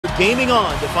gaming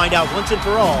on to find out once and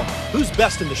for all who's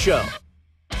best in the show.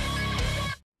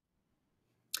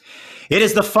 It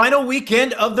is the final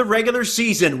weekend of the regular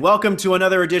season. Welcome to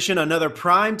another edition, another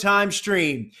Primetime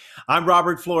stream. I'm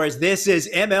Robert Flores. This is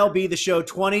MLB The Show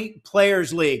 20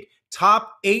 Players League.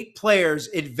 Top 8 players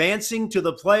advancing to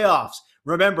the playoffs.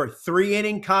 Remember,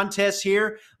 3-inning contests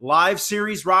here, live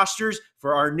series rosters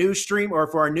for our new stream or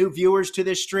for our new viewers to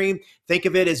this stream. Think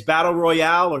of it as Battle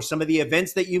Royale or some of the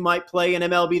events that you might play in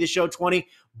MLB The Show 20,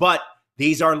 but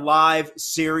these are live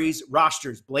series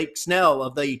rosters. Blake Snell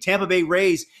of the Tampa Bay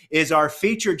Rays is our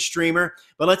featured streamer,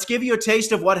 but let's give you a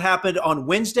taste of what happened on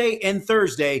Wednesday and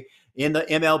Thursday in the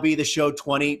MLB The Show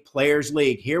 20 Players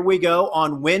League. Here we go.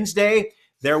 On Wednesday,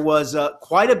 there was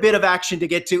quite a bit of action to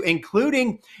get to,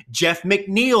 including Jeff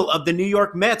McNeil of the New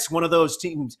York Mets, one of those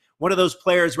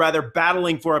players rather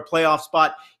battling for a playoff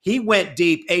spot. He went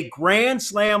deep, a grand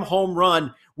slam home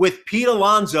run with Pete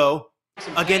Alonso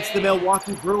against the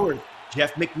Milwaukee Brewers.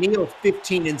 Jeff McNeil,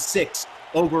 15-6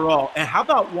 overall. And how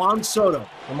about Juan Soto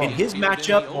in his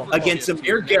matchup against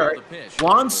Amir Garrett?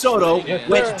 Juan Soto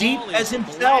went deep as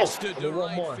himself.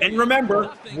 And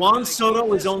remember, Juan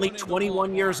Soto is only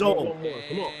 21 years old.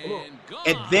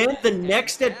 And then the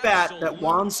next at-bat that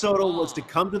Juan Soto was to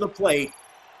come to the plate,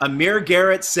 Amir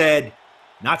Garrett said,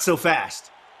 "Not so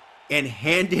fast," and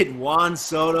handed Juan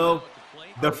Soto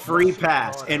the free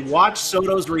pass. And watch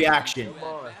Soto's reaction.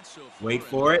 Wait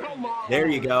for it. There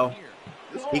you go.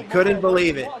 He couldn't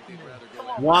believe it.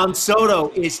 Juan Soto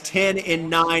is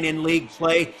 10-9 in league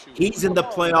play. He's in the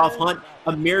playoff hunt.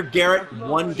 Amir Garrett,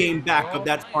 1 game back of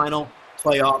that final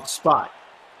playoff spot.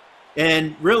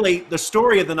 And really, the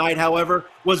story of the night, however,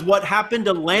 was what happened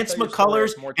to Lance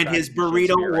McCullers and his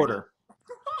burrito order.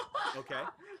 Okay.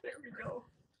 There we go.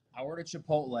 I ordered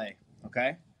Chipotle,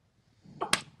 okay?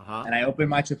 And I opened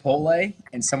my Chipotle,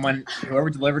 and whoever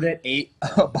delivered it, ate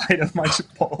a bite of my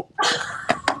Chipotle.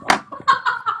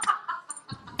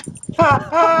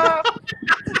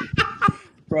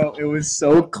 Bro, it was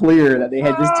so clear that they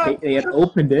had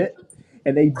opened it,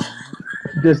 and they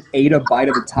just ate a bite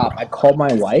of the top. I called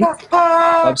my wife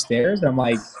upstairs, and I'm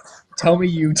like, "Tell me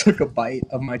you took a bite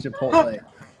of my Chipotle."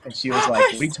 And she was like,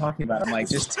 "What are you talking about?" I'm like,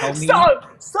 "Just tell me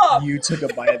you took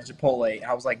a bite of Chipotle." And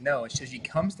I was like, "No." And so she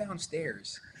comes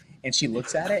downstairs, and she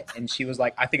looks at it, and she was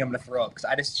like, "I think I'm gonna throw up,"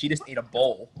 because she just ate a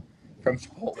bowl from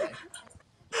Chipotle.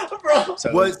 Bro.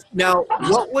 So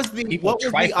what was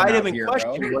the item in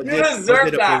question? Was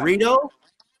it a burrito?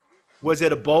 Was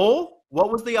it a bowl?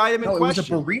 What was the item in question?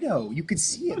 No, it was a burrito. You could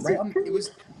see it, right?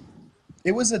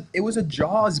 It was a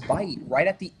Jaws bite right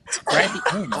at the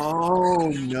end.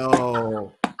 Oh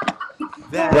no.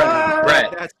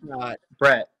 Brett, that's not.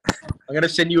 Brett, I'm gonna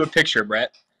send you a picture,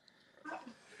 Brett.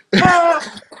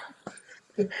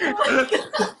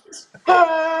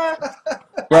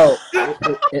 Bro,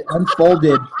 it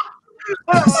unfolded.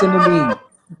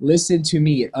 Listen to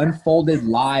me. It unfolded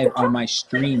live on my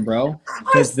stream, bro.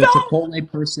 Because the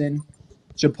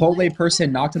Chipotle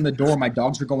person knocked on the door. My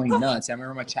dogs were going nuts. I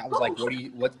remember my chat was like,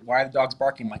 why are the dogs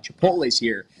barking? My Chipotle's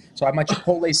here. So I have my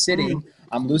Chipotle sitting.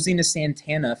 I'm losing to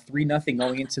Santana 3-0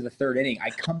 going into the 3rd inning.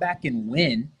 I come back and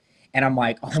win. And I'm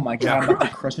like, oh my God, I'm about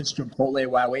to crush this Chipotle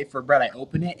while I wait for Brett. I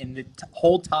open it, and the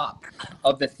whole top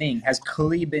of the thing has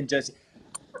clearly been just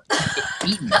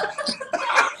eaten.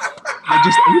 They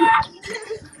just ate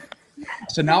it.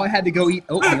 So now I had to go eat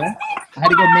oatmeal. I had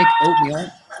to go make oatmeal.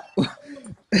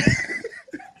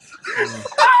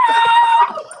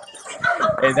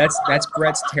 Hey, that's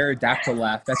Brett's pterodactyl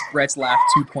laugh. That's Brett's laugh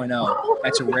 2.0.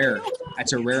 That's a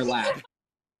rare laugh.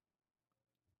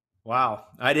 Wow.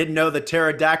 I didn't know the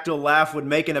pterodactyl laugh would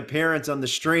make an appearance on the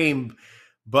stream,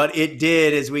 but it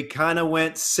did, as we kind of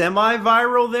went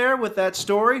semi-viral there with that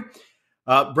story.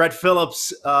 Brett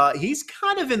Phillips, he's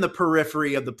kind of in the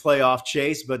periphery of the playoff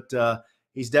chase, but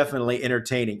he's definitely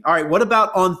entertaining. All right, what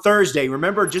about on Thursday?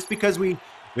 Remember, just because we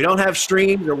don't have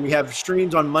streams, or we have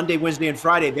streams on Monday, Wednesday, and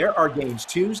Friday, there are games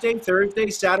Tuesday,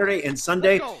 Thursday, Saturday, and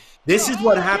Sunday. This is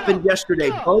what happened yesterday.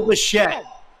 Bo Bichette,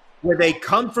 where they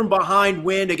come from behind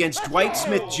win against Dwight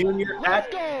Smith Jr.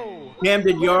 at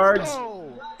Camden Yards,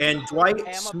 and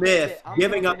Dwight Smith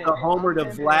giving up the homer to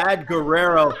Vlad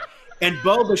Guerrero, and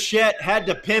Bo Bichette had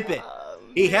to pimp it.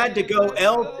 He had to go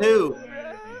L2.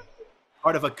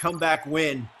 Part of a comeback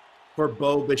win for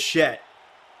Bo Bichette.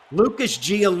 Lucas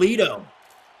Giolito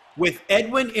with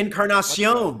Edwin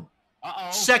Encarnacion.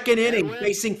 2nd inning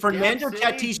facing Fernando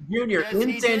Tatis Jr.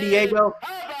 in San Diego.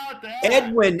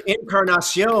 Edwin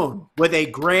Encarnacion with a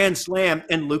grand slam,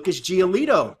 and Lucas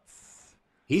Giolito.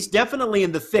 He's definitely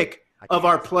in the thick of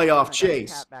our playoff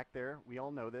chase. Back there. We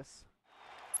all know this.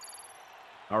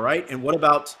 All right, and what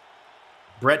about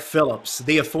Brett Phillips,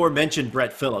 the aforementioned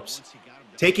Brett Phillips,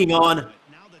 taking on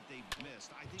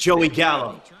Joey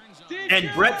Gallo.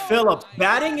 And Brett Phillips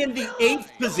batting in the 8th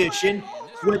position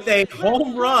with a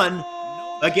home run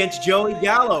against Joey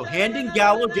Gallo, handing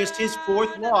Gallo just his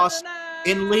 4th loss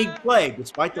in league play.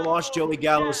 Despite the loss, Joey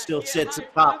Gallo still sits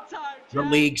atop the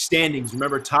league standings.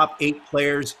 Remember, top 8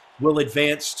 players will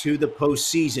advance to the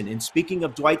postseason. And speaking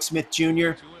of Dwight Smith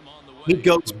Jr., he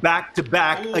goes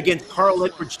back-to-back against Carl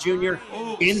Edwards Jr.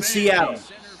 in Seattle.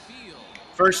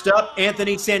 First up,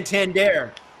 Anthony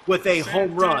Santander with a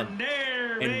home run.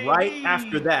 And right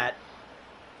after that,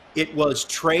 it was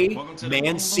Trey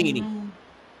Mancini.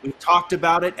 We talked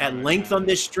about it at length on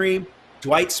this stream.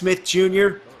 Dwight Smith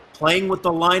Jr. playing with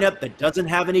the lineup that doesn't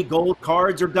have any gold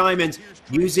cards or diamonds,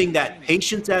 using that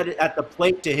patience at the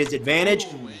plate to his advantage.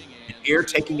 And here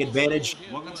taking advantage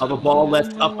of a ball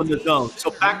left up in the zone. So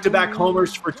back-to-back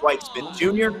homers for Dwight Smith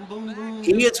Jr.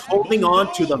 He is holding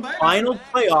on to the final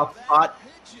playoff spot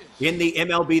in the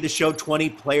MLB The Show 20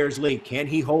 Players League. Can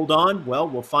he hold on? Well,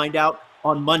 we'll find out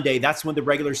on Monday. That's when the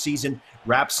regular season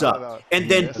wraps up. And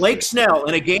then Blake Snell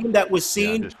in a game that was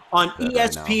seen on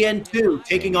ESPN2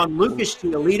 taking on Lucas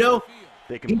Giolito.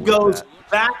 He goes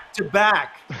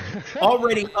back-to-back,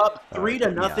 already up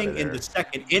 3-0 in the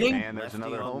 2nd inning. And there's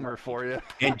another homer for you.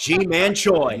 And G-Man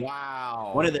Choi,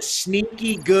 one of the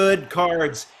sneaky good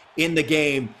cards in the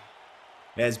game,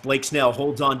 as Blake Snell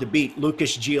holds on to beat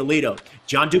Lucas Giolito.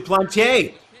 John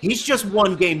Duplantier, he's just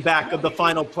 1 game back of the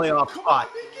final playoff spot,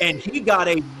 and he got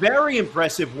a very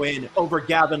impressive win over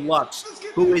Gavin Lux,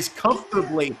 who is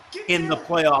comfortably in the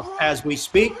playoffs as we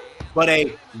speak, but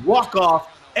a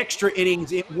walk-off extra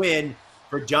innings win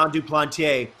for John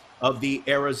Duplantier of the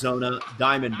Arizona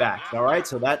Diamondbacks. All right,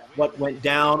 so that's what went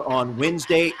down on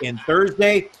Wednesday and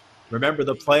Thursday. Remember,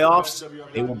 the playoffs,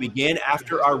 they will begin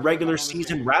after our regular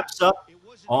season wraps up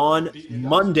on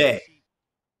Monday.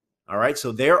 All right,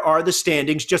 so there are the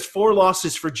standings. Just 4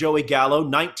 losses for Joey Gallo,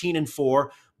 19-4.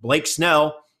 Blake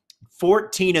Snell,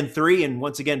 14-3. And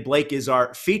once again, Blake is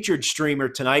our featured streamer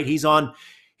tonight. He's on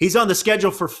the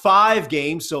schedule for 5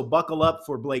 games, so buckle up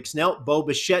for Blake Snell. Bo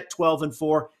Bichette,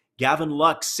 12-4. Gavin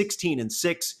Lux,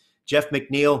 16-6. Jeff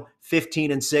McNeil,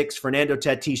 15-6. Fernando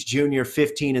Tatis Jr.,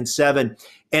 15-7.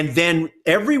 And then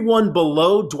everyone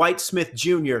below Dwight Smith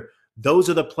Jr., those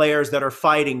are the players that are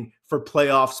fighting for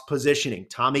playoffs positioning.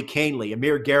 Tommy Kahnle,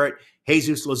 Amir Garrett,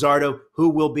 Jesus Luzardo, who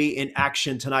will be in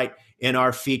action tonight in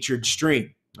our featured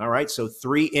stream. All right, so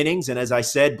 3 innings. And as I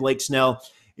said, Blake Snell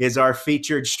is our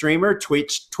featured streamer.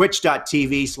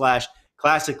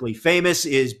 Twitch.tv/classically famous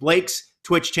is Blake's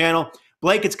Twitch channel.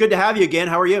 Blake, it's good to have you again.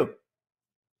 How are you?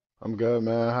 I'm good,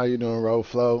 man. How you doing, Road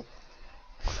Flow?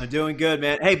 I'm doing good,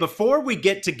 man. Hey, before we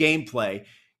get to gameplay,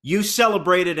 you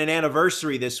celebrated an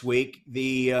anniversary this week.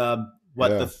 The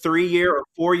 3 year or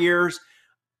 4 years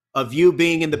of you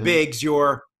being in the bigs.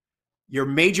 Your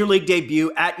major league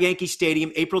debut at Yankee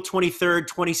Stadium, April 23rd,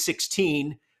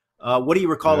 2016. What do you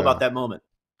recall about that moment?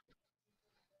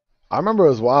 I remember it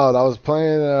was wild. I was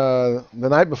playing the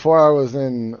night before. I was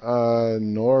in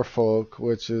Norfolk,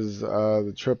 which is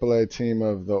the AAA team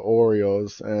of the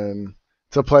Orioles, and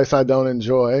it's a place I don't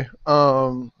enjoy.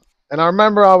 And I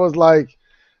remember I was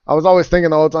always thinking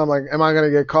the whole time, like, am I going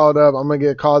to get called up? I'm going to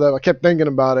get called up. I kept thinking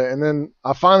about it. And then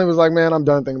I finally was like, man, I'm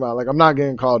done thinking about it. Like, I'm not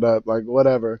getting called up, like,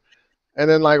 whatever. And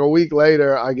then, like, a week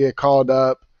later, I get called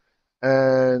up.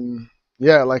 And,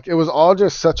 yeah, like, it was all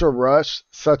just such a rush,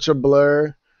 such a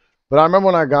blur. But I remember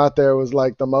when I got there, it was,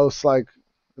 like, the most, like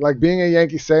being a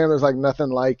Yankee fan, there's, like, nothing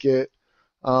like it.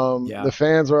 The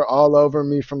fans were all over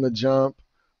me from the jump.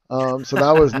 So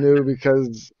that was new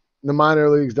because the minor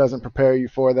leagues doesn't prepare you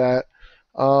for that.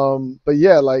 But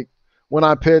yeah, like when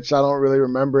I pitched, I don't really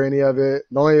remember any of it.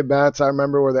 The only at-bats I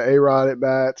remember were the A-Rod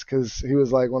at-bats because he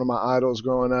was like one of my idols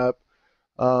growing up.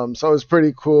 So it was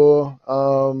pretty cool.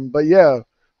 But yeah,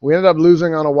 we ended up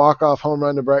losing on a walk-off home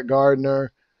run to Brett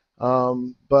Gardner.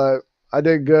 But I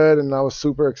did good, and I was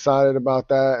super excited about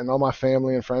that, and all my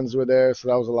family and friends were there, so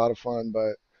that was a lot of fun.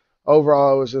 But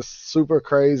overall, it was just super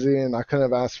crazy, and I couldn't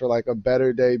have asked for like a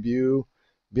better debut,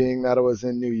 being that it was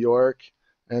in New York,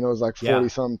 and it was like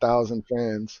 40-some thousand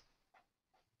fans.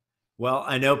 Well,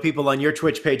 I know people on your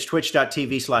Twitch page,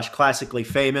 twitch.tv/classically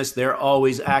famous. They're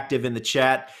always active in the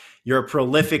chat. You're a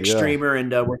prolific streamer,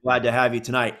 and we're glad to have you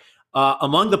tonight.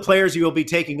 Among the players you will be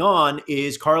taking on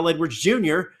is Carl Edwards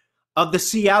Jr. of the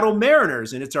Seattle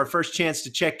Mariners, and it's our first chance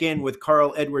to check in with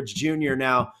Carl Edwards Jr.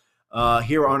 now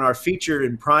here on our featured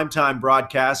and primetime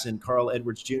broadcast. And Carl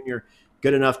Edwards Jr.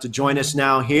 good enough to join us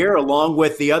now here, along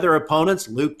with the other opponents,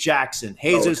 Luke Jackson,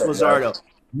 Jesus Luzardo,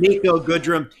 Nico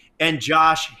Goodrum, and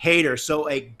Josh Hader. So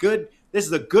a good This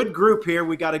is a good group here.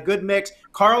 We got a good mix.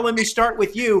 Carl, let me start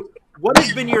with you. What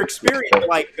has been your experience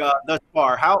like thus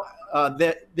far? How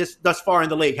thus far in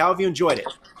the league? How have you enjoyed it?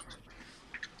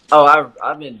 Oh,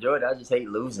 I've enjoyed it. I just hate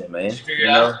losing, man.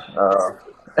 Still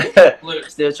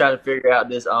trying to figure out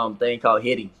this thing called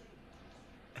hitting.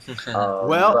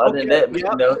 Well, But other than okay, that,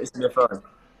 man, yeah. it's been fun.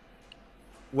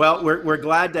 Well, we're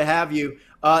glad to have you,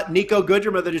 Nico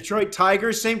Goodrum of the Detroit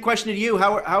Tigers. Same question to you.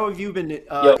 How have you been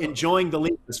Yo, enjoying the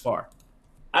league this far?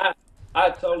 I I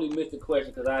totally missed the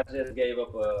question because I just gave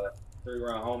up a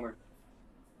 3-run homer.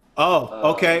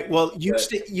 Oh, okay. Well, But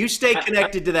you stay I,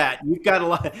 connected to that. You've got a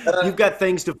lot. I, You've got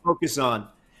things to focus on.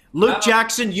 Luke I,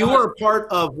 Jackson, you I were a part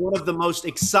of one of the most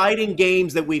exciting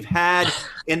games that we've had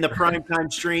in the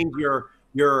primetime stream. Your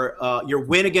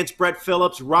win against Brett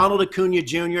Phillips, Ronald Acuna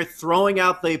Jr. throwing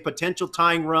out the potential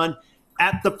tying run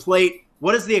at the plate.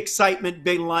 What has the excitement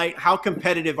been like? How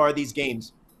competitive are these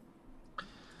games?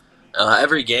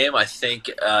 Every game, I think,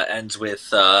 ends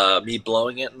with me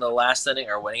blowing it in the last inning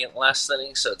or winning it in the last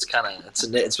inning. So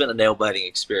it's been a nail biting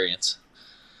experience.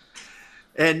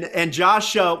 And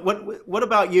Josh, what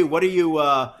about you? What are you?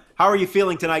 How are you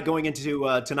feeling tonight going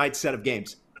into tonight's set of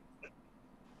games?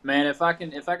 Man, if I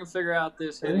can figure out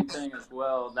this hitting thing as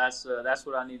well, that's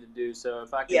what I need to do. So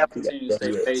if I Yeah, can continue to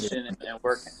stay patient and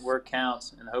work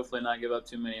counts and hopefully not give up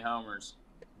too many homers.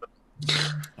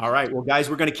 All right. Well, guys,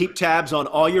 we're going to keep tabs on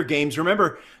all your games.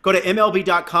 Remember, go to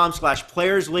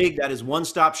MLB.com/Players League. That is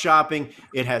one-stop shopping.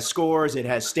 It has scores. It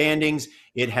has standings.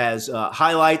 It has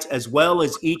highlights, as well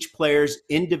as each player's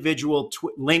individual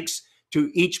links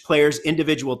to each player's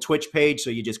individual Twitch page.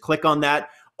 So you just click on that,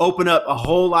 open up a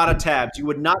whole lot of tabs. You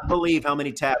would not believe how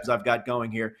many tabs I've got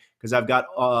going here because I've got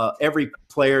every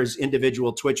player's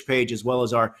individual Twitch page as well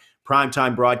as our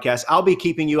primetime broadcast. I'll be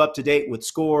keeping you up to date with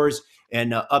scores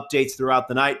and updates throughout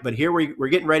the night. But here we're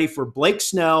getting ready for Blake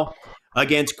Snell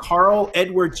against Carl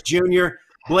Edwards Jr.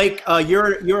 Blake,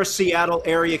 you're a Seattle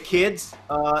area kid.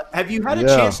 Have you had a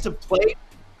chance to play?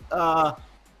 How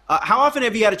often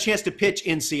have you had a chance to pitch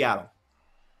in Seattle?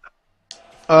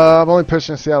 I've only pitched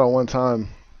in Seattle one time,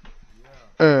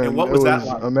 and what was that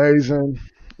like? Amazing.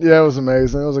 Yeah, it was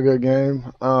amazing. It was a good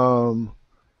game.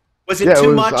 Was it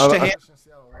too much to handle?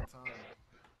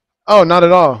 Oh, not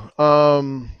at all.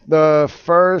 The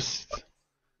first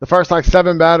like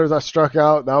 7 batters I struck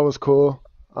out. That was cool.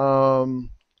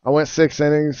 I went 6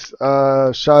 innings,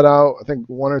 shut out, I think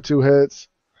 1 or 2 hits.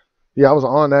 Yeah, I was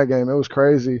on that game. It was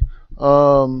crazy. It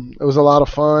was a lot of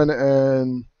fun,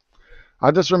 and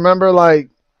I just remember, like,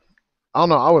 I don't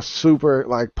know, I was super,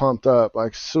 like, pumped up,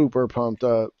 like, super pumped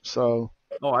up. So,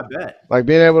 oh, I bet. like,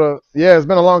 being able to, yeah, it's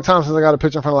been a long time since I got a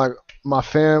pitch in front of, like, my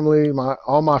family,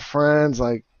 all my friends.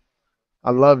 Like,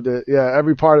 I loved it. Yeah,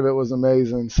 every part of it was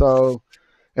amazing. So,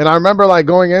 and I remember, like,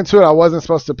 going into it, I wasn't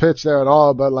supposed to pitch there at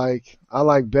all, but, like, I,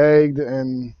 like, begged,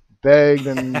 and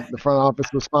the front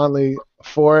office was finally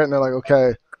for it, and they're like,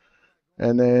 okay.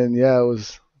 And then, yeah,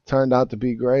 turned out to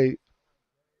be great.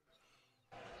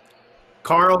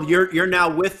 Carl, you're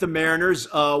now with the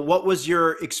Mariners. What was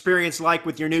your experience like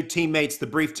with your new teammates the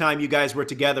brief time you guys were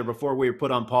together before we were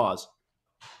put on pause?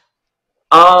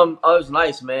 It was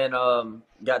nice, man.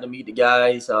 Got to meet the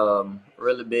guys.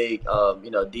 Really big.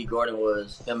 D. Gordon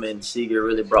him and Seager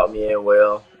really brought me in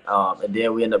well. And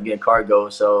then we ended up getting Cargo.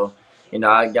 So,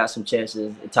 I got some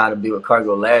chances, time to be with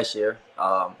Cargo last year.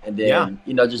 And then,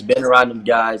 just being around them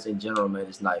guys in general, man,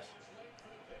 it's nice.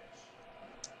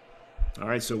 All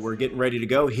right, so we're getting ready to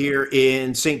go here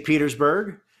in St.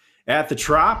 Petersburg at the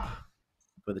Trop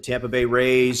for the Tampa Bay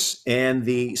Rays and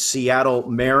the Seattle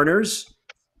Mariners.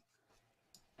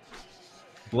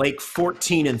 Blake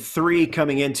 14-3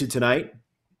 coming into tonight.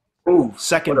 Ooh,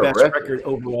 second best record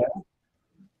overall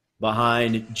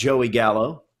behind Joey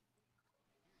Gallo.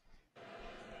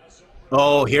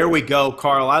 Oh, here we go,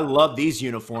 Carl. I love these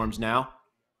uniforms now.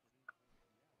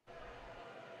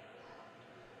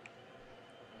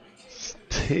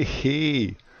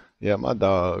 Yeah, my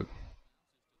dog.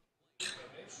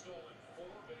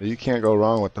 You can't go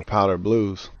wrong with the powder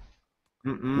blues.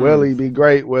 Willie, be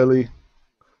great, Willie.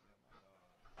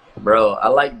 Bro,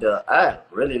 I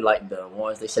really like the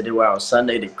ones they said they were on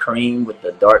Sunday, the cream with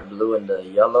the dark blue and the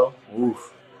yellow.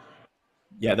 Oof.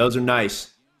 Yeah, those are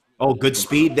nice. Oh, good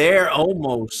speed there.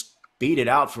 Almost beat it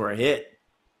out for a hit.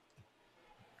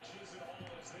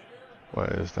 What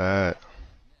is that?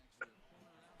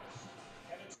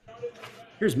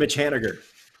 Here's Mitch Haniger.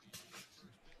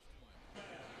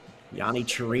 Yanni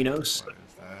Chirinos. What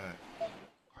is that?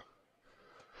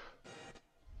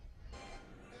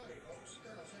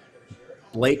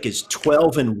 Blake is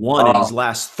 12-1 in his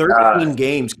last 13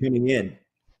 games coming in.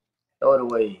 Throw it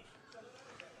away.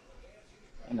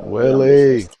 I know.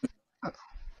 Willie.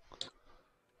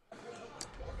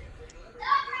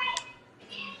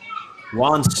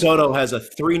 Juan Soto has a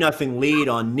 3-0 lead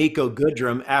on Nico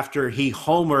Goodrum after he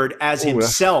homered as Ooh,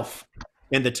 himself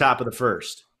in the top of the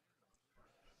first.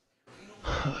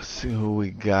 let's see who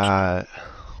we got.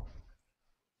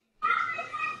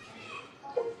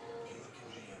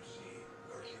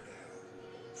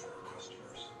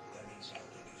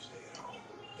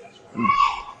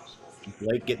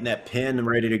 Blake getting that pin and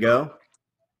ready to go.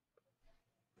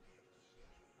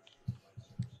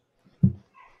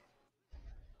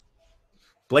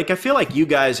 Blake, I feel like you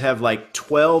guys have like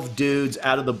 12 dudes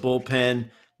out of the bullpen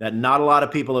that not a lot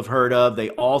of people have heard of. They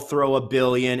all throw a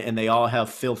billion and they all have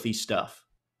filthy stuff.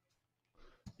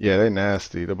 Yeah, they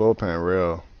nasty. The bullpen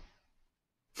real.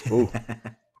 Ooh.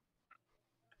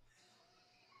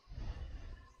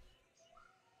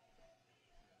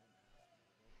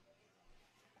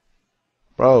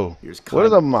 Bro, what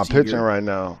is up with my pitching right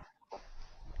now?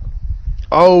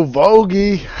 Oh,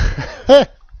 Vogie.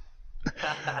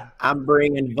 I'm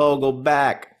bringing Vogel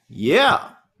back. Yeah.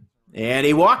 And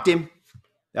he walked him.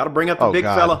 That'll bring up the big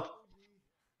fella.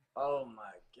 Oh,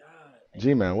 my God.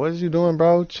 G-Man, what is you doing,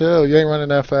 bro? Chill. You ain't running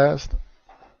that fast.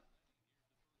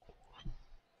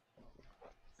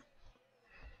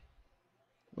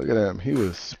 Look at him. He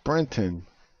was sprinting.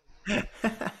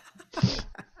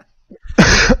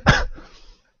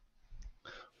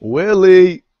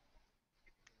 Willie.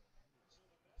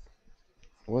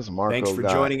 What's Marco Thanks for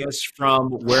got? joining us from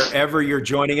wherever you're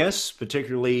joining us,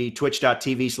 particularly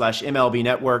twitch.tv/MLB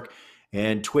Network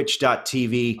and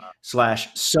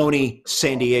twitch.tv/Sony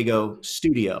San Diego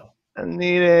Studio. I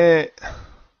need it.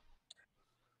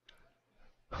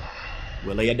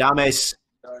 Willie Adames.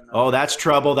 Oh, that's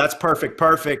trouble. That's perfect.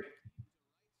 Perfect.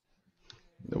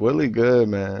 Willie good,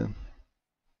 man.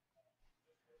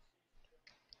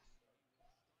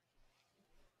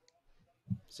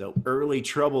 So early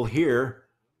trouble here.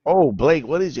 Oh, Blake,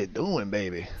 what is you doing,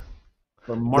 baby?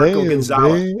 From Marco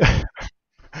Gonzalez.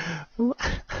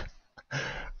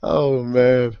 Oh,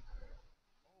 man.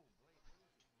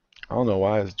 I don't know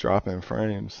why it's dropping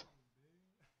frames.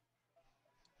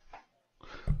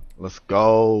 Let's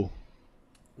go.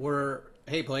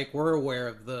 Hey Blake, we're aware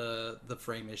of the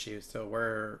frame issues, so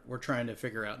we're trying to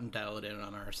figure out and dial it in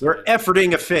on our side. We're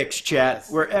efforting a fix, chat.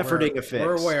 Yes, we're efforting a fix.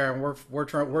 We're aware, and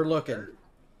we're looking.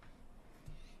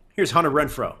 Here's Hunter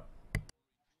Renfroe.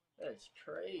 That's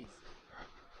crazy.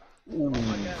 Ooh. Oh my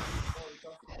God,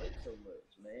 so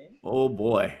much, man. Oh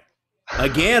boy.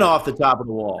 Again off the top of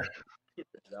the wall. Get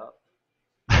this out.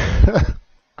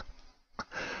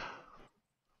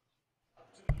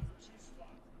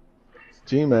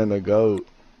 G-Man the GOAT.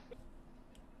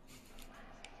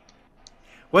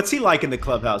 What's he like in the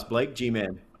clubhouse, Blake?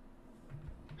 G-Man.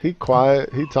 He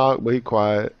quiet. He talk, but he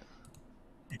quiet.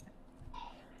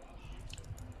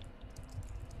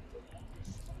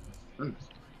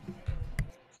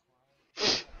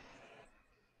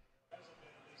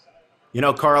 You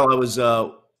know, Carl, I was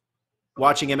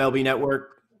watching MLB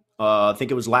Network. I think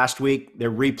it was last week.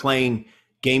 They're replaying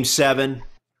Game 7,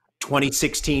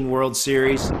 2016 World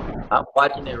Series. I'm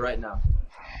watching it right now.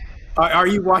 Are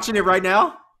you watching it right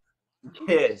now?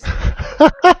 Yes.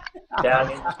 Down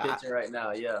in the kitchen right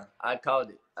now, yeah. I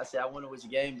called it. I said, I wonder which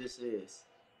game this is.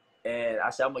 And I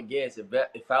said, I'm going to guess. If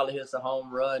Fowler hits a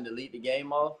home run to lead the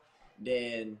game off,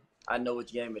 then I know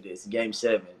which game it is, Game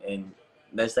 7. And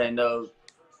next thing I know,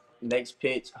 next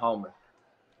pitch, homer.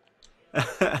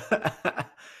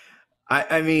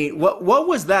 I mean, what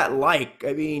was that like?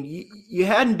 I mean, you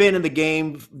hadn't been in the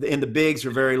game in the bigs for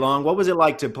very long. What was it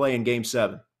like to play in Game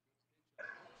 7?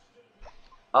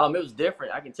 It was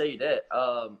different. I can tell you that.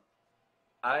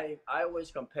 I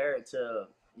always compare it to,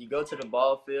 you go to the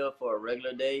ball field for a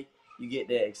regular day, you get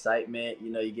that excitement, you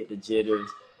know, you get the jitters.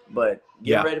 But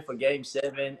getting ready for Game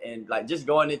 7 and like just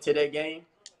going into that game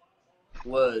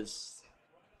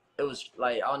it was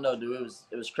like, I don't know, dude.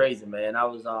 It was crazy, man. I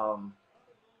was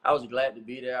glad to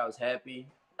be there. I was happy.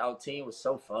 Our team was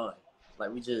so fun. Like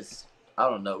we were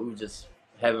just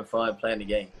having fun playing the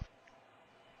game.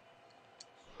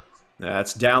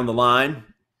 That's down the line.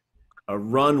 A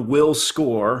run will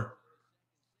score.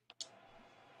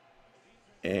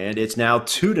 And it's now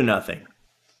 2-0.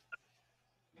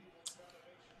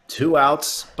 2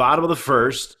 outs, bottom of the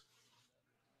first.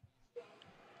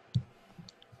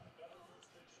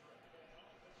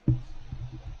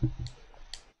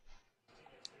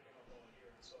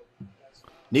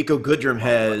 Nico Goodrum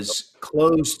has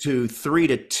closed to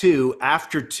 3-2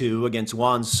 after 2 against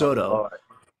Juan Soto.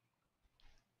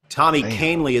 Tommy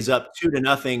Kahnle is up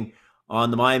 2-0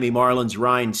 on the Miami Marlins'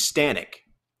 Ryan Stanek.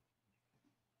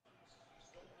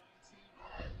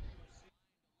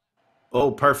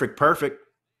 Oh, perfect. Perfect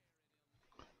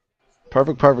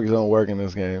don't work in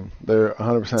this game. They're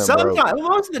 100% broke. Sometimes,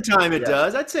 most of the time it Yeah.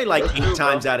 does. I'd say like That's 8 true,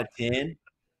 times bro. out of 10.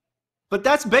 But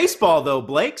that's baseball, though,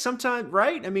 Blake. Sometimes,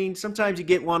 right? I mean, sometimes you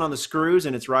get one on the screws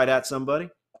and it's right at somebody.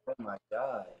 Oh my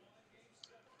God,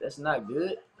 that's not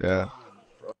good. Yeah.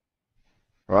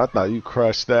 Bro, I thought you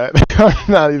crushed that.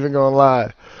 I'm not even gonna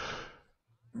lie.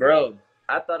 Bro,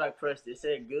 I thought I crushed it. It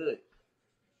said good.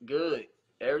 Good.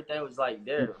 Everything was like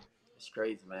there. It's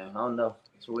crazy, man. I don't know.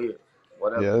 It's weird.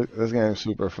 Whatever. Yeah, this game's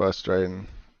super frustrating.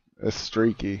 It's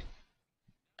streaky.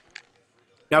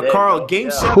 Now, There you Carl, go. game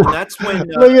Yeah. 7, that's when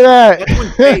Look at that's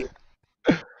when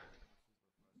that.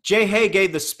 Jay Hay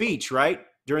gave the speech, right?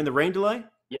 During the rain delay?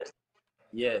 Yes.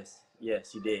 Yes.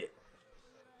 Yes, he did.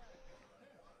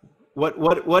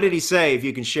 What did he say, if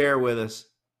you can share with us?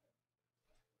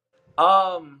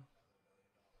 Um.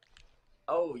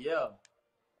 Oh yeah.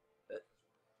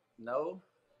 No.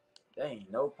 Dang.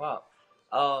 No pop.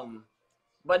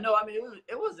 But no. I mean,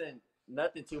 it wasn't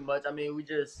nothing too much. I mean, we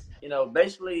just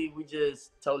basically we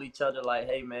just told each other like,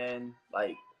 hey man,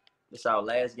 like it's our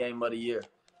last game of the year.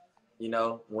 Win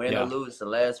or Yeah. lose, the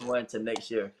last one to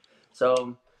next year.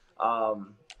 So,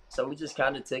 so we just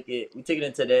kind of took it. We took it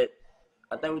into that.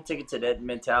 I think we took it to that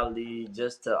mentality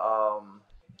just to,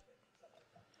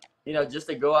 just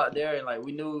to go out there and like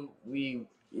we knew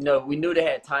they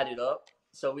had tied it up.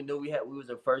 So we knew we was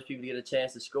the first people to get a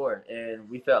chance to score, and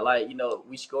we felt like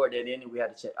we scored that inning. We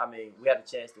had a chance. I mean, we had a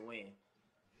chance to win.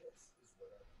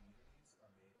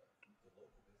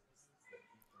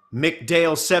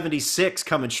 McDale76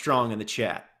 coming strong in the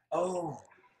chat. Oh.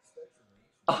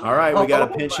 All right, we got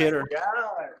a pinch my hitter.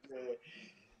 God, man.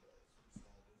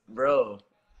 Bro,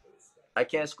 I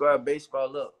can't square a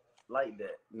baseball up like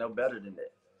that. No better than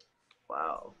that.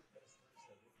 Wow.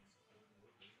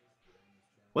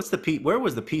 Where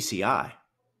was the PCI?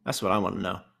 That's what I want to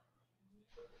know.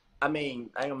 I mean,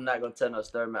 I'm not gonna tell no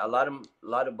story, man. A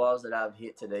lot of balls that I've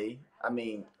hit today. I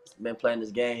mean, been playing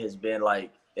this game has been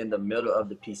like in the middle of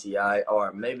the PCI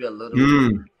or maybe a little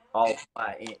bit off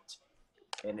by an inch,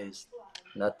 and it's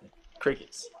nothing.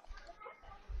 Crickets.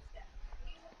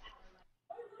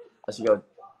 Let's go,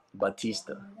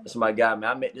 Batista. That's my guy, man.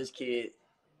 I met this kid,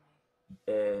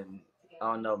 and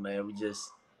I don't know, man. We just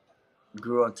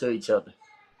grew onto each other.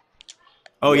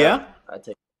 Oh yeah?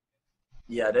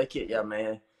 Yeah, that kid, yeah,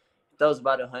 man. That was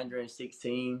about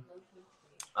 116.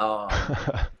 Now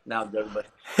I'm joking, but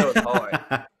that was hard.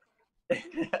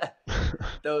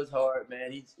 That was hard,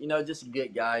 man. He's just a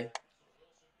good guy.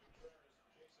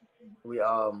 We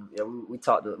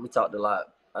talked a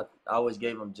lot. I always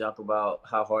gave him junk about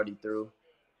how hard he threw.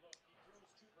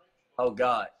 Oh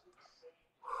God.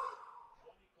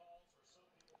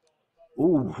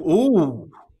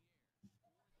 Ooh.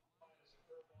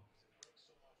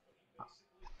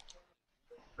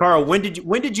 Carl, when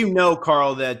did you know,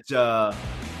 Carl, that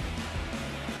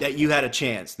that you had a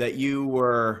chance, that you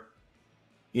were,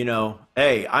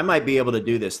 hey, I might be able to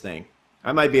do this thing.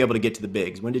 I might be able to get to the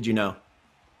bigs. When did you know?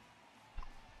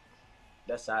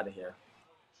 That's out of here.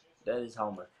 That is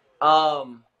Homer.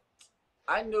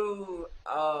 I knew.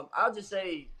 I'll just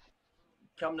say,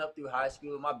 coming up through high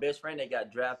school, my best friend that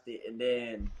got drafted, and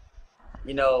then,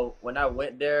 when I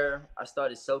went there, I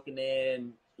started soaking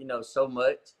in, so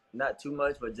much, not too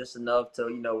much, but just enough to,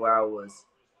 where I was,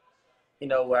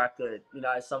 where I could,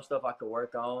 some stuff I could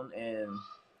work on, and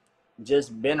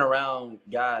just been around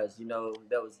guys,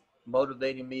 that was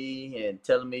motivating me and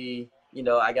telling me,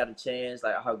 I got a chance,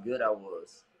 like how good I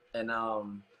was. And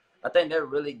I think that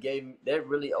really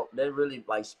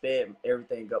like sped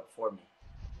everything up for me.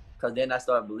 Cause then I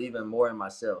started believing more in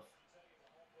myself.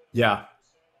 Yeah.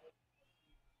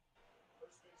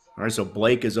 All right, so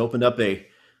Blake has opened up a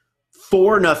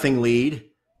 4-0 lead.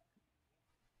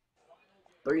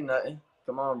 3-0.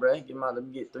 Come on, bro. Let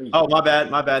me get 3. Oh, my bad.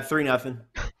 3-0.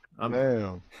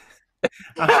 Damn.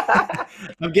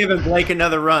 I'm giving Blake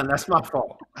another run. That's my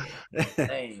fault.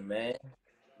 Dang, man.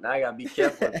 Now I gotta be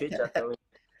careful with the pitch I throw.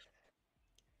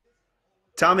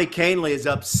 Tommy Canely is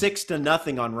up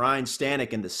 6-0 on Ryan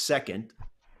Stanek in the second.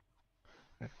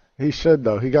 He should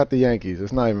though. He got the Yankees.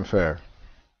 It's not even fair.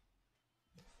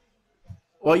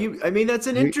 Well, that's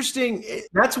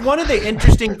that's one of the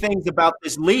interesting things about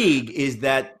this league is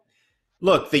that,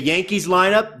 look, the Yankees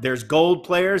lineup, there's gold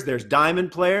players, there's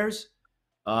diamond players.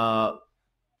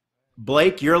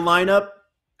 Blake, your lineup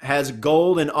has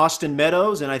gold and Austin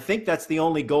Meadows, and I think that's the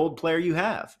only gold player you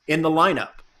have in the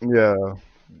lineup. Yeah.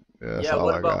 That's all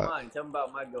what I about got. mine? Tell me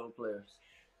about my gold players.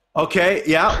 Okay,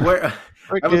 yeah. I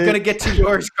was going to get to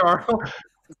yours, Carl.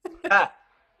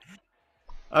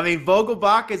 I mean,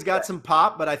 Vogelbach has got some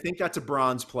pop, but I think that's a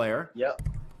bronze player. Yep.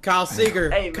 Kyle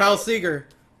Seager. Hey, man. Kyle Seager.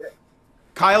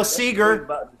 Kyle That's the thing Seager.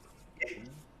 about-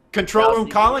 Control Kyle room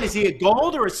Seager. Colin, is he a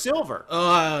gold or a silver?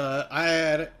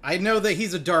 I know that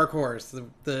he's a dark horse.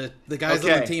 The guys on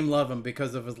Okay. the team love him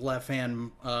because of his left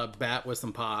hand bat with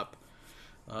some pop.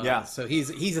 Yeah. So he's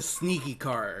a sneaky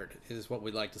card, is what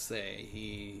we like to say.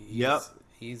 Yep.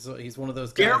 He's one of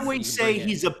those guys. Dare that we you can say bring in.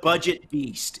 he's a budget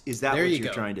beast? Is that There what you you're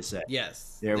go. trying to say?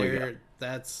 Yes. There we go.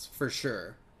 That's for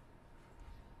sure.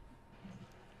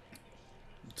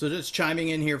 So just chiming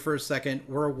in here for a second,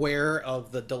 we're aware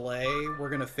of the delay. We're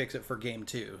gonna fix it for game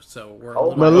 2. So we're a Oh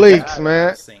little my Malik's, God.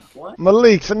 man. sync. What?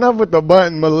 Malik's, enough with the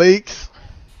button, Malik's.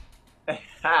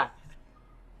 Ha.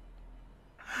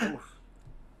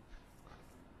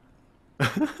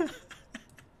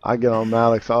 I get on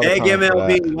Malik's all the Hey, time. for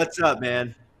MLB, that. what's up,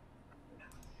 man?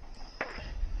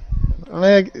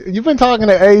 Man, you been talking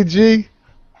to AG?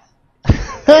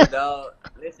 Hey, dog.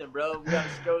 Listen, bro, we gotta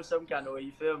go some kind of way.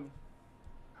 You feel me?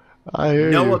 I hear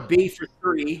Noah you. B for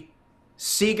 3.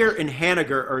 Seager and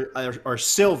Haniger are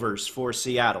silvers for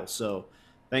Seattle. So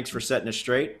thanks for setting us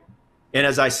straight. And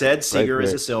as I said, Seager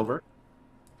is a pick. silver.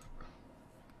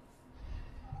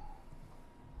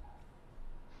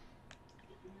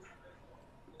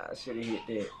 I should have hit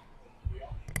that.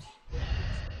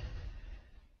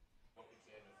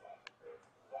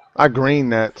 I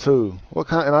greened that too. What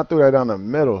kind? And I threw that down the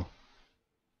middle.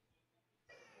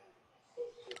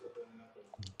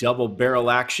 Double barrel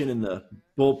action in the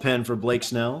bullpen for Blake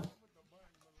Snell.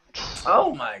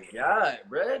 Oh my God,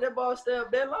 bro, that ball stay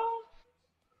up that long?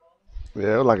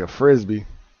 Yeah, it was like a frisbee.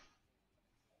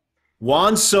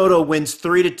 Juan Soto wins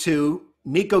 3-2.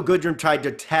 Nico Goodrum tried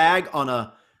to tag on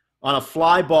a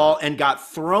fly ball and got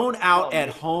thrown out at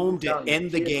home to end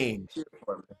the game.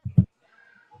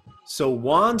 So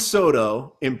Juan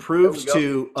Soto improves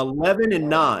to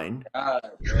 11-9.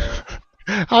 God, bro.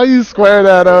 How you square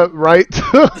that up right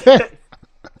to it?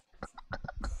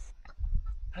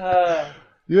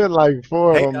 You had like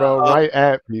 4 of Hey, them, bro, right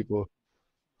at people.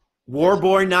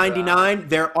 Warboy 99.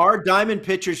 There are diamond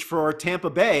pitchers for Tampa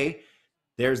Bay.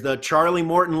 There's the Charlie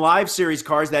Morton Live Series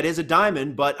cards. That is a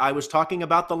diamond, but I was talking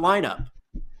about the lineup.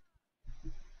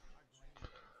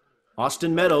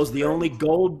 Austin Meadows, the only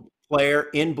gold player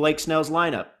in Blake Snell's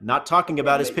lineup. Not talking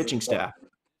about his pitching staff.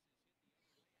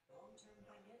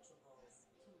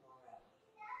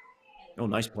 Oh,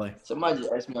 nice play. Somebody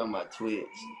just asked me on my Twitch.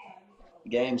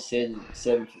 Game 7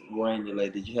 rain delay.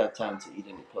 Did you have time to eat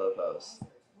in the clubhouse?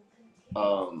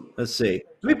 Let's see.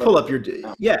 Let me pull up your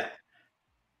 – yeah.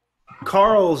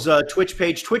 Carl's Twitch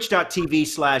page,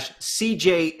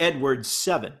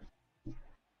 twitch.tv/CJEdwards7.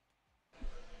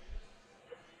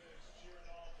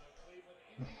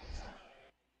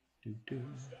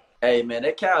 Hey, man,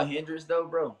 that Kyle Hendricks, though,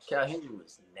 bro. Kyle Hendricks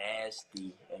was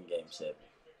nasty in Game 7.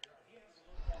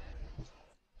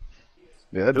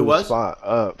 Yeah, that Who dude was? spot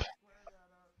up.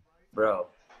 Bro,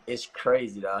 it's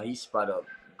crazy, dog. He spot up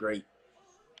great.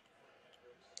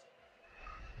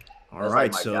 All That's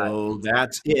right, like my so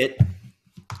that's it.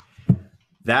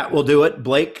 That will do it.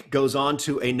 Blake goes on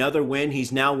to another win.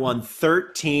 He's now won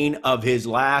 13 of his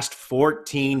last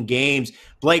 14 games.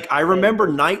 Blake, I remember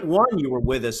night 1 you were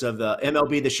with us of the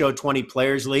MLB The Show 20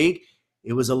 Players League.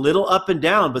 It was a little up and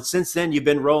down, but since then you've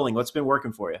been rolling. What's been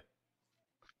working for you?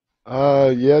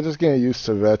 Yeah, just getting used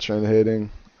to veteran hitting.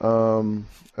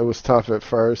 It was tough at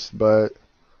first, but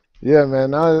yeah,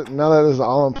 man, now that is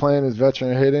all I'm playing is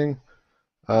veteran hitting.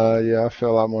 Yeah, I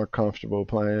feel a lot more comfortable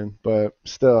playing, but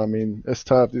still, I mean, it's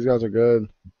tough. These guys are good.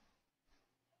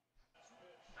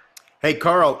 Hey,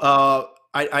 Carl,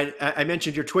 I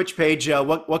mentioned your Twitch page.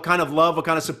 What kind of love, what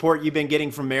kind of support you've been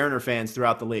getting from Mariner fans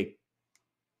throughout the league?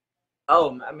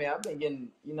 Oh, I mean, I've been getting,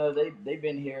 they've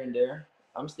been here and there.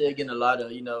 I'm still getting a lot of,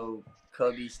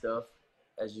 Cubby stuff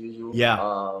as usual.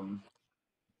 Yeah.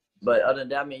 But other than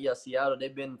that, I mean, yeah, Seattle,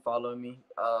 they've been following me.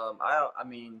 I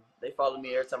mean, they follow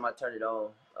me every time I turn it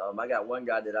on. I got one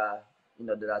guy that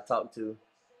I talk to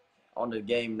on the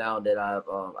game now that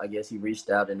I guess he reached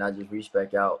out and I just reached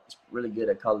back out. It's really good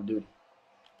at Call of Duty.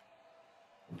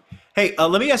 Hey,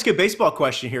 let me ask you a baseball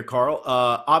question here, Carl.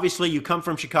 Obviously, you come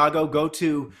from Chicago, go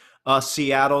to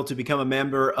Seattle to become a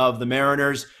member of the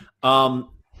Mariners.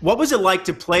 What was it like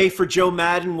to play for Joe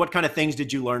Madden? What kind of things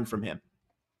did you learn from him?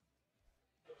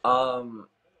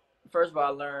 First of all, I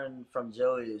learned from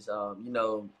Joe is,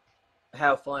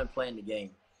 have fun playing the game.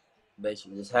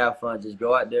 Basically, just have fun. Just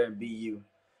go out there and be you.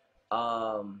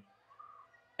 And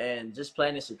just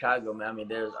playing in Chicago, man. I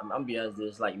mean, I'm be honest,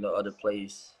 there's like no other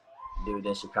place, dude,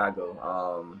 than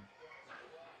Chicago.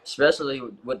 Especially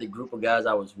with the group of guys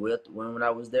I was with when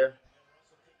I was there.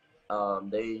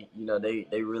 They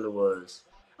really was.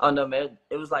 I don't know, man.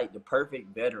 It was like the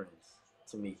perfect veterans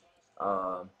to me.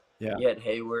 Um, Yeah. you had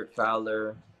Hayward,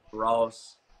 Fowler,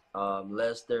 Ross,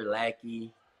 Lester,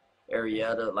 Lackey,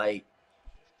 Arietta. Like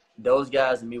those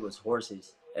guys to me was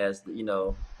horses as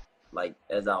like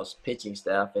as I was pitching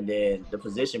staff, and then the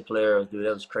position players, dude,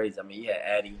 that was crazy. I mean, you had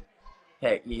Addy,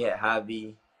 you had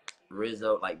Javi,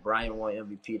 Rizzo, like Brian won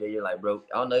MVP that year. Like, bro,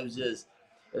 I don't know,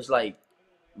 it's like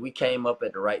we came up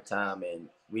at the right time and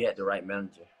we had the right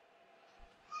manager.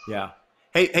 Yeah.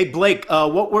 Hey Blake,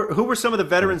 who were some of the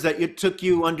veterans that took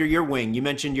you under your wing? You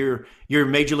mentioned your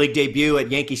major league debut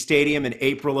at Yankee Stadium in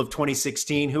April of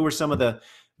 2016. Who were some of the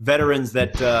veterans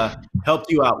that helped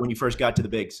you out when you first got to the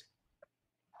bigs?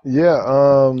 Yeah,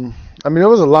 I mean, it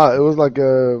was a lot. It was like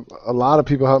a lot of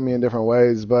people helped me in different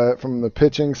ways, but from the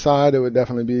pitching side, it would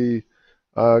definitely be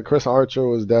Chris Archer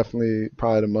was definitely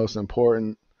probably the most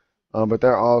important. But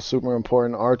they're all super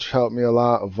important. Arch helped me a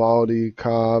lot. Evaldi,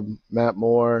 Cobb, Matt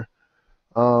Moore.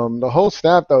 The whole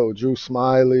staff though, Drew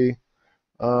Smiley,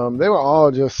 they were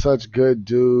all just such good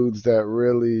dudes that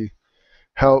really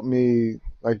helped me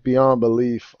like beyond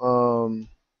belief.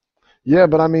 Yeah,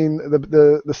 but I mean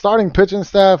the starting pitching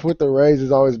staff with the Rays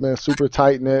has always been super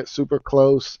tight knit, super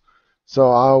close. So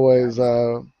I always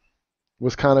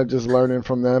was kind of just learning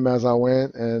from them as I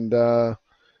went, and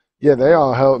yeah, they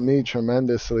all helped me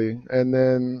tremendously. And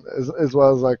then as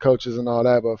well as like coaches and all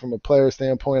that. But from a player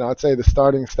standpoint, I'd say the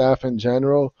starting staff in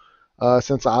general,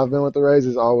 since I've been with the Rays,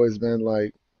 has always been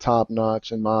like top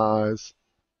notch in my eyes.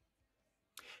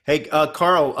 Hey,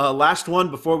 Carl, last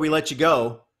one before we let you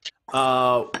go.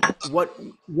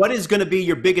 What is going to be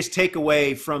your biggest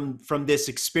takeaway from this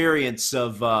experience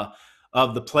of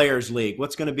the Players League?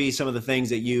 What's going to be some of the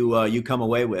things that you come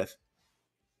away with?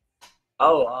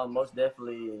 Oh, most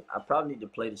definitely. I probably need to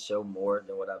play the show more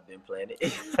than what I've been playing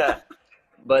it.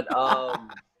 But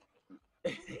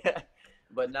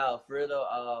but no, for real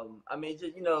though. I mean,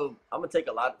 just I'm gonna take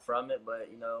a lot from it, but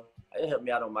it helped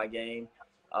me out on my game.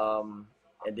 And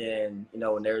then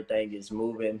when everything is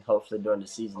moving, hopefully during the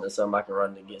season or something, I can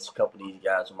run against a couple of these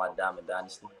guys with my Diamond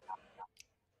Dynasty.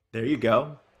 There you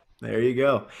go. There you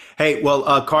go. Hey,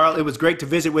 well, Carl, it was great to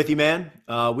visit with you, man.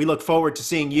 We look forward to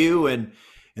seeing you and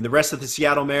the rest of the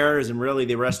Seattle Mariners and really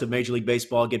the rest of Major League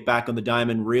Baseball get back on the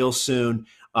diamond real soon.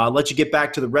 Let you get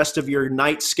back to the rest of your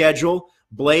night schedule.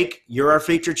 Blake, you're our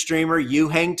featured streamer. You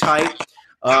hang tight.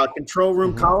 Control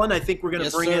room, Colin, I think we're going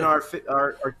to bring in our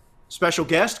special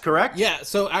guest, correct? Yeah,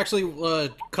 so actually a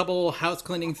couple house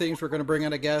cleaning things. We're going to bring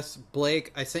on a guest.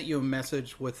 Blake, I sent you a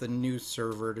message with a new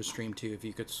server to stream to. If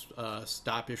you could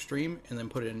stop your stream and then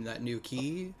put in that new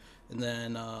key, and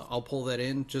then I'll pull that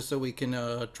in just so we can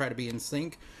try to be in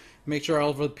sync. Make sure all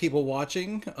of the people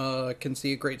watching can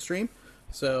see a great stream.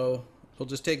 So we'll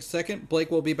just take a second.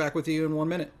 Blake, we'll be back with you in 1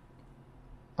 minute.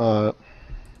 All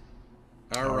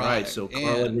right. So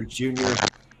Carl Edwards Jr.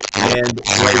 and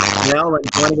Blake Snell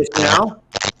and joining us now.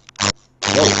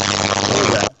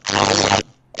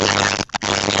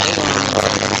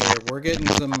 We're getting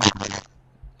some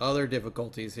other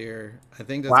difficulties here. I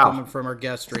think that's coming from our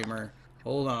guest streamer.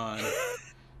 Hold on.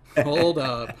 Hold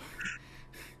up.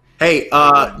 Hey,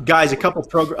 guys, a couple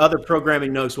other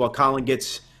programming notes while Colin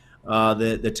gets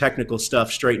the technical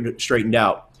stuff straightened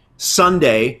out.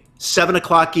 Sunday, 7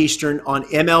 o'clock Eastern on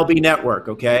MLB Network,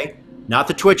 okay? Not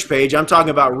the Twitch page. I'm talking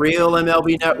about real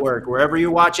MLB Network. Wherever you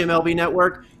watch MLB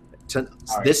Network,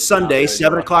 this Sunday,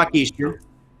 7 o'clock Eastern,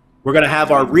 we're going to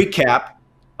have our recap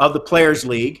of the Players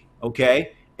League,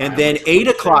 okay? And then 8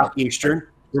 o'clock Eastern,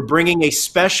 we're bringing a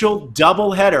special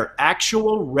doubleheader,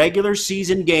 actual regular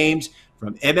season games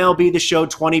from MLB The Show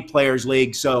 20 Players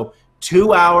League. So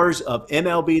 2 hours of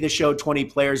MLB The Show 20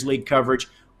 Players League coverage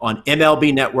on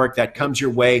MLB Network. That comes your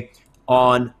way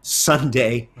on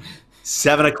Sunday,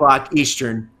 7 o'clock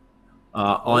Eastern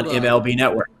on MLB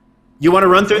Network. You want to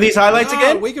run through these highlights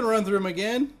again? We can run through them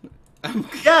again.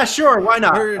 Yeah, sure. Why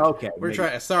not? We're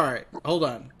trying. Sorry. Hold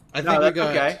on. I think we got.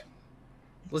 Okay.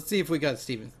 Let's see if we got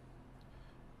Steven.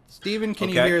 Steven, can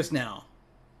you hear us now?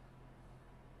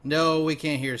 No, we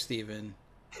can't hear Steven.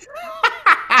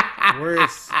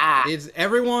 It's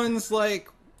everyone's like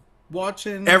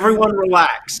watching. Everyone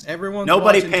relax. Everyone's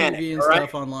Nobody watching panic, TV and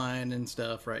stuff online and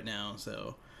stuff right now.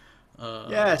 So,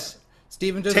 yes.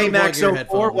 Steven, just unplug your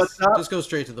headphones. What's up? Just go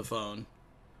straight to the phone.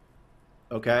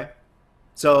 Okay.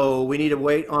 So we need to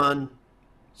wait on.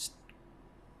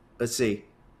 Let's see.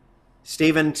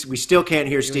 Steven, we still can't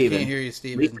hear Steven. We can't hear you,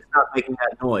 Steven. At least it's not making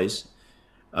that noise.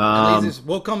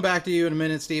 We'll come back to you in a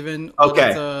minute, Steven.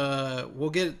 Okay.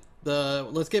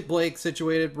 Let's get Blake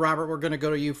situated. Robert, we're going to go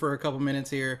to you for a couple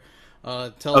minutes here.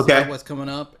 Tell us Okay. about what's coming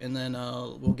up, and then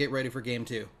we'll get ready for game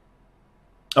 2.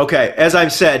 Okay, as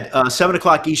I've said, 7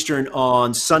 o'clock Eastern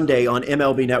on Sunday on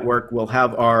MLB Network, we'll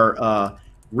have our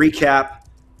recap,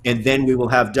 and then we will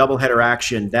have doubleheader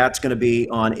action. That's going to be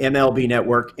on MLB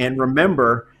Network. And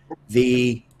remember,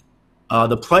 the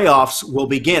playoffs will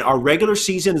begin. Our regular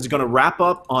season is going to wrap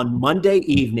up on Monday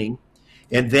evening,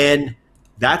 and then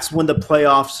that's when the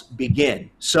playoffs begin.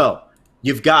 So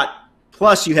you've got,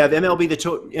 plus you have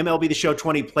MLB The Show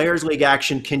 20 Players League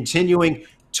action continuing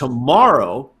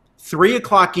tomorrow, 3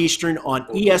 o'clock Eastern on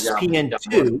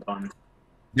ESPN2.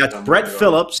 That's Brett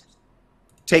Phillips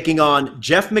taking on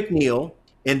Jeff McNeil.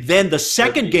 And then the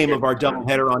second game of our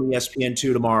doubleheader on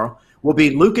ESPN2 tomorrow will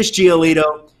be Lucas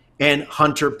Giolito and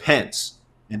Hunter Pence.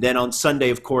 And then on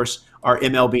Sunday, of course, our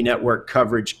MLB Network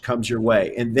coverage comes your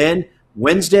way. And then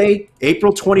Wednesday,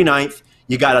 April 29th,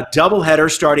 you got a doubleheader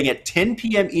starting at 10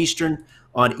 p.m. Eastern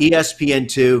on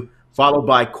ESPN2, followed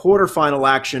by quarterfinal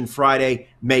action Friday,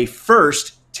 May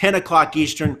 1st, 10 o'clock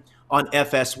Eastern on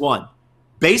FS1.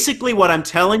 Basically, what I'm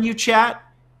telling you, chat,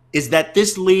 is that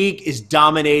this league is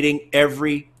dominating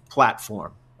every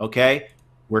platform, okay?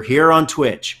 We're here on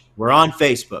Twitch. We're on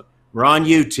Facebook. We're on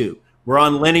YouTube. We're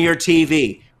on linear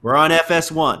TV. We're on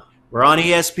FS1. We're on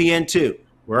ESPN2.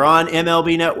 We're on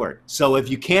MLB Network. So if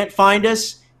you can't find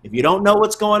us, if you don't know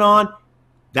what's going on,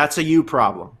 that's a you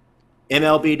problem.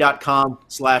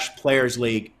 MLB.com/Players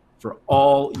League for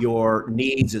all your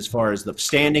needs as far as the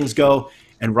standings go.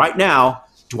 And right now,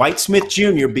 Dwight Smith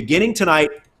Jr., beginning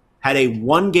tonight, had a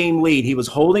one-game lead. He was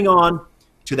holding on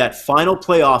to that final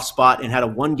playoff spot and had a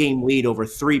one-game lead over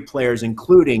 3 players,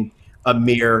 including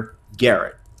Amir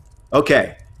Garrett.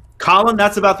 Okay, Colin,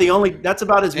 that's about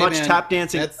as much man, tap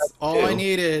dancing. That's all I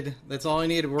needed. That's all I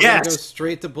needed. We're Yes. gonna go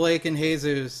straight to Blake and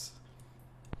Jesus.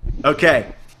 Okay,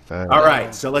 all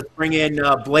right. So let's bring in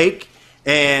Blake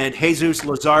and Jesus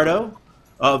Luzardo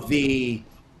of the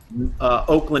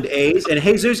Oakland A's. And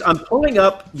Jesus, I'm pulling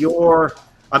up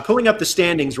the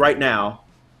standings right now,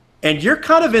 and you're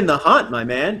kind of in the hunt, my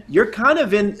man. You're kind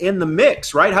of in the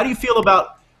mix, right? How do you feel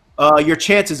about your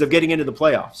chances of getting into the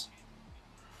playoffs?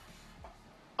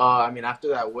 I mean, after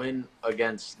that win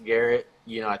against Garrett,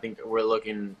 I think we're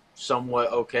looking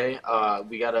somewhat okay.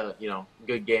 We got a,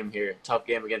 good game here. Tough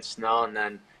game against Snell, and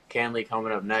then Canley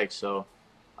coming up next. So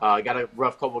got a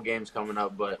rough couple games coming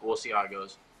up, but we'll see how it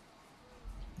goes.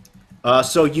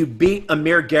 So you beat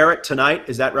Amir Garrett tonight,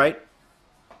 is that right?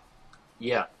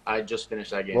 Yeah, I just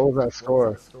finished that game. What was that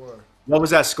score? What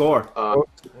was that score?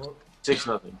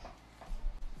 6-0.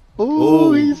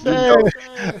 Ooh, he said.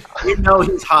 You know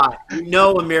he's hot. You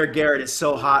know Amir Garrett is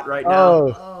so hot right now.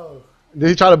 Oh. Did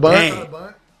he try to bunt? Dang.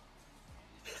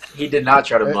 He did not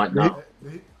try to bunt, no.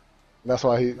 That's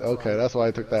why he took that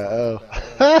L.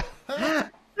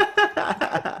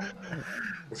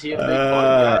 Is he a big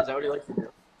guy? Is that what he likes to do?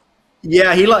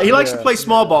 Yeah, he likes to play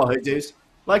small ball, Jesus.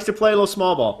 Likes to play a little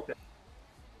small ball.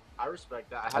 I respect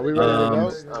that. Are we ready to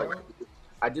go?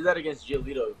 I did that against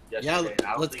Giolito yesterday.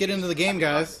 Yeah, let's get into the game,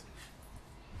 guys.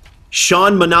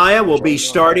 Sean Manaea will be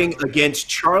starting against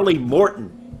Charlie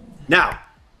Morton. Now,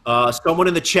 someone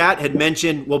in the chat had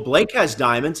mentioned, well, Blake has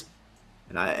diamonds,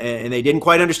 and they didn't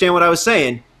quite understand what I was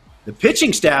saying. The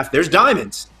pitching staff, there's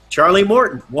diamonds. Charlie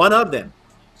Morton, one of them.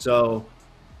 So,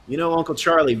 Uncle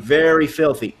Charlie, very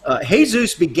filthy.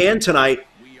 Jesus began tonight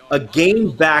a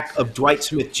game back of Dwight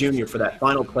Smith Jr. for that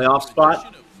final playoff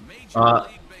spot.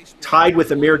 Tied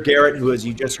with Amir Garrett, who, as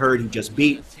you just heard, he just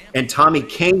beat, and Tommy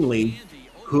Canley,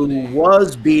 who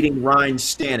was beating Ryan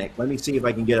Stanek. Let me see if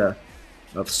I can get a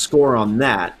score on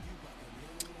that.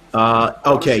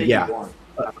 Okay, yeah.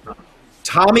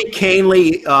 Tommy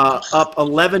Canley up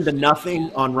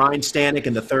 11-0 on Ryan Stanek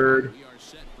in the third.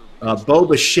 Bo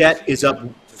Bichette is up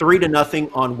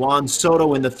 3-0 on Juan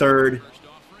Soto in the third.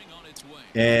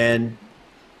 And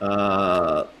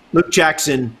Luke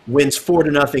Jackson wins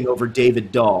 4-0 over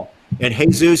David Dahl. And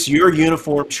Jesus, your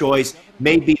uniform choice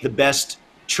may be the best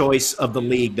choice of the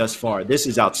league thus far. This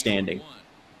is outstanding.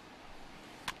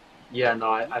 Yeah,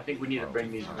 no, I think we need to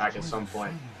bring these back at some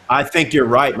point. I think you're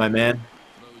right, my man.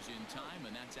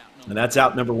 And that's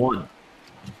out number 1.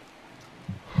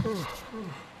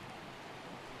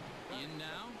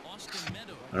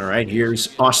 All right,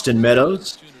 here's Austin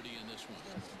Meadows.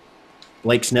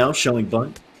 Blake Snell showing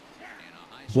bunt.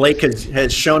 Blake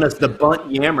has shown us the bunt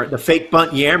yammer, the fake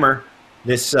bunt yammer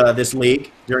this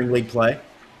league during league play.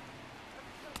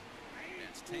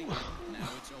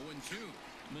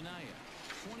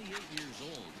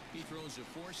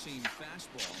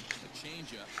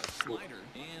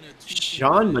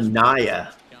 Sean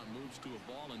Manaea.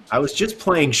 I was just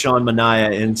playing Sean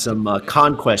Manaea in some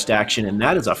conquest action, and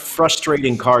that is a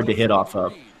frustrating card to hit off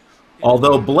of.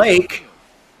 Although Blake,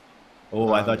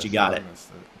 oh, I thought you got it.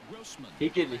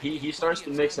 He starts to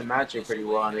mix and match it pretty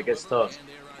well, and it gets tough.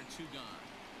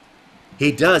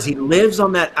 He does. He lives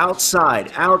on that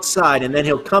outside, and then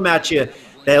he'll come at you.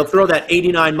 They'll throw that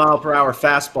 89-mile-per-hour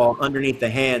fastball underneath the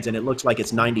hands, and it looks like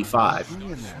it's 95.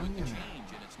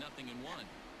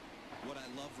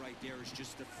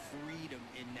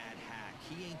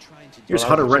 Here's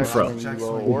Hunter Renfroe.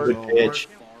 Good pitch.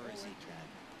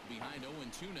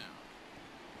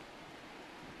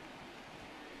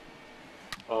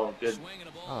 Oh, good.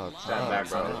 Stand back,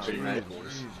 bro. Pretty nice.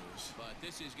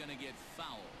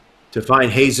 To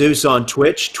find Jesus on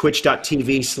Twitch,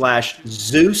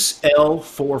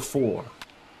 twitch.tv/ZeusL44.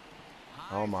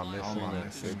 Oh, my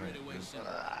missing.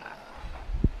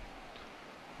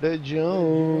 The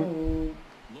June.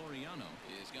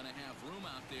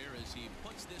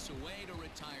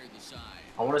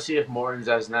 I want to see if Morton's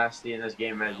as nasty in this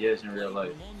game as he is in real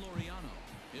life.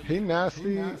 He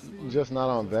nasty, just not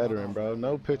on veteran, bro.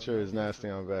 No pitcher is nasty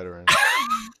on veteran.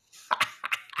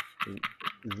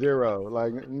 Zero,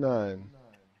 like none.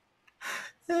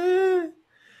 I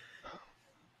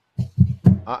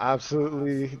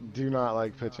absolutely do not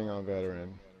like pitching on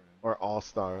veteran or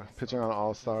all-star. Pitching on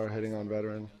all-star, hitting on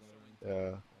veteran.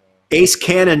 Yeah. Ace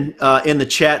Cannon in the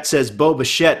chat says Bo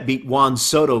Bichette beat Juan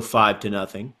Soto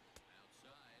 5-0.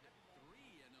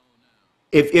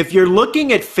 If you're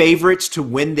looking at favorites to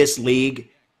win this league,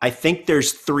 I think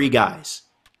there's 3 guys.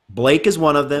 Blake is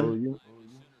one of them.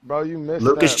 Bro, you missed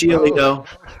Lucas that, bro. Giolito.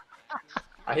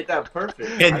 I hit that perfect.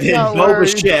 And then Bo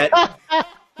Bichette.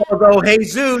 Although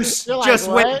Jesus just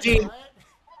went deep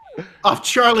off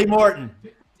Charlie Morton.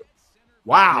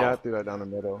 Wow. Yeah, I threw that down the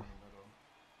middle.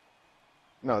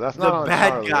 No, that's not on bad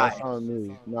Charlie. guy. That's on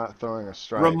me not throwing a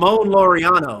strike. Ramon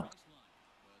Laureano.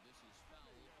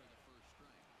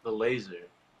 The laser.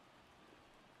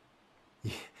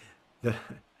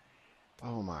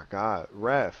 Oh my God,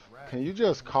 ref! Can you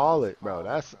just call it, bro?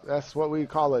 That's what we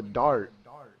call a dart.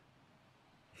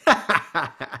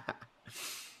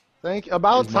 Thank you.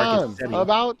 About time,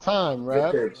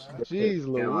 ref. Jeez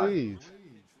Louise.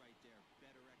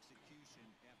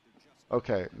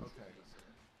 Okay.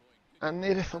 I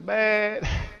need it so bad.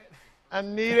 I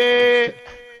need it.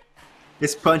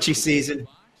 It's punchy season.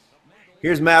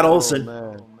 Here's Matt Olson.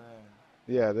 Oh, man.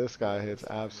 Yeah, this guy hits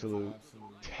absolute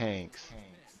tanks.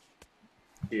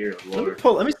 Dear Let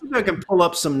Lord. me see if I can pull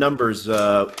up some numbers.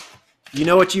 You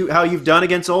know how you've done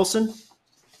against Olson?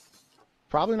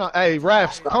 Probably not. Hey,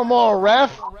 ref, come on,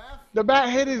 ref. The bat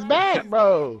hit his back,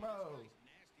 bro.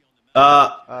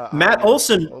 Matt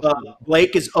Olson,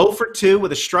 Blake, is 0 for 2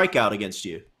 with a strikeout against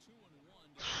you.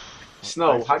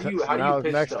 Snow, how do you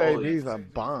pitch next to Ole? AB's a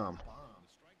bomb.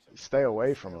 Stay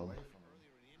away from him.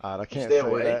 I can't Stay say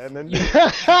away. that. And then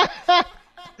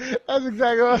that's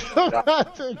exactly what I'm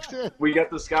about to do. We got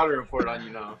the scouting report on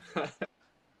you now.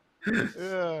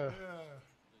 Yeah.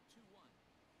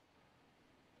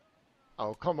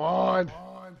 Oh, come on.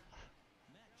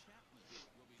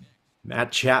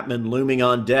 Matt Chapman looming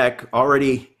on deck.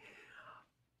 Already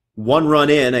 1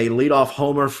 run in, a leadoff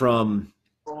homer from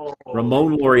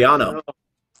Ramon Laureano.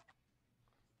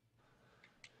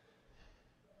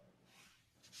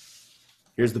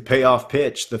 Here's the payoff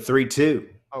pitch, the 3-2.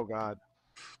 Oh, God.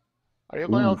 Are you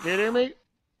going kidding me?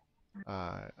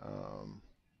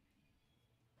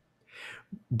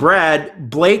 Brad,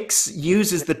 Blake's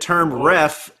uses the term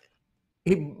ref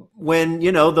when, when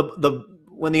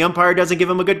the umpire doesn't give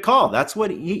him a good call. That's what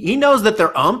he knows, that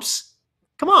they're umps.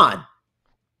 Come on.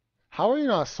 How are you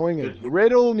not swinging?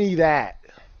 Riddle me that.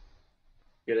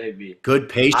 Good AB. Good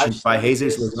patience by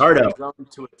Jesus Luzardo.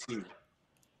 To a T.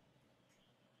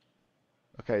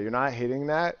 Okay, you're not hitting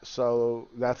that, so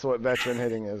that's what veteran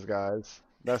hitting is, guys.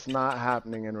 That's not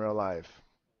happening in real life.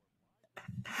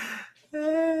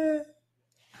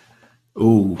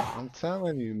 Ooh. I'm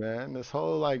telling you, man, this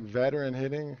whole veteran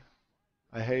hitting,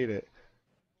 I hate it.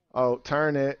 Oh,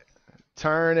 turn it.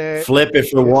 Flip it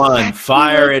for 1.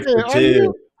 Fire it for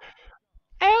 2.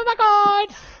 Oh my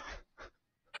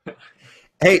God.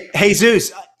 Hey,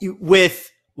 Jesus,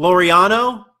 with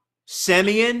Laureano,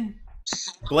 Semien,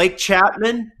 Blake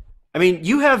Chapman, I mean,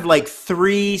 you have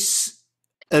 3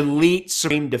 elite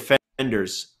supreme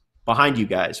defenders behind you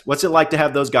guys. What's it like to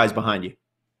have those guys behind you?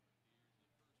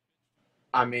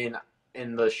 I mean,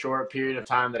 in the short period of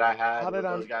time that I had with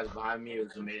those guys behind me, it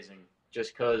was amazing.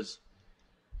 Just because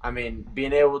I mean,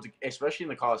 being able to, especially in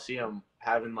the Coliseum,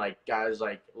 having like guys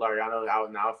like Lariano out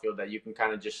in the outfield that you can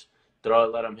kind of just throw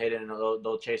it, let them hit it, and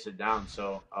they'll chase it down.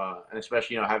 So, and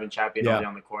especially having Chappie and Yeah. Oldie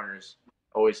on the corners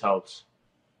always helps.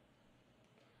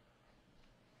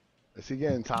 Is he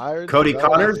getting tired? Cody Is that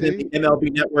what I Connors in see? the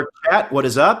MLB Network chat. What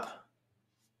is up?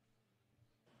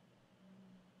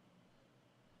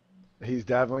 He's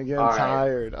definitely getting All right.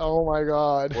 tired. Oh my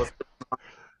God.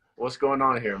 What's going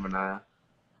on here, Manaya?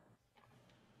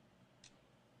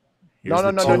 Here's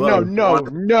No, the no, no, no, 2-0. no,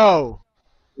 no.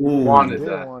 Ooh, Wanted Didn't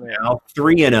that. want it. now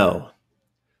 3-0.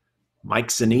 Mike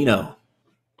Zunino.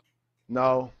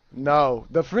 No, no.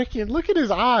 The freaking look at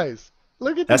his eyes.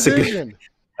 Look at That's the a good. vision.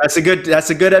 That's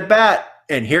a good at bat.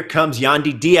 And here comes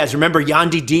Yandy Diaz. Remember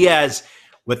Yandy Diaz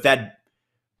with that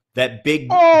big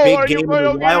Oh, are you game in going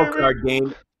the to wild get me? card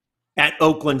game at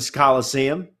Oakland's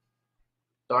Coliseum.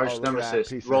 Darsh Oh, look at that Nemesis.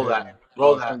 piece of Roll hitting. that.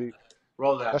 Roll It's that. gonna be-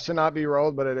 Roll that. That should not be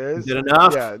rolled, but it is. Is it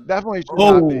enough? Yeah, definitely should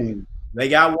not be. Oh, they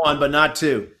got one, but not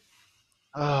two.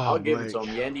 I'll Oh, give it to Blake.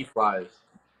 him. Yandy flies.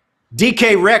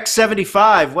 DK Rex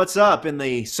 75. What's up in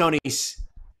the Sony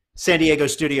San Diego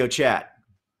studio chat?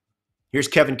 Here's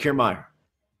Kevin Kiermaier.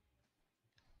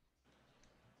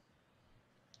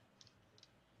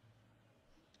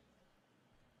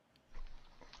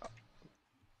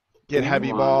 Get heavy,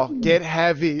 Come ball. on. Get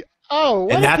heavy. Oh,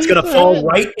 what And a that's piece going to of fall hitting.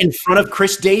 right in front of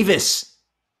Chris Davis.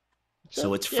 Just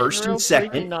So it's getting first real and freaking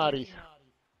second. naughty.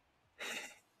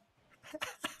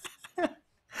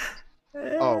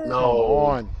 Oh, No. come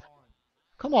on.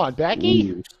 Come on,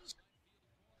 Becky. Ooh.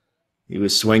 He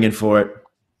was swinging for it.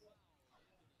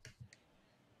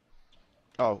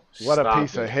 Oh, what a Stop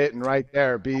piece it. of hitting right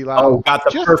there, B. Oh, got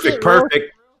the Just perfect.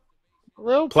 get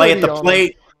real Play at pretty the on him.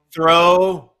 plate.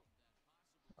 Throw.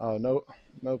 Oh,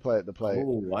 no play at the plate.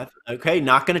 Oh, what? Okay,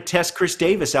 not going to test Chris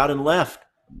Davis out and left.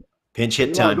 Pinch hit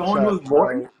You time. like Going with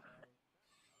Morton?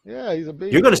 Yeah, he's a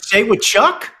beast. You're going to stay with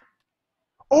Chuck?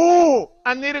 Oh,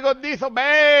 I need to go this so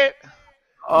bad.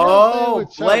 Oh,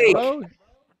 with Chuck, Blake. bro.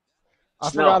 I No,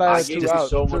 forgot I I had gave 2 you outs,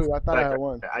 so much too. I thought I respect. had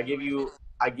 1.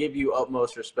 I give you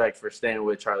utmost respect for staying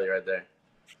with Charlie right there.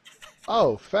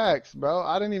 Oh, facts, bro.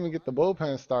 I didn't even get the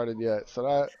bullpen started yet. So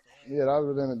that would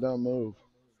have been a dumb move.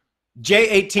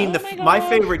 J18, my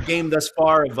favorite game thus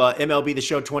far of MLB The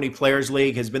Show 20 Players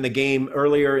League has been the game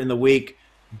earlier in the week,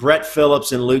 Brett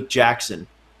Phillips and Luke Jackson.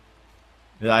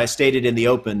 I stated in the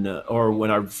open, or when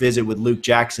our visit with Luke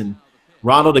Jackson,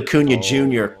 Ronald Acuna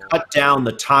Jr. cut down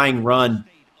the tying run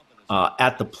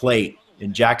at the plate,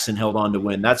 and Jackson held on to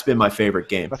win. That's been my favorite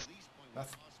game.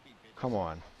 Come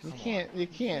on. You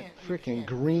can't freaking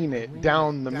green it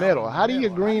down the middle. How do you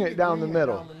green it down the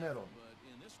middle?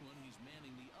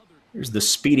 Here's the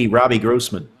speedy Robbie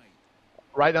Grossman.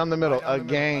 Right down the middle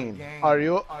again. Are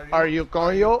you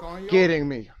kidding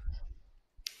me?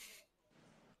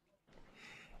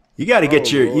 You got to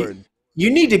get you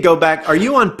need to go back. Are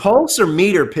you on pulse or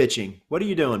meter pitching? What are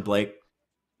you doing, Blake?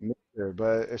 Meter,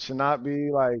 but it should not be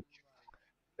like,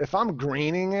 if I'm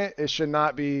greening it, it should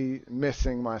not be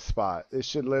missing my spot. It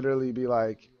should literally be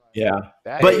like, yeah.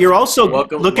 But you're also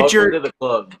welcome to the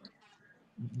club.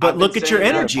 But look at your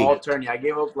energy. All tourney, I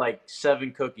gave up like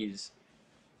 7 cookies.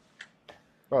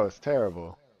 Bro, it's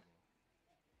terrible.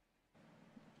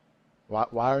 Why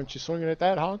aren't you swinging at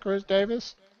that, huh, Chris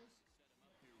Davis?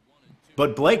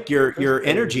 But Blake, your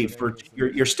energy for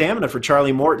your stamina for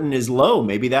Charlie Morton is low.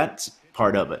 Maybe that's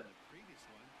part of it.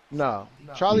 No,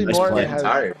 Charlie Morton has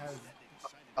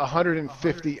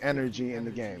 150 energy in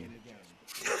the game.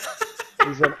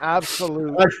 He's an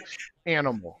absolute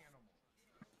animal.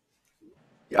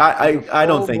 I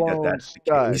don't think that's the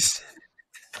case.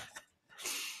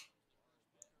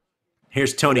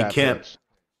 Here's Tony Kemp.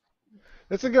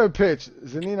 It's a good pitch.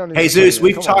 Zunino. Hey Zeus,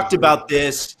 we've talked about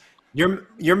this.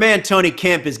 Your man Tony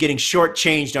Kemp is getting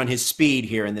shortchanged on his speed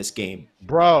here in this game.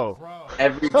 Bro.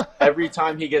 Every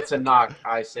time he gets a knock,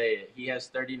 I say it. He has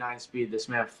 39 speed. This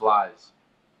man flies.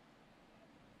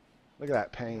 Look at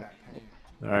that paint.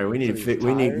 All right, we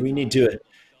need to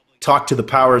talk to the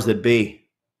powers that be.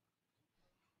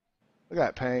 Look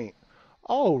at that paint.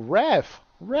 Oh, ref.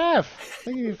 I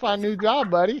think you need to find a new job,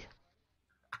 buddy.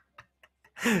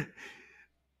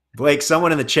 Blake,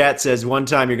 someone in the chat says one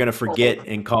time you're going to forget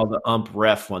and call the ump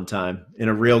ref one time in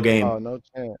a real game. Oh, no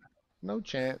chance. No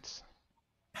chance.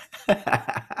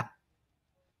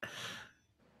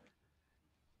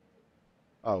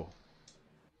 Oh,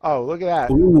 look at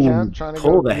that. Ooh, Kemp trying to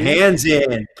pull the hands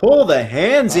in. Pull the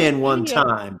hands in one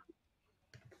time.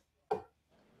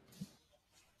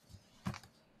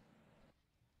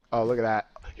 Oh, look at that.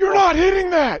 You're not hitting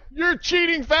that. You're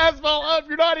cheating fastball up.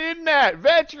 You're not hitting that.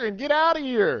 Veteran, get out of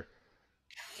here.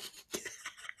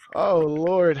 Oh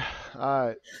Lord. All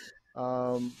right.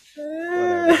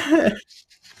 Whatever.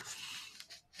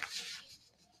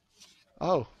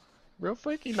 Oh, real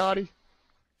freaky naughty.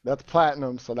 That's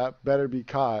platinum, so that better be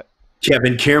caught.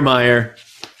 Kevin Kiermaier.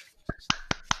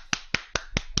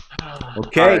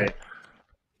 Okay, All right.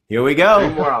 here we 3 go.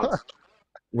 more outs.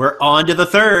 We're on to the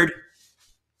third.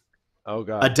 Oh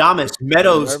God. Adames, I'm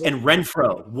Meadows, nervous. and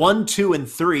Renfro. 1, 2, and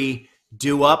 3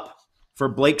 due up for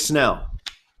Blake Snell.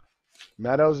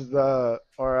 Meadows is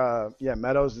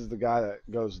Meadows is the guy that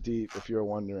goes deep, if you're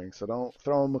wondering. So don't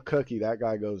throw him a cookie. That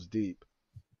guy goes deep.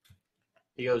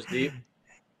 He goes deep.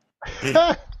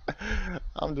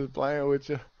 I'm just playing with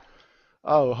you.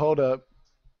 Oh, hold up.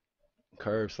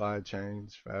 Curve, slide,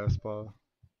 change, fastball.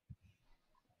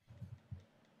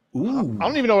 Ooh. I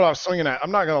don't even know what I was swinging at.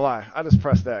 I'm not gonna lie. I just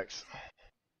pressed X.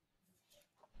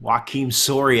 Joaquim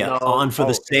Soria No. on for the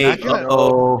Oh, save. that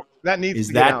Uh-oh. That needs Is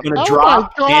to get that out. going to Oh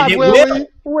drop? my And God, it Willie,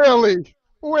 will.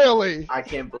 Willie. I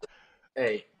can't believe.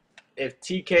 Hey, if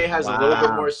TK has a little bit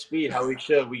Wow. more speed, how we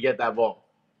get that ball?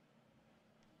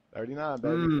 39,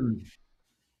 baby. Mm.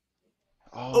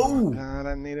 Oh, Oh, God,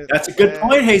 I need it. that's so a good bad.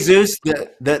 point, Jesus.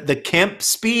 The Kemp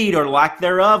speed or lack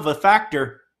thereof a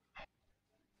factor.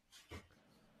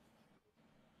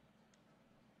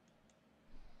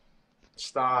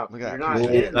 Stop. Look at You're that not pitch.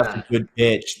 hitting That's a that. good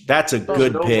pitch. That's a There's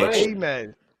good no pitch. way.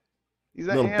 Amen. He's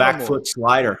an Little animal. back foot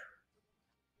slider.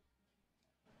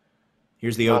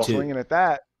 Here's the Not 0-2. swinging at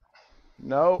that.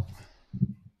 Nope.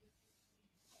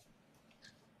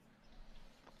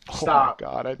 Stop. Oh,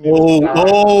 my God. I need it.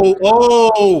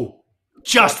 Oh.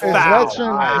 Just That It's ball foul. is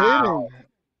veteran high. hitting.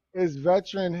 It's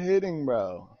veteran hitting,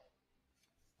 bro.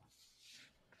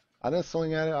 I didn't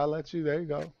swing at it. I let you. There you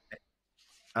go.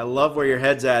 I love where your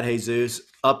head's at, Jesus.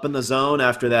 Up in the zone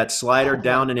after that slider, Oh,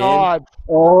 down my and God. in.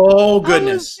 Oh, I was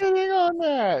goodness. getting on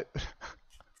that.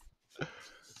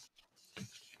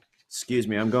 Excuse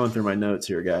me. I'm going through my notes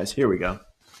here, guys. Here we go.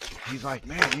 He's like,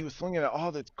 man, he was swinging at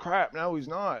all this crap. Now he's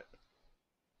not.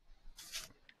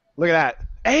 Look at that.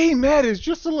 Ahmed is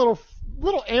just a little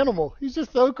animal. He's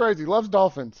just so crazy. Loves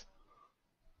dolphins.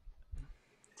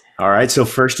 All right, so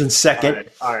first and second.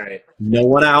 All right. No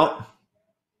one out.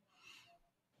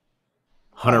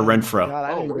 Hunter Oh, my Renfro. God,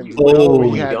 I didn't even where know are he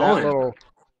you had going? that little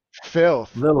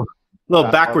filth. Little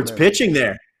Fastball backwards missed. pitching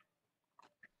there.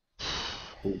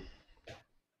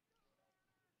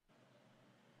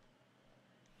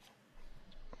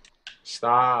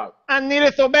 Stop. I need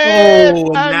it so bad. Oh,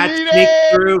 and I that need sneaked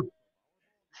it. through.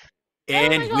 Oh,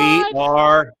 And my we God.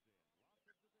 are.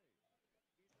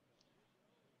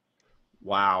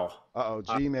 Wow. Uh-oh,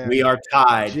 G-Man. We are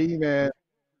tied. G-Man.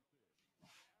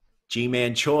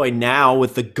 G-Man Choi now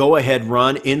with the go-ahead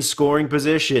run in scoring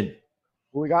position.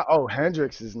 We got,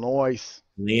 Hendricks is nice.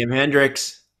 Liam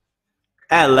Hendricks.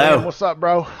 Liam, Hello. what's up,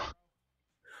 bro?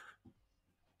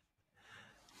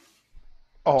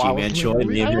 Oh, I was G-Man Choi and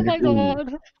literally, Liam oh, my Hendricks.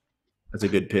 Ooh, God. that's a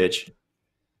good pitch.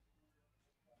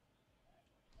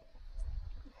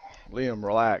 Liam,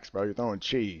 relax, bro. You're throwing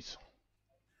cheese.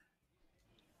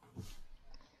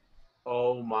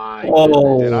 Oh my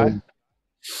Oh. goodness.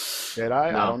 Did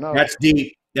I? No. I don't know. That's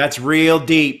deep. That's real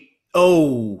deep.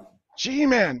 Oh.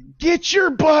 G-Man, get your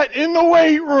butt in the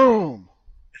weight room.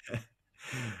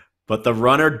 But the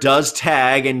runner does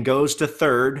tag and goes to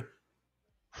third.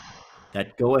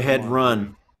 That go-ahead Come on, run.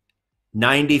 dude.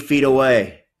 90 feet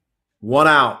away. One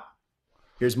out.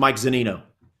 Here's Mike Zunino.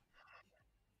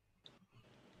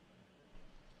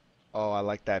 Oh, I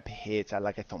like that pitch. I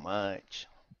like it so much.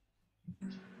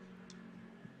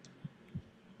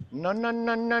 No, no,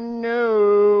 no, no,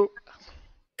 no.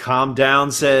 Calm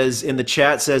down says in the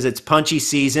chat says it's punchy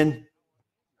season.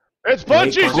 It's Late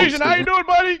punchy punchy season. How you season. doing,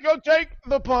 buddy? Go take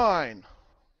the pine.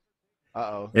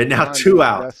 Uh-oh. And now Yandy, 2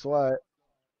 out. Guess what?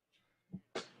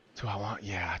 Do I want?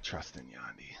 Yeah, I trust in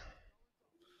Yandy.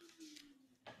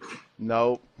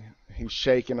 Nope. He's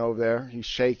shaking over there. He's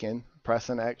shaking.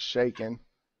 Pressing X, shaking.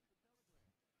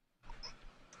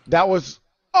 That was...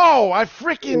 Oh, I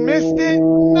freaking missed it.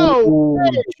 No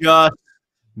way. Just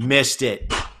missed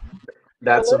it.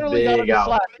 That's a Literally got him big to out.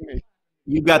 slap me.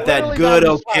 You got that Literally good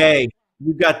got him to slap me. okay.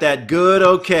 You got that good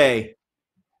okay.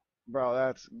 Bro,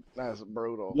 that's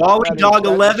brutal. Wally That is- Dog that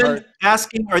just 11 hurt.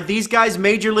 asking, are these guys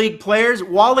major league players?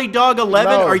 Wally Dog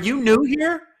 11, No. are you new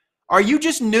here? Are you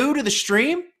just new to the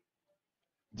stream?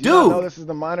 Do you not know Dude. this is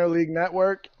the minor league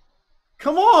network?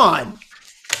 Come on.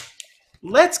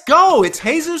 Let's go. It's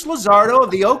Jesus Luzardo of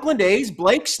the Oakland A's,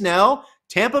 Blake Snell,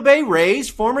 Tampa Bay Rays,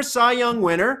 former Cy Young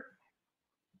winner.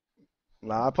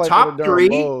 Nah, I played Top for the Durham 3.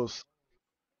 Bulls.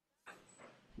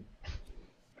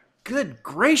 Good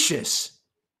gracious.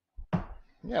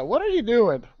 Yeah, what are you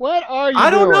doing? What are you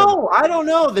I don't doing? know. I don't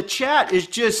know. The chat is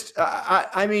just.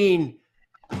 I mean,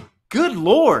 good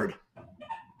Lord.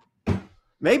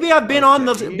 Maybe I've been on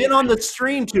the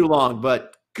stream too long,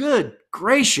 but good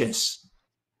gracious.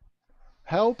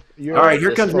 Help your All right,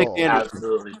 here comes Nick soul. Anderson.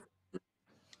 Absolutely.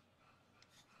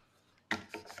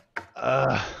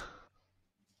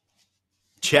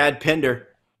 Chad Pender.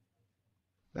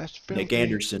 That's filthy. Nick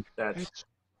Anderson.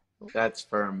 That's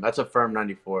firm. That's a firm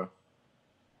 94.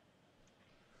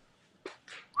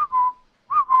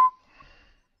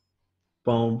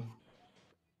 Boom.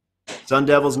 Sun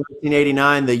Devils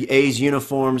 1989. The A's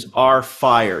uniforms are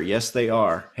fire. Yes, they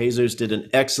are. Jesus did an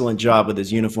excellent job with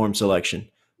his uniform selection.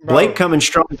 Bro, Blake coming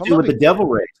strong too with the Devil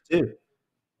Rays too.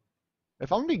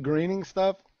 If I'm gonna be greening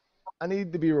stuff, I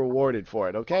need to be rewarded for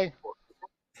it. Okay.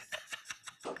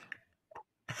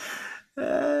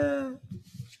 Come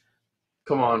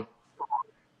on.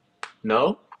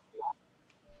 No?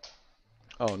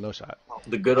 Oh, no shot.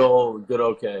 The good old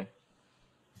okay.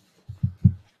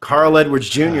 Carl Edwards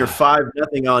Jr.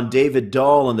 5-0 on David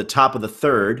Dahl in the top of the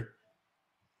third.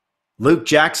 Luke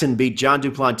Jackson beat John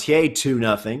Duplantier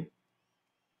 2-0.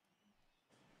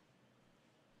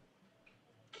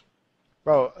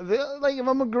 Bro, like if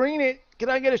I'm gonna green it, can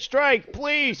I get a strike,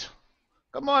 please?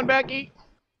 Come on, Becky.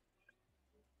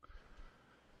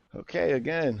 Okay,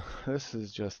 again, this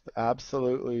is just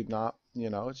absolutely not,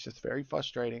 it's just very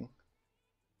frustrating.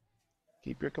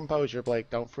 Keep your composure, Blake.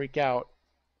 Don't freak out.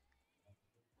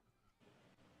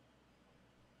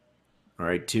 All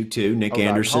right, 2-2. Nick God,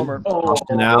 Anderson. Homer.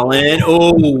 Austin Allen.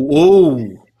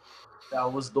 Oh.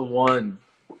 That was the one.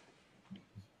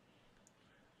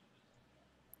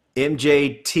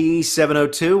 MJT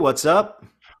 702. What's up?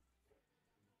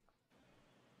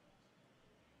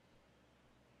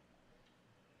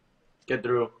 Get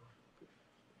through.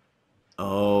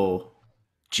 Oh,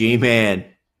 G-Man.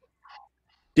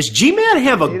 Does G-Man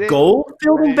have a gold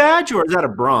fielding badge, or is that a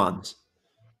bronze?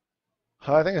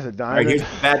 I think it's a diamond. All right, here's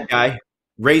the bad guy.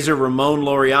 Razor Ramon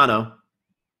Laureano.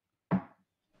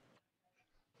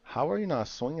 How are you not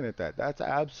swinging at that? That's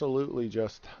absolutely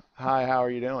just, hi, how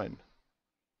are you doing?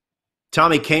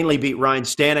 Tommy Canely beat Ryan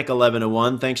Stanek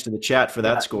 11-1. Thanks to the chat for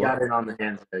that score. You got it on the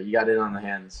hands there. You got it on the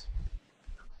hands.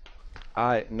 All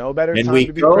right, no better And time we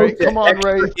to be go great. to Come on,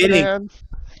 extra Rays inning. fans.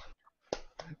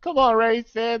 Come on, Rays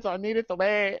fans. I need it so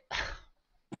bad.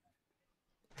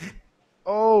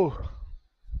 Oh.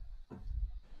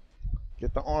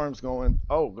 Get the arms going.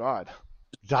 Oh, God.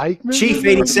 Dykeman? Chief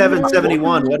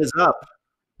 8771. What is up?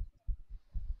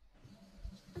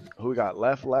 Who we got?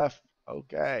 Left.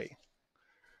 Okay.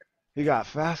 He got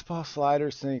fastball, slider,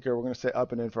 sinker. We're going to say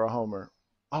up and in for a homer.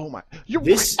 Oh, my.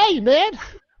 Hey, man.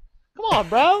 Come on,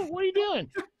 bro. What are you doing?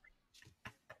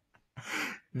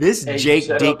 This Jake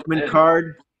Diekman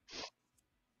card,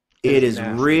 it is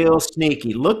nasty. real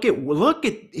sneaky. Look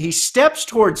at he steps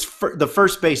towards the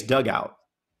first base dugout.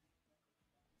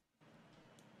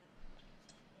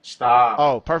 Stop.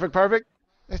 Oh, perfect.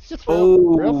 It's just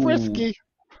real frisky.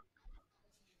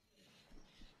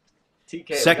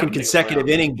 TK, Second consecutive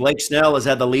inning, Blake Snell has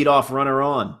had the leadoff runner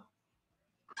on.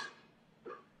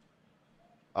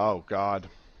 Oh, God.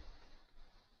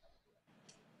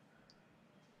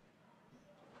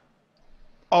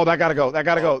 Oh, that gotta go.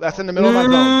 That's in the middle of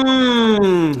my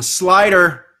zone.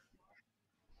 Slider.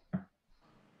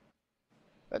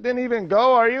 That didn't even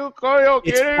go. Are you kidding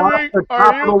It's me? off the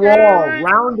top Are of you the wall, kidding me?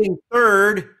 rounding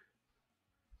third.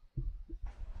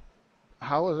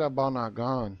 How is that ball not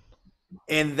gone?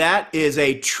 And that is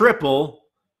a triple.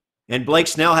 And Blake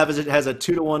Snell has a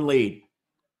 2-1 lead.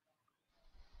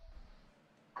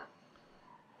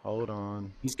 Hold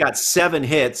on. He's got 7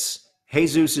 hits.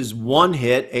 Jesus is 1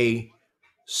 hit, a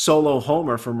solo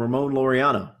homer from Ramon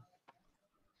Laureano.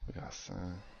 We got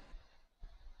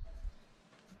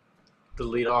the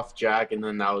leadoff jack, and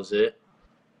then that was it.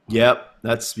 Yep,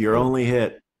 that's your only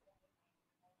hit.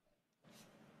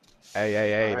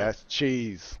 Hey, that's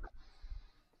cheese.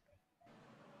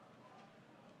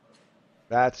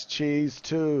 That's cheese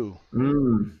too.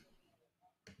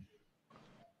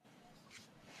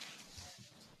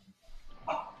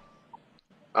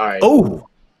 All right. Oh,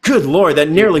 good Lord. That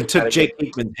nearly took Jake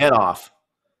Diekman's head off.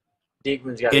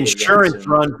 Diekman's got insurance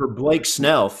run for Blake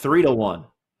Snell, 3-1.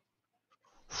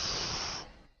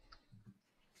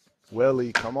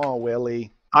 Willie, come on,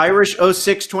 Willie. Irish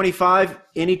 0625.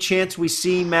 Any chance we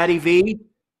see Matty V?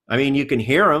 I mean, you can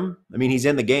hear him. I mean, he's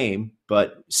in the game,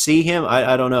 but see him?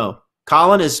 I don't know.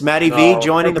 Colin, is Matty V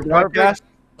joining the broadcast?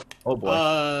 Oh boy,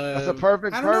 that's a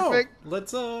perfect.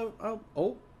 Let's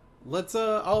let's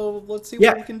see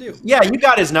what we can do. Yeah, you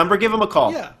got his number. Give him a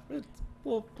call. Yeah,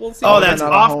 We'll see. Oh, That was that's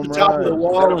another off home the top of the run.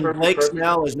 wall, a and perfect Blake perfect?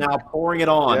 Snell is now pouring it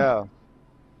on. Yeah.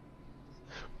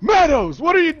 Meadows,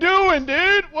 what are you doing,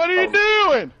 dude? What are you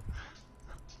doing?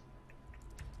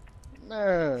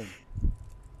 Man.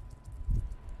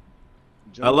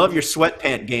 I love June, your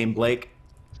sweatpant game, Blake.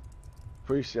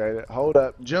 appreciate it. Hold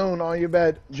up. June, on your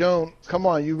bed. June, come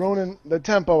on. You ruining the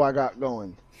tempo I got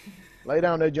going. Lay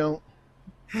down there, June.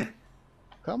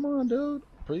 Come on, dude.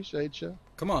 Appreciate you.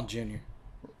 Come on, Junior.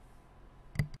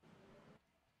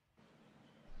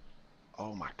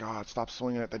 Oh, my God. Stop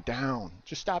swinging at the down.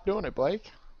 Just stop doing it,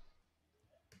 Blake.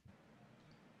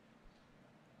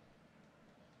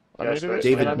 I Yes, needed it,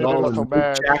 sir. and I David needed Dahl it so and Luke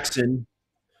bad. Jackson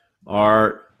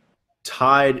are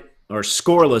tied or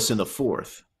scoreless in the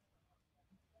fourth.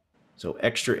 So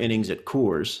extra innings at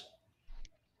Coors.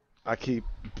 I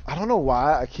don't know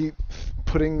why I keep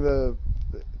putting the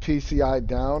PCI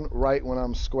down right when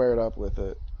I'm squared up with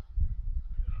it.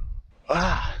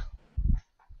 Ah,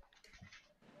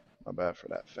 my bad for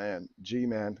that fan. G,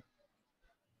 man.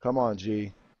 Come on,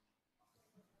 G.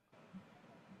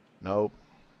 Nope.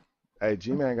 Hey,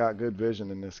 G-Man got good vision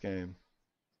in this game.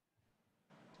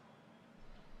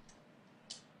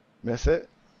 Miss it.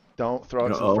 Don't throw it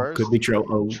to Uh-oh, first. could be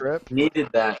trouble. Trip. Needed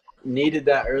that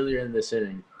earlier in this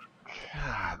inning.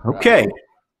 God, Okay. bro.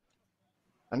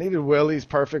 I needed Willie's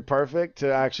perfect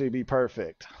to actually be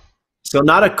perfect. So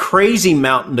not a crazy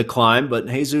mountain to climb, but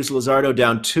Jesus Luzardo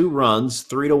down 2 runs,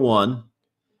 3-1.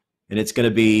 And it's going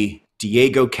to be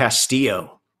Diego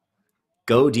Castillo.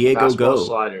 Go, Diego, Fastball go.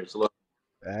 sliders. Look,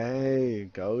 Hey,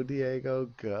 go Diego,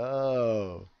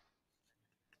 go.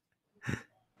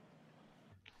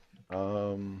 I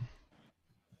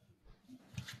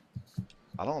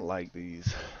don't like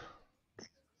these.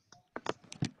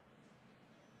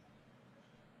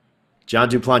 John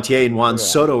Duplantier and Juan Look at that.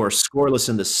 Soto are scoreless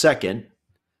in the second.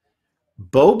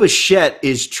 Bo Bichette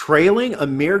is trailing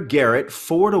Amir Garrett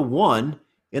 4-1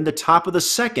 in the top of the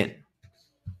second.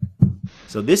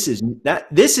 So this is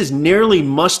nearly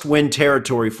must-win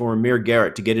territory for Amir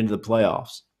Garrett to get into the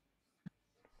playoffs.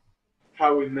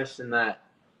 how are we missing that?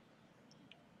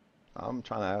 I'm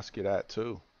trying to ask you that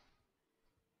too.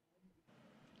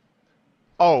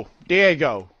 Oh,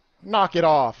 Diego, knock it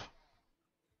off.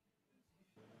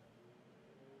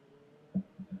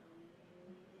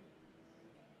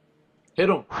 Hit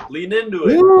him. Lean into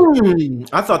it.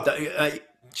 I thought that.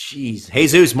 Jeez,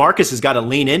 Jesus Marcus has got to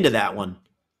lean into that one.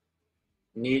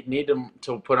 Need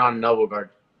to put on double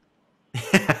guard.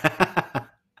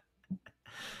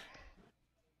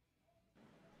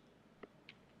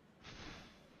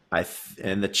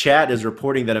 And the chat is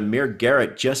reporting that Amir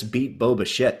Garrett just beat Bo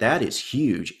Bichette. That is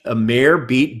huge. Amir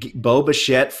beat Bo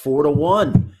Bichette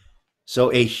 4-1.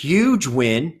 So a huge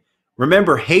win.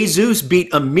 Remember, Jesus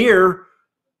beat Amir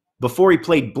before he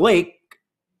played Blake.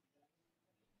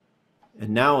 And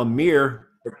now Amir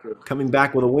coming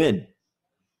back with a win.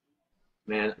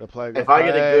 Man, Good play, if good I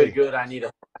get a play. good, I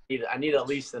need at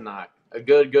least a knock. A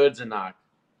good's a knock.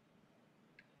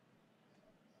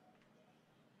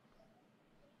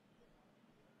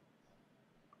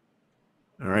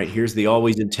 All right, here's the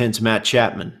always intense Matt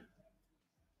Chapman.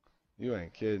 You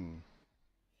ain't kidding.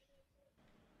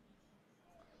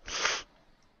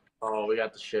 Oh, we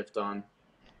got the shift on.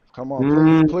 Come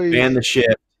on, please. And the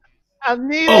shift. I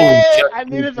need it. I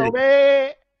need it so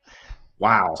bad.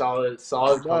 Wow.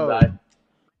 Solid comeback.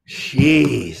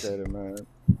 Jeez. Appreciate it, man.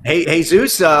 Hey,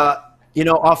 Jesus,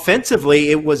 offensively,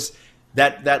 it was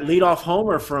that leadoff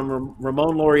homer from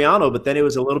Ramon Laureano, but then it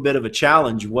was a little bit of a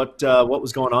challenge. What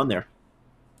was going on there?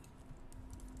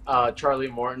 Charlie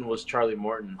Morton was Charlie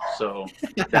Morton, so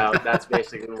that's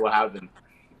basically what happened.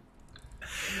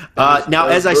 Now,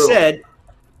 as I said,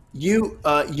 you're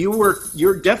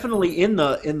definitely in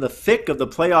the thick of the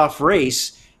playoff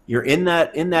race. You're in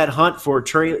that hunt for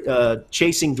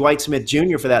chasing Dwight Smith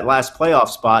Jr. for that last playoff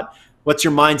spot. What's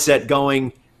your mindset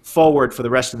going forward for the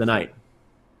rest of the night?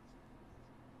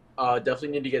 Definitely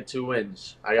need to get 2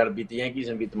 wins. I got to beat the Yankees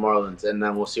and beat the Marlins, and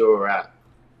then we'll see where we're at.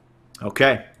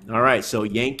 Okay, all right. So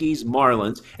Yankees,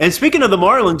 Marlins, and speaking of the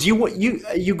Marlins,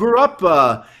 you grew up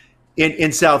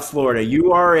in South Florida.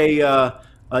 You are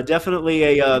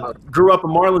definitely grew up a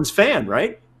Marlins fan,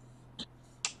 right?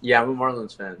 Yeah, I'm a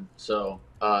Marlins fan, so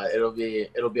it'll be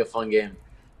a fun game.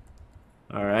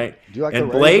 All right. Do you like and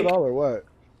the Blake? Rays at all or what?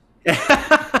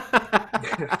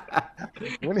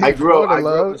 I grew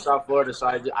up in South Florida, so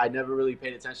I never really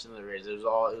paid attention to the Rays. It was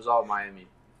all Miami.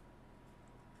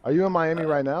 Are you in Miami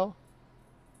right now?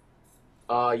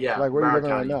 Yeah. Like where are you living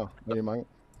County. right now? Are you in Miami?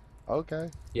 Okay.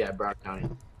 Yeah, Broward County.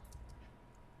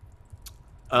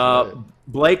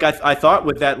 Blake, I thought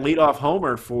with that leadoff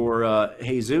homer for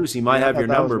Jesus, he might have your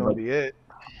number, but be it.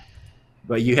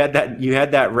 But you had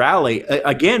that rally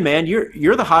again, man.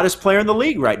 You're the hottest player in the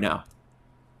league right now.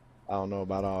 I don't know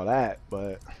about all that,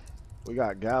 but we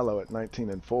got Gallo at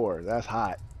 19-4. That's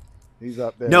hot. He's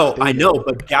up there. No, I know,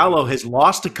 but Gallo has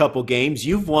lost a couple games.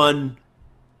 You've won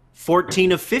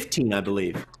 14 of 15, I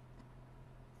believe.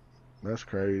 That's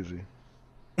crazy.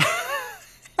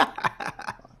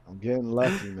 I'm getting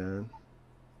lucky, man.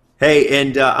 Hey,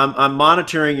 and I'm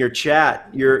monitoring your chat.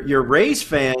 Your Rays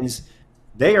fans,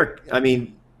 they are. I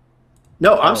mean,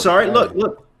 no, I'm sorry.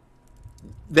 Look,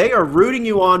 they are rooting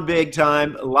you on big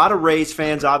time. A lot of Rays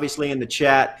fans, obviously, in the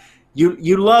chat.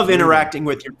 You love interacting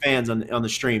with your fans on the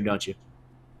stream, don't you?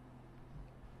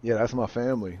 Yeah, that's my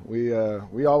family. We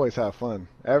always have fun.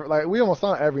 We almost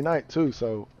on every night too.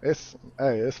 So it's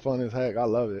fun as heck. I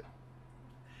love it.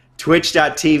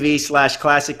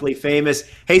 Twitch.tv/classically famous.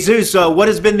 Jesus,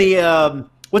 what's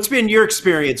been your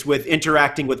experience with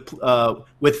interacting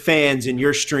with fans in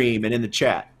your stream and in the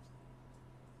chat?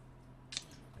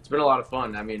 It's been a lot of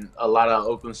fun. I mean, a lot of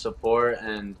open support,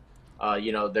 and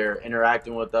they're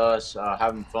interacting with us,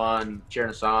 having fun, cheering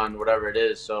us on, whatever it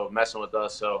is. So messing with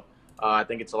us. So I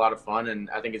think it's a lot of fun, and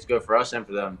I think it's good for us and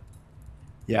for them.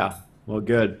 Yeah. Well,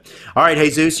 good. All right,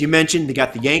 Jesus, you mentioned you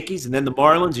got the Yankees and then the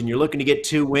Marlins, and you're looking to get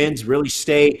 2 wins, really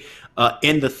stay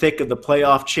in the thick of the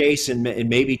playoff chase, and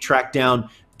maybe track down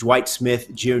Dwight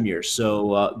Smith Jr.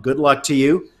 So good luck to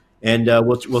you, and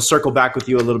we'll circle back with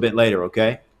you a little bit later,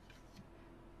 okay?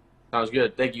 Sounds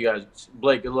good. Thank you, guys.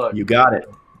 Blake, good luck. You got it.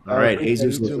 All right,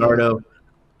 Jesus Luzardo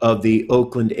of the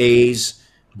Oakland A's.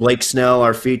 Blake Snell,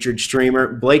 our featured streamer.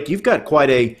 Blake, you've got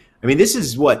quite a – I mean, this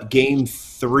is what, game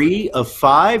 3 of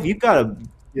 5? You've got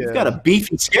a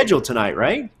beefy schedule tonight,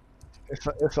 right?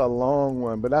 It's a long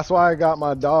one, but that's why I got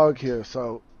my dog here.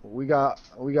 So we got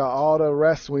all the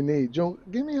rest we need. June,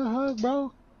 give me a hug,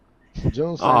 bro.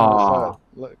 June saying what's up.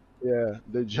 Look, yeah,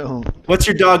 the June. What's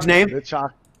your dog's name? The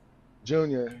Chalk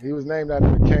Junior. He was named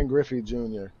after Ken Griffey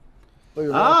Jr.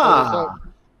 Look,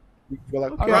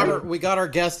 okay. Robert, we got our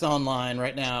guest online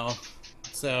right now.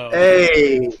 So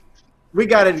hey. We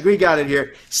got it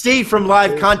here. Steve from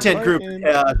Live Content Group,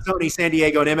 Sony San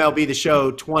Diego and MLB The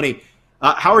Show 20.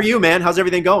 How are you, man? How's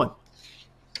everything going?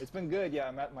 It's been good. Yeah,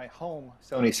 I'm at my home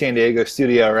Sony San Diego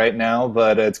studio right now,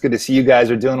 but it's good to see you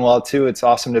guys are doing well, too. It's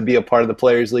awesome to be a part of the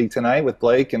Players League tonight with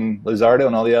Blake and Luzardo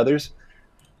and all the others.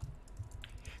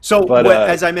 So,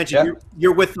 as I mentioned,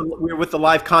 we're with the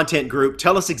Live Content Group.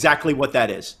 Tell us exactly what that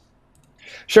is.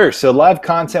 Sure. So live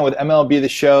content with MLB The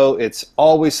Show, it's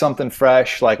always something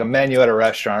fresh, like a menu at a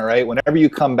restaurant, right? Whenever you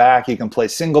come back, you can play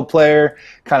single player,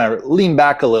 kind of lean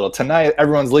back a little. Tonight,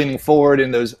 everyone's leaning forward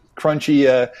in those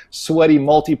crunchy, sweaty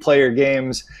multiplayer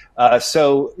games.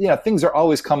 So, things are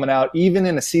always coming out. Even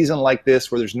in a season like this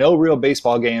where there's no real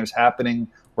baseball games happening,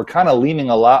 we're kind of leaning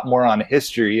a lot more on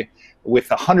history with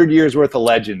 100 years worth of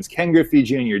legends. Ken Griffey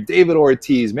Jr., David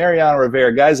Ortiz, Mariano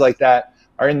Rivera, guys like that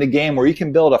are in the game where you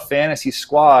can build a fantasy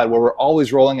squad where we're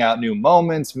always rolling out new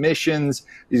moments, missions,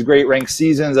 these great ranked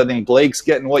seasons. I think Blake's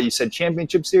getting what you said,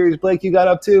 championship series, Blake, you got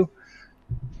up to?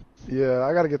 Yeah,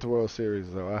 I got to get to World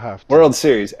Series, though. I have to. World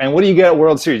Series. And what do you get at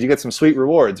World Series? You get some sweet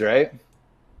rewards, right?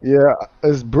 Yeah.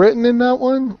 Is Britain in that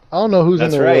one? I don't know who's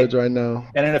in the rewards right now.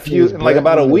 And in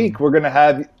about a week, we're going to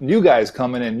have new guys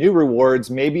coming in, new rewards,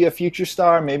 maybe a future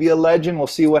star, maybe a legend. We'll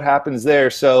see what happens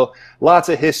there. So lots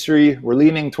of history. We're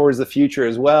leaning towards the future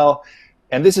as well.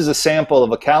 And this is a sample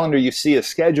of a calendar you see, a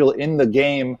schedule in the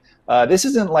game. This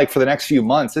isn't like for the next few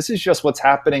months. This is just what's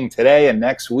happening today and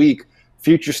next week.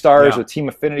 Future stars with Team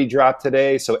Affinity drop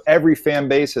today. So every fan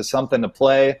base has something to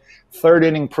play. 3rd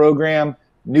inning program.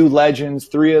 New legends,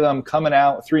 3 of them coming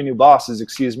out, 3 new bosses,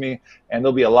 and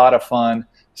there'll be a lot of fun.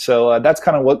 So that's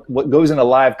kind of what goes into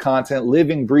live content,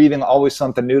 living, breathing, always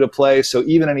something new to play. So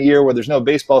even in a year where there's no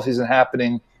baseball season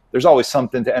happening, there's always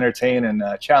something to entertain and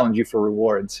challenge you for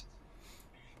rewards.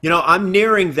 I'm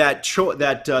nearing that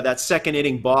 2nd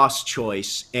inning boss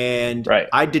choice, and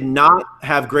I did not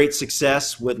have great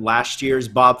success with last year's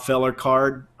Bob Feller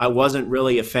card. I wasn't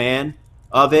really a fan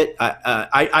of it.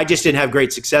 I just didn't have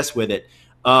great success with it.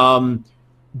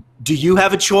 Do you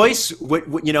have a choice?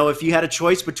 If you had a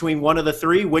choice between one of the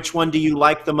 3, which one do you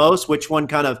like the most? Which one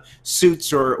kind of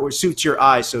suits or suits your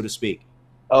eye, so to speak?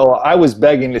 Oh, I was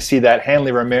begging to see that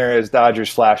Hanley Ramirez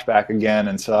Dodgers flashback again,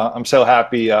 and so I'm so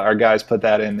happy our guys put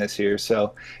that in this year.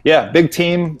 So, yeah, big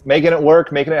team, making it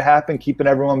work, making it happen, keeping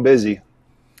everyone busy.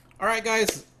 All right,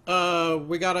 guys.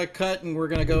 We got to cut, and we're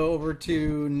going to go over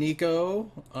to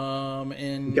Nico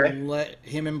and let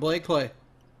him and Blake play.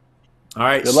 All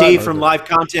right, Good Steve luck. from Live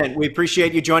Content. We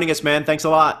appreciate you joining us, man. Thanks a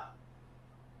lot.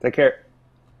 Take care.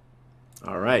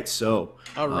 All right, so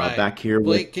All right, back here.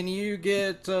 Blake, can you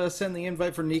send the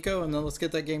invite for Nico, and then let's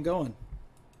get that game going.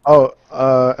 Oh,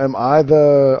 am I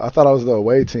the? I thought I was the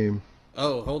away team.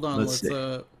 Oh, hold on. Let's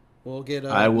see. We'll get.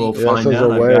 I will Nico. Yeah, it find says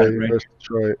out. away I've got it right. versus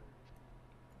Detroit.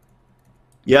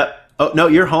 Yep. Oh no,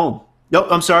 you're home. Nope,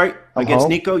 I'm sorry. I'm Against home?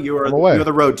 Nico, you're away.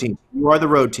 the road team. You are the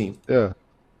road team. Yeah.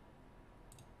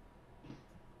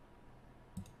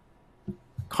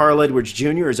 Carl Edwards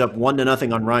Jr. is up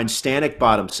 1-0 on Ryan Stanek,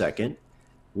 bottom second.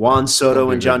 Juan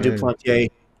Soto and John Duplantier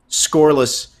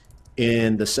scoreless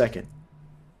in the second.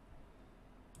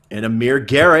 And Amir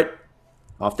Garrett,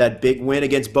 off that big win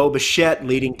against Bo Bichette,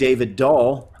 leading David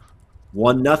Dahl,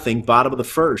 1-0, bottom of the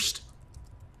first.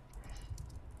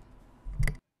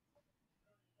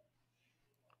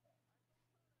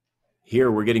 Here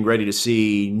we're getting ready to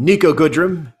see Nico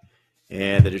Goodrum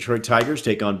and the Detroit Tigers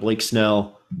take on Blake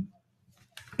Snell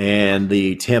and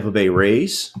the Tampa Bay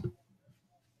Rays.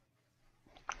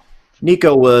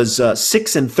 Nico was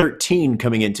 6-13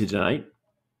 coming into tonight.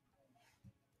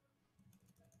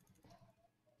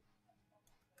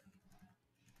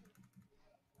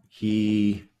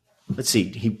 He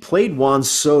played Juan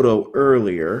Soto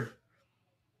earlier.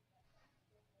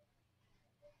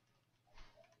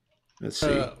 Let's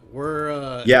see.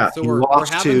 We're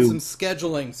lost having to some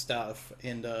scheduling stuff,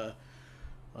 and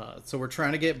so we're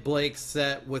trying to get Blake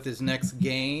set with his next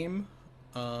game.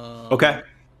 Okay.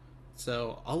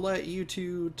 So I'll let you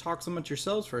two talk amongst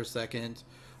yourselves for a second.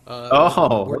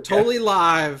 We're totally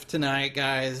live tonight,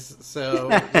 guys. So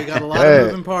we got a lot of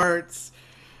moving parts.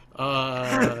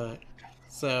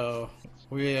 So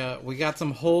we got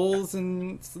some holes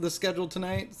in the schedule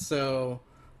tonight. So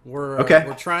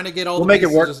we're trying to get all the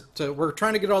pieces we're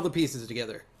trying to get all the pieces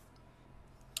together.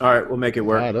 All right, we'll make it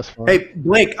work. That's fine. Hey,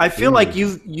 Blake, I feel like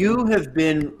you have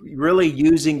been really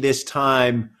using this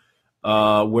time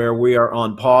where we are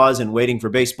on pause and waiting for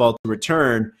baseball to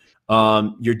return.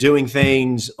 You're doing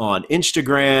things on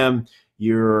Instagram.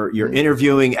 You're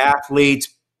interviewing athletes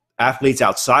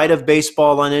outside of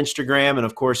baseball on Instagram, and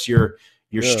of course your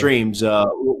streams.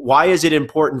 Why is it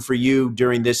important for you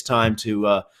during this time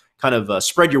to kind of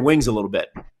spread your wings a little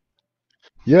bit?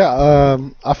 Yeah,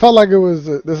 I felt like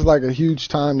this is like a huge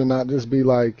time to not just be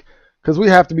like, because we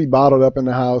have to be bottled up in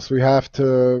the house. We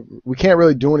can't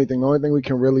really do anything. The only thing we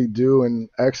can really do and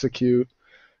execute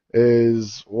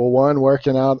is, well, one,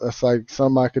 working out. That's like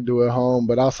something I could do at home.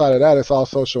 But outside of that, it's all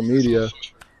social media.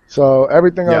 So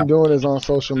everything I'm doing is on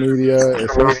social media.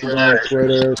 It's Instagram,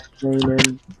 Twitter,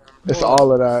 streaming. It's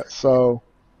all of that. So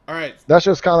all right, that's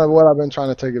just kind of what I've been trying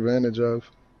to take advantage of.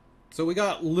 So we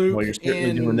got Luke you're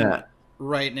certainly doing that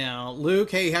right now.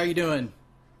 Luke, hey, how you doing?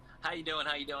 How you doing?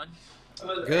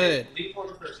 Good.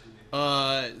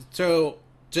 So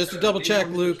just to double check,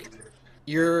 Luke,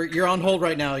 you're on hold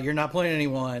right now. You're not playing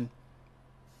anyone,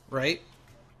 right?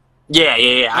 Yeah.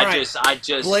 All I right.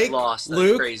 just Blake, lost. That's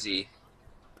Luke, crazy.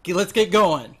 Let's get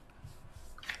going.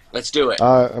 Let's do it.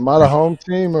 Am I the home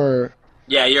team or?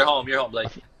 Yeah, you're home. You're home, Blake.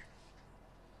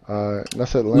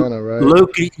 That's Atlanta, right?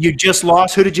 Luke, you just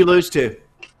lost. Who did you lose to?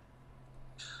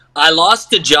 I lost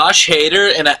to Josh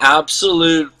Hader in an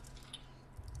absolute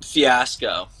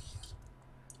fiasco.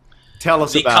 Tell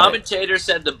us the about commentator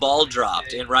said the ball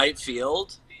dropped in right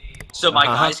field, so my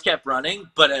guys kept running,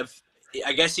 but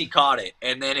I guess he caught it,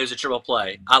 and then it was a triple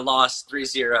play. I lost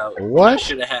 3-0. What? I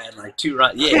should have had like 2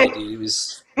 runs. Yeah, dude, it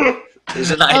was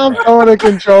a nightmare. I'm throwing a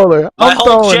controller. My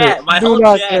whole chat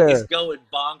care. is going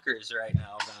bonkers right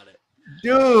now about it.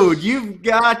 Dude, you've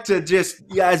got to just,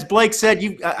 as Blake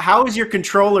said, how is your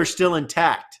controller still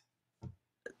intact?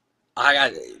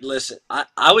 Listen,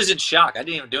 I was in shock. I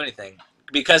didn't even do anything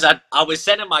because I was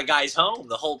sending my guys home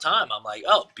the whole time. I'm like,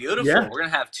 oh, beautiful. Yeah. We're going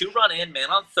to have 2 run in, man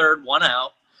on third, 1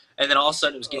 out. And then all of a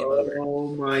sudden it was game over.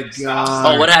 Oh, my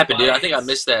God. Oh, what happened, dude? I think I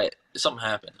missed that. Something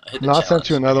happened. I hit the I sent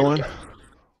you another one.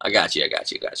 I got you.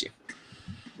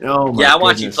 Oh, my Yeah, I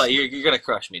watch goodness. you play. You're going to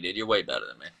crush me, dude. You're way better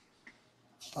than me.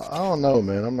 I don't know,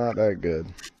 man. I'm not that good.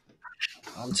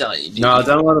 I'm telling you. Dude. No,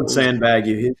 don't let him sandbag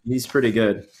you. He's pretty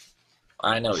good.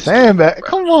 I know. Sandbag?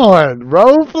 Come on,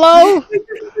 bro, Flo.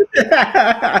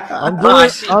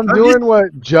 I'm doing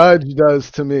what Judge does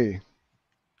to me.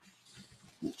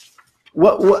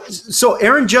 What? So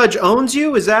Aaron Judge owns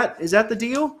you? Is that the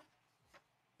deal?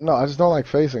 No, I just don't like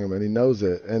facing him, and he knows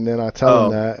it. And then I tell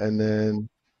him that, and then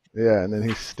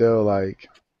he's still like,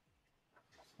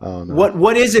 I don't know.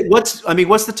 What is it? What's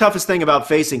the toughest thing about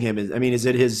facing him? Is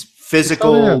it his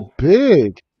physical? He's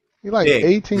big. He's like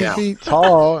 18 feet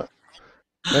tall,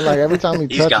 and like every time he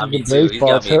touches the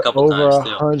baseball, it's hit over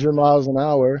 100 miles an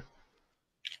hour.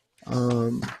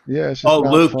 Yeah, it's just Oh,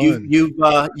 not Luke,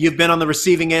 fun. you've been on the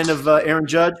receiving end of Aaron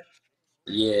Judge.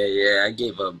 Yeah. I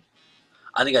gave him.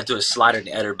 I think I threw a slider in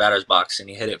the Eder batter's box, and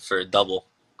he hit it for a double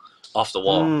off the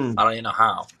wall. I don't even know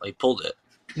how. He pulled it.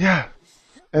 Yeah.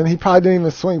 And he probably didn't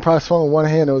even swing. He probably swung with one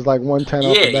hand. It was like 110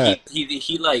 off the Yeah, bat.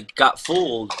 he like got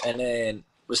fooled, and then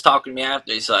was talking to me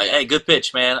after. He's like, "Hey, good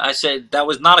pitch, man." I said, "That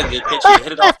was not a good pitch. You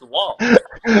hit it off the wall."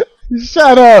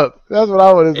 Shut up. That's what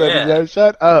I would have said to Yeah. Joe.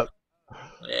 Shut up.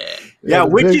 Yeah, the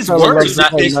which big is fella worse? loves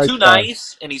to play He's nice too guy.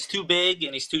 nice, and he's too big,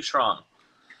 and he's too strong.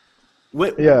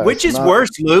 Yeah, Which it's is not- worse,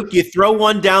 Luke? You throw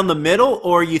one down the middle,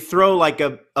 or you throw like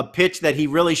a pitch that he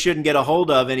really shouldn't get a hold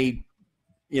of, and he,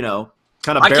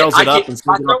 kind of barrels it up and If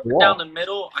I sends it throw off the it down wall. the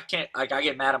middle, I can't. Like, I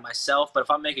get mad at myself. But if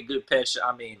I make a good pitch,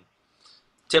 I mean,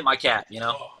 tip my cap.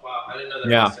 Oh, wow. I didn't know that.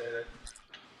 Yeah.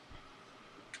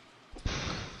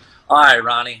 All right,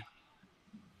 Ronnie.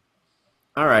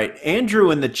 All right, Andrew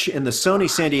in the Sony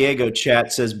San Diego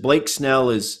chat says Blake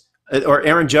Snell or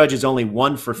Aaron Judge is only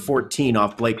 1 for 14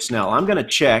 off Blake Snell. I'm going to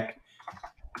check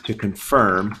to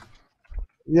confirm.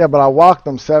 Yeah, but I walked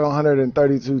him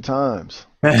 732 times.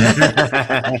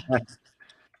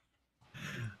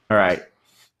 All right,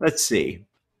 let's see.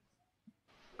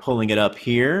 Pulling it up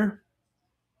here.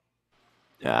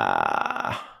 You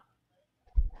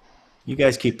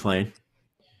guys keep playing.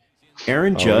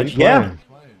 Aaron Judge, yeah.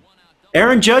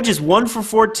 Aaron Judge is 1 for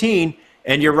 14,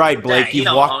 and you're right, Blake. Dang, he You've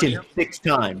don't walked own him you. 6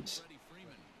 times.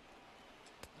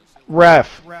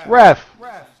 Ref,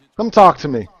 come talk to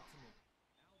me.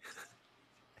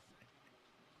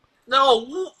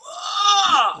 No.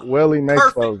 Willie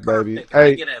makes those, baby. Perfect. I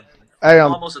Hey, get a hey,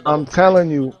 almost a double I'm telling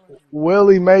you,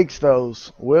 Willie makes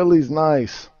those. Willie's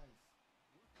nice.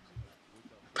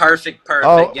 Perfect.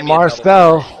 Oh, Give me a double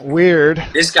Marcel, play. weird.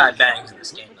 This guy bangs in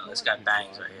this game, though. This guy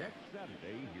bangs right here.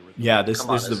 Yeah, this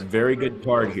is a very good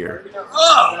card here.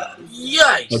 Oh,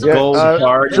 yikes. A gold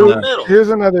card. In the middle. Here's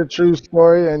another true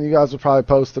story, and you guys will probably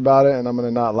post about it, and I'm going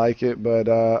to not like it, but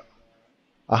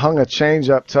I hung a change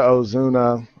up to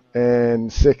Ozuna in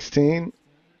 16,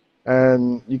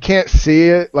 and you can't see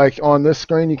it. Like on this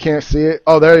screen, you can't see it.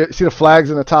 Oh, there, you see the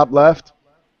flags in the top left?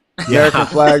 Yeah. American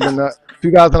flag and the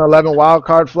 2011 wild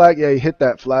card flag. Yeah, he hit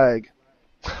that flag.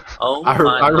 Oh, I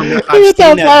remember. He I've hit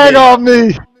seen that flag video. off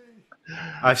me.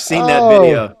 I've seen that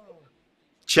video.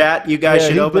 Chat, you guys Yeah,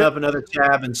 should he open did. up another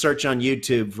tab and search on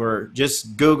YouTube for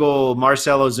just Google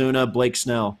Marcell Ozuna, Blake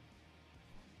Snell.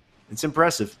 It's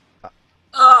impressive.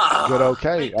 Good,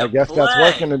 okay. I guess that's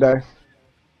working today.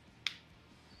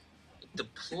 The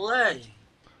play.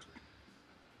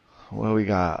 Well, we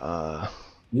got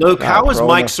Luke, how was pro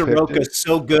Mike enough Soroka pitches.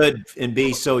 so good and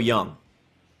be so young?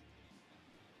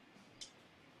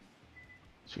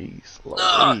 Jeez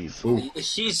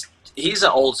Louise. He's an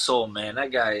old soul, man.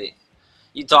 That guy,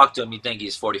 you talk to him, you think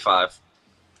he's 45.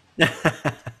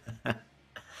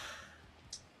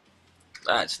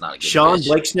 That's not a good Sean, pitch.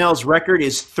 Blake Snell's record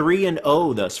is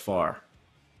 3-0 thus far,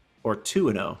 or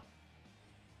 2-0.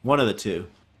 One of the two.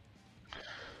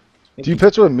 Do you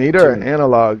pitch with meter or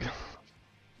analog?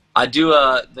 I do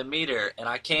the meter, and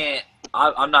I can't.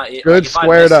 I'm not. Good like, if I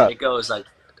squared miss up. It goes like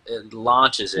it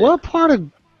launches it. What part of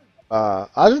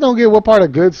I just don't get what part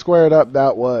of good squared up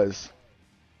that was.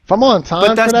 If I'm on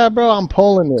time for that, bro, I'm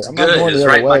pulling it. I'm not Good. going It was the other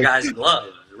right in my way. guy's glove.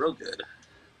 It was real good.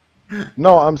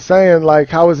 No, I'm saying like,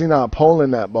 how is he not pulling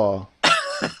that ball?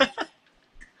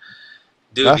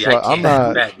 Dude, That's I what I'm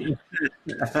can't not. do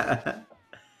that.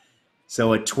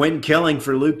 So a twin killing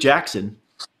for Luke Jackson.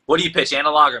 What do you pitch,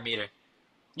 analog or meter?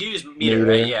 You use meter,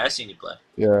 right? Yeah, I seen you play.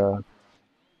 Yeah.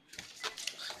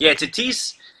 Yeah,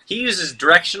 Tatis, he uses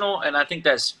directional, and I think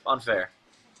that's unfair.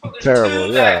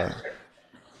 Terrible. Yeah.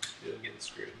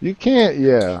 You can't.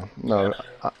 Yeah. No,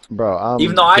 bro. I'm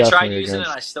Even though I tried definitely using it, against.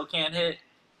 and I still can't hit.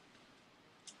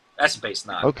 That's a base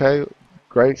knock. Okay.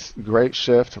 Great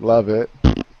shift. Love it.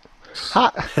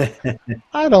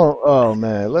 I don't. Oh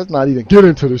man, let's not even get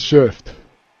into the shift.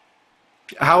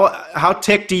 How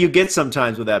ticked do you get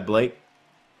sometimes with that, Blake?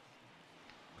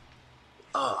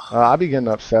 I be getting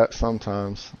upset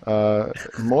sometimes.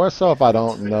 More so if I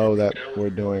don't know that we're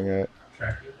doing it.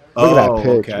 Look at that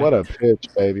pitch. Okay. What a pitch,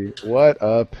 baby. What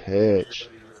a pitch.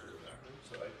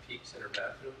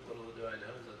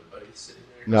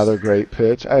 Another great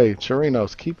pitch. Hey,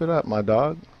 Chirinos, keep it up, my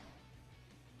dog.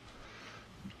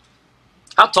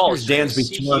 How tall Here's is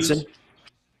Dansby Johnson.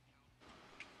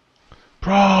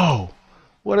 Bro,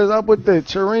 what is up with the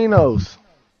Chirinos?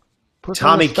 Put some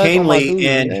Tommy respect on my Canely dude's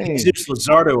and name. Jesus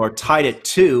Luzardo are tied at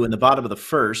 2 in the bottom of the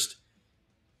first.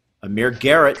 Amir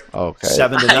Garrett, 7-0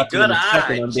 in Good the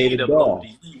second eye. on David Dahl.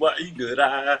 Good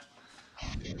eye.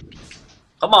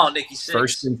 Come on, Nikki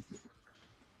Six.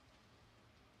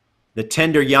 The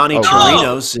tender Yanni Oh,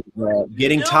 Chirinos is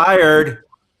getting tired.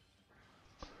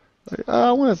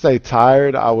 I wouldn't say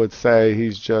tired. I would say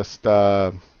he's just,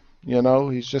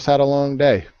 he's just had a long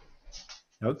day.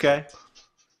 Okay.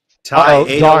 Ty, Uh-oh,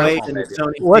 808 in the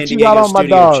Tony what San you got Diego on my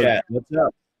studio dog? chat. What's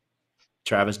up?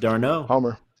 Travis Darno.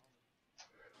 Homer.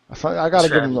 I got to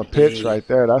give him a pitch right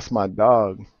there. That's my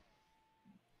dog.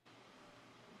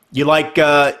 You like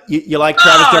you like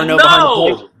Travis Darno behind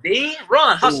the plate? D,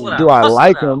 run, hustle it out. Do I hustle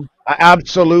like it out. him? I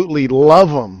absolutely love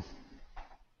him.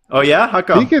 Oh yeah, how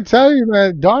come? He can tell you,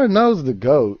 man. Darno's the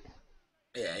GOAT.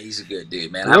 Yeah, he's a good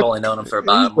dude, man. I've only known him for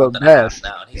about He's a month the and a half best.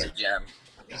 now. He's a gem.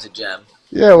 He's a gem.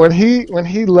 Yeah, when he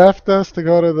left us to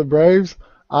go to the Braves,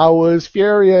 I was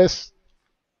furious.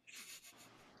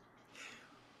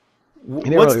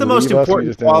 What's the most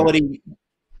important quality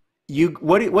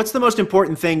what's the most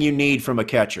important thing you need from a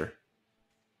catcher?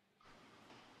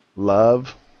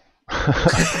 Love.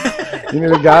 You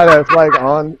need a guy that's like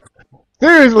on.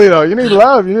 Seriously though, you need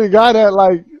love. You need a guy that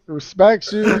like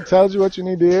respects you, tells you what you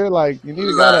need to hear. Like you need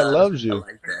a guy that loves you.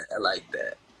 I like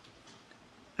that.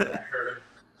 I heard him.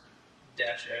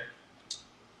 Dash air.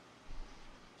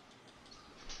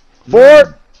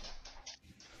 Ford.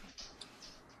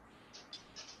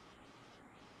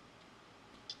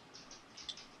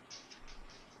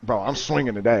 Bro, I'm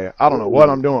swinging today. I don't know what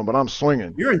I'm doing, but I'm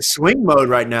swinging. You're in swing mode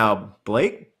right now,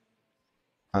 Blake.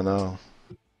 I know.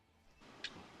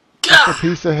 Just a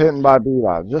piece of hitting by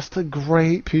B-Wow. Just a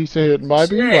great piece of hitting by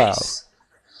B-Wow.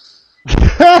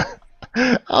 I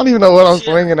don't even know what I'm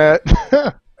swinging at.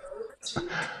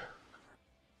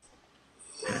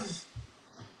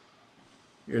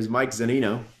 Here's Mike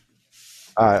Zunino.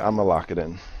 All right, I'm going to lock it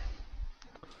in.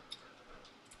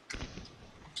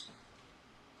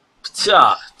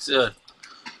 Yeah.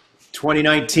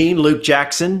 2019, Luke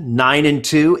Jackson,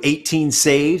 9-2, 18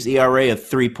 saves, ERA of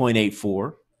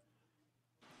 3.84.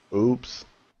 Oops.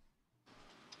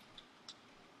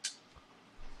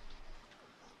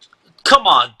 Come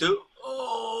on, dude.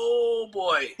 Oh,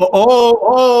 boy.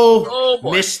 Oh,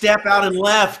 boy. Misstep out and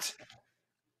left.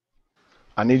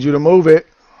 I need you to move it.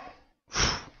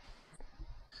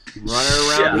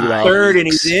 Runner around the third, and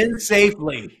he's in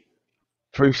safely.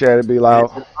 Appreciate it, B-Loud.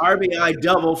 RBI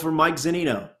double for Mike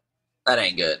Zunino. That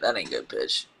ain't good. That ain't good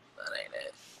pitch. That ain't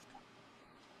it.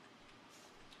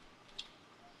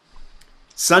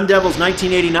 Sun Devils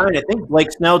 1989. I think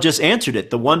Blake Snell just answered it.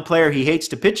 The one player he hates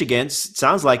to pitch against,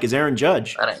 sounds like, is Aaron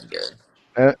Judge. That ain't good.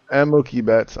 And Mookie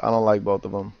Betts. I don't like both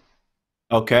of them.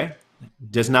 Okay.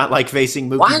 Does not like facing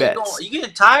Mookie Why Betts. you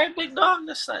getting tired, big dog?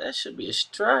 That should be a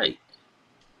strike.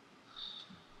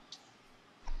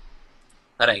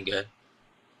 That ain't good.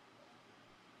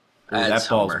 Ooh, that ball's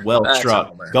Homer. well That's struck.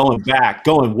 Homer. Going back,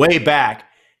 going way back.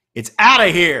 It's out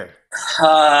of here.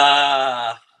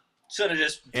 Should have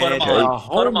just put And him on. a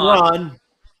home run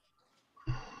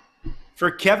for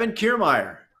Kevin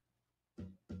Kiermaier.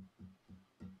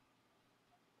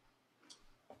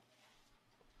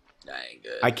 That ain't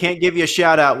good. I can't give you a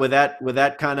shout out with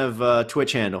that kind of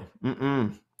Twitch handle.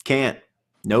 Can't.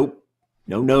 Nope.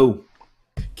 No.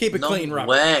 Keep it clean, Robert.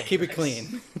 Way. Keep it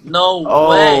clean. No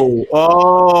way.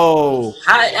 Oh.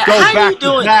 How back you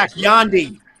doing to back, this?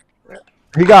 Yandi.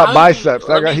 He got How biceps.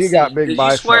 He got see. big Did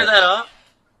biceps. you swear that up?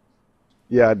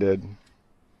 Yeah, I did.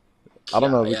 I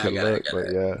don't know if we Yeah, can look,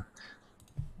 but yeah.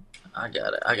 I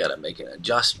gotta make an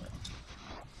adjustment.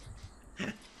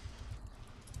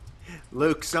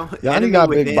 Luke, Yanni got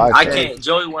big biceps. I can't.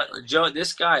 Joey,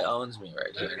 this guy owns me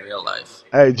right here in real life.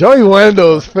 Hey, Joey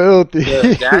Wendell's filthy.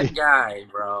 Dude, that guy,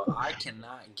 bro, I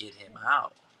cannot get him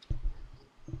out.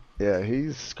 Yeah,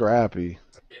 he's scrappy.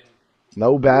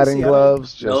 No batting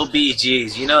gloves. Just... No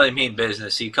BGs. You know they mean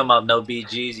business. You come up, no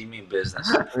BGs, you mean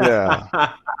business. Yeah.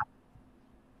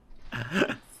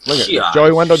 Look at this.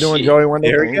 Joey Wendell doing Joey Wendell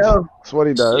There things. we go. That's what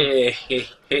he does.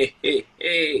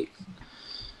 Hey.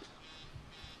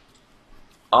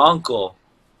 Uncle.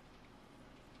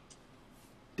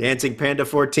 Dancing Panda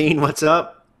 14, what's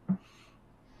up?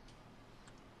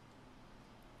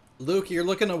 Luke, you're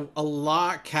looking a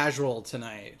lot casual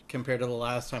tonight compared to the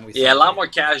last time we saw Yeah, a lot you. more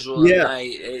casual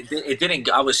tonight. It didn't.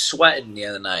 I was sweating the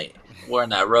other night wearing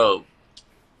that robe.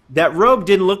 That robe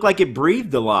didn't look like it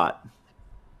breathed a lot.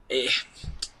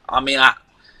 I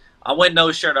went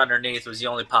no shirt underneath was the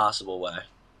only possible way.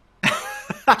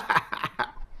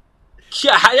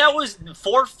 Yeah, that was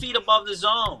 4 feet above the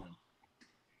zone.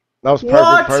 That was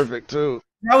perfect too.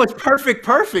 That was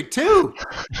perfect too.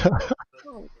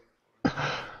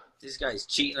 This guy's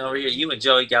cheating over here. You and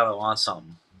Joey Gallo on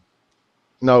something.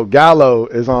 No, Gallo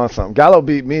is on something. Gallo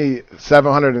beat me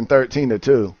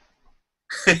 713-2.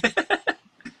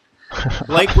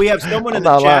 Blake, we have someone in I'm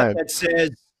the not chat lying. that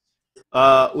says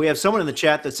we have someone in the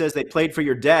chat that says they played for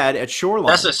your dad at Shoreline.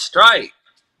 That's a strike.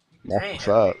 What's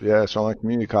Damn. up? Yeah, Shoreline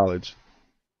Community College.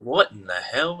 What in the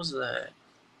hell was that?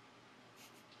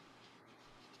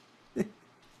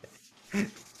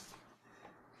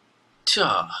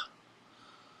 Tja.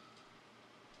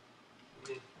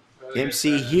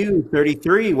 MC Hugh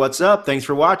 33, what's up? Thanks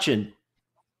for watching.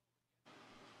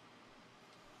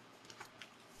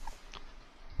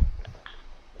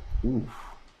 Ooh.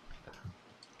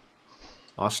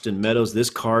 Austin Meadows, this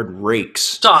card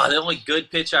rakes. Tja, the only good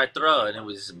pitch I throw, and it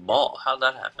was ball. How'd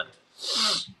that happen?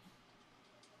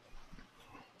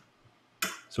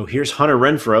 So here's Hunter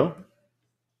Renfroe.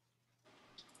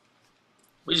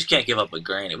 We just can't give up a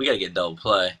granny. We got to get double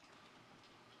play.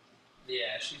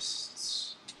 Yeah,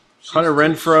 she's Hunter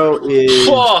Renfroe is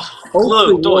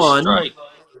Luke, throw a 0-1 strike.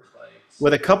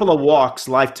 with a couple of walks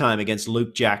lifetime against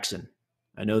Luke Jackson.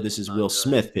 I know this is Will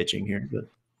Smith pitching here, but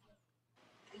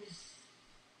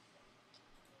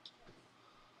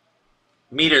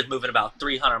Meter's moving about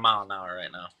 300 miles an hour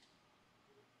right now.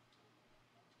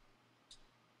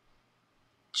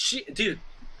 Dude,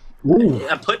 ooh.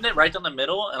 I'm putting it right down the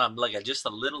middle, and I'm like just a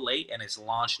little late, and it's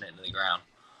launching it into the ground.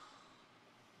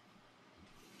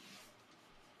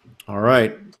 All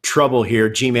right, trouble here,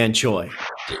 G-Man Choi.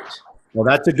 Dude. Well,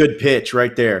 that's a good pitch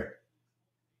right there.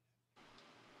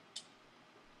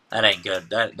 That ain't good.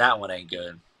 That one ain't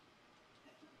good.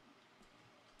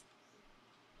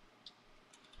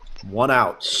 One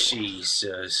out.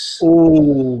 Jesus.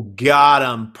 Ooh, got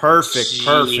him. Perfect,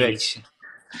 Jeez.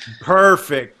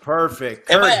 perfect. Kurt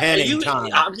Hennig time.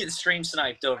 I'm getting stream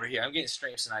sniped over here. I'm getting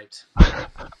stream sniped.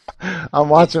 I'm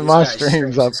watching my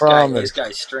streams, I promise. This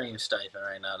guy's stream sniping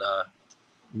right now, dog.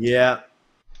 Yeah.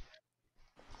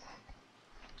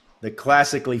 The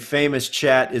classically famous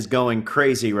chat is going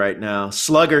crazy right now.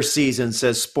 Slugger season,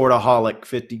 says Sportaholic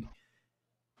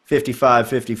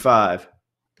 55.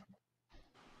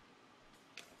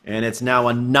 And it's now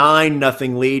a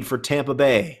 9-0 lead for Tampa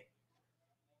Bay.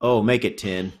 Oh, make it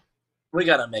 10. We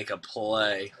got to make a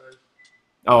play.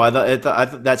 Oh, I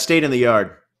thought that stayed in the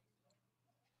yard.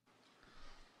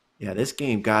 Yeah, this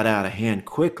game got out of hand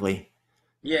quickly.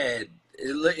 Yeah,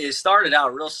 it started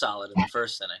out real solid in the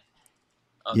first inning.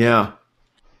 Okay. Yeah.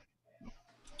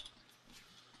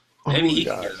 Maybe he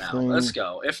can get it out. Let's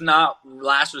go. If not,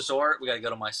 last resort, we got to go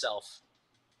to myself.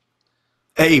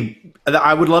 Hey,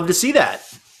 I would love to see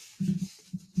that.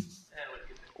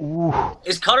 Ooh.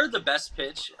 Is cutter the best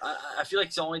pitch? I feel like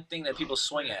it's the only thing that people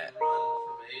swing at.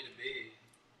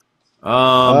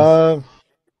 Yeah,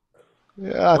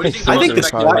 I think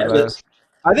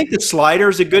the slider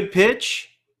is a good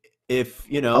pitch. If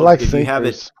you know, I like if you have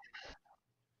it.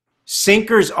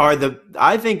 Sinkers are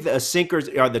I think the sinkers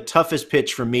are the toughest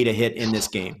pitch for me to hit in this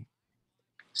game.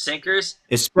 Sinkers?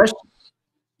 Especially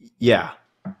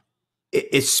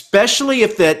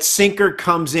if that sinker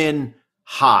comes in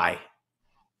high.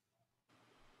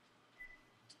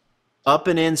 Up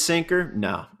and in sinker?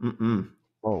 No. Mm-mm.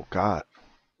 Oh, God.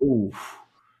 Ooh.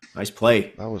 Nice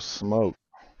play. That was smoke.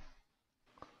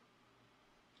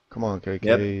 Come on,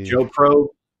 KK. Yep. Joe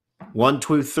Pro, 1,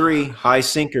 2, 3, high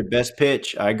sinker, best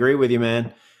pitch. I agree with you,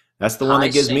 man. That's the one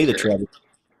that gives me the trouble.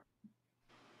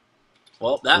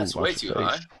 Well, that's way too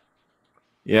high.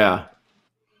 Yeah.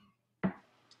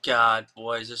 God,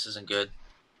 boys, this isn't good.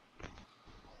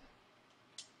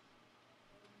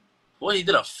 Boy, he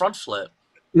did a front flip.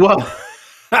 Well,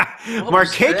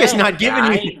 Marquez not giving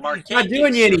you, not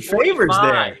doing you any favors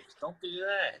there. Don't do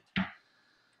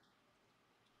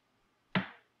that.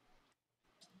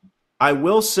 I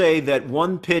will say that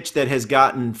one pitch that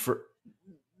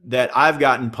I've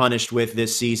gotten punished with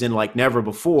this season like never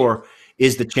before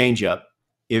is the changeup.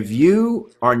 If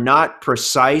you are not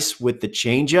precise with the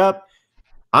changeup,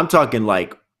 I'm talking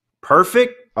like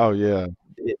perfect. Oh yeah,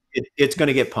 it's going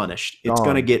to get punished. It's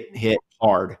going to get hit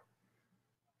hard.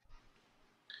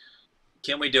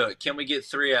 Can we do it? Can we get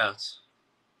 3 outs?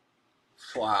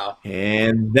 Wow.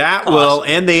 And that will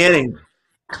end the inning.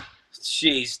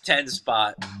 Jeez, 10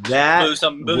 spot. That boost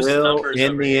will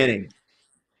end the inning.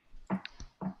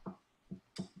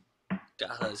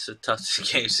 God, that's a tough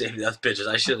game saving those pitches.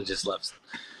 I should have just left.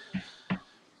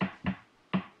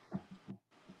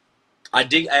 I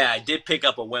did pick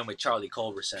up a win with Charlie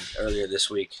Culberson earlier this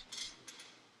week.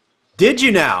 Did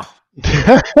you now?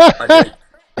 I did.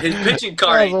 His pitching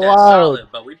card ain't that solid,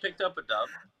 but we picked up a dub.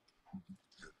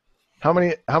 How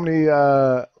many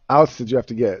outs did you have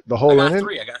to get? The whole inning?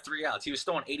 I got 3 outs. He was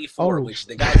throwing 84, which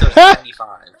the guy throws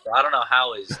 95. So I don't know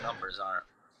how his numbers aren't.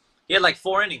 He had like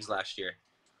 4 innings last year.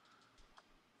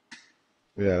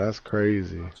 Yeah, that's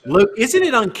crazy. Luke, isn't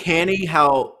it uncanny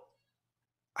how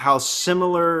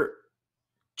similar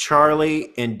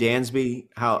Charlie and Dansby,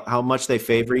 how much they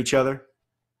favor each other?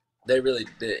 They really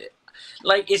did.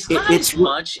 Like, it's not It's as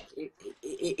much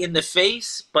in the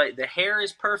face, but the hair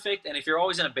is perfect. And if you're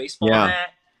always in a baseball Yeah.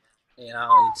 hat, you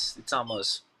know, it's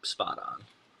almost spot on.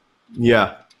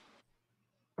 Yeah.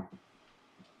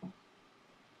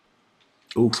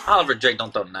 Oof. Oliver Drake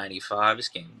don't throw 95. This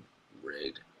game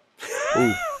rigged.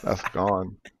 Ooh, that's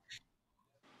gone.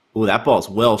 Ooh, that ball's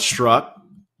well struck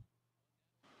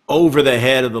over the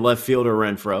head of the left fielder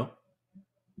Renfroe.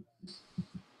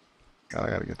 I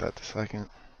gotta get that to second.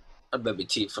 That better be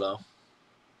T-Flow.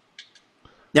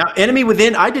 Now, enemy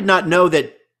within, I did not know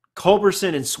that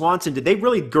Culberson and Swanson, did they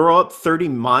really grow up 30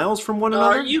 miles from one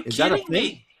another? Are you Is that a kidding thing?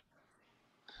 me?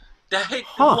 That,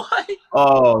 Huh. What?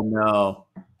 Oh, no.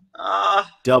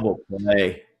 Double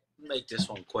play. Make this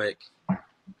one quick.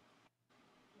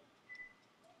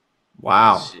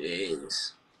 Wow.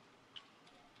 Jeez.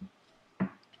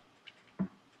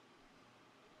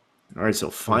 All right, so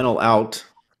final out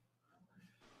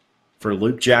for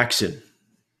Luke Jackson.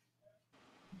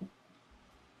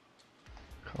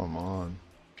 Come on.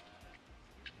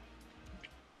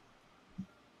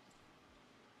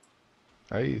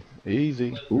 Hey,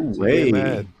 easy. Ooh, So get hey.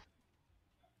 mad.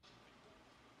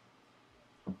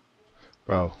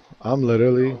 Bro, I'm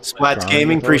literally Splats trying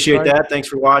Gaming, to throw a appreciate strike. that. Thanks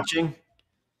for watching.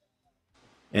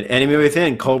 And enemy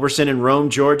within, Culberson in Rome,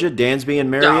 Georgia, Dansby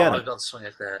and No, Marietta. don't swing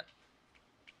at that.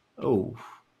 Oh.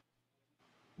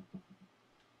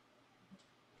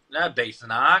 That base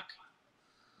knock.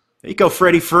 There you go,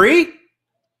 Freddie Free.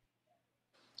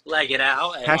 Leg it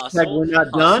out. And Hashtag hustle. we're not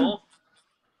done. Hustle.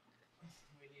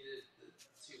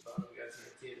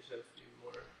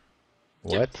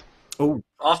 What? Oh.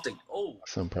 Off the. Oh.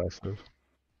 That's impressive.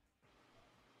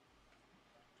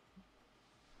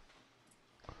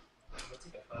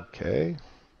 Okay.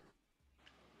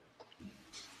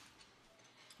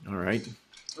 All right.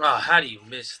 Oh, how do you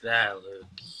miss that, Luke?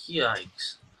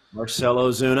 Yikes.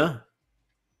 Marcelo Zuna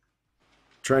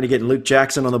trying to get Luke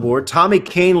Jackson on the board. Tommy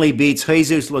Canley beats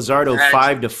Jesus Luzardo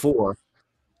 5-4.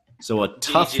 So a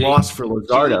tough GG. loss for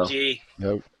Luzardo. GG.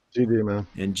 Yep. GG, man.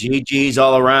 And GG's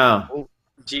all around.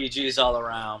 GG's all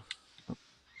around.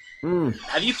 Mm.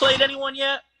 Have you played anyone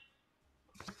yet?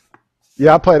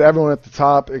 Yeah, I played everyone at the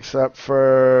top except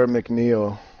for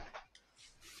McNeil.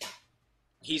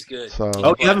 He's good. So,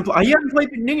 Oh, you haven't played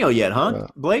McNeil yet, huh, Yeah.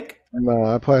 Blake? No,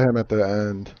 I play him at the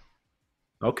end.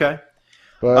 Okay.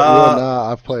 But yeah,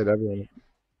 nah, I've played everyone.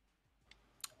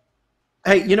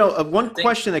 Hey, you know, one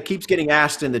question that keeps getting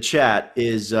asked in the chat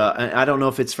is, and I don't know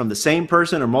if it's from the same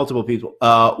person or multiple people.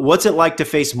 What's it like to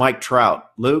face Mike Trout,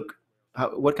 Luke?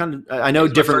 What kind of? I know He's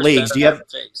my different first leagues. batter Do you I have ever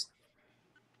faced.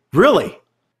 really?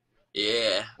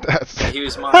 Yeah. That's... He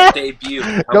was my debut.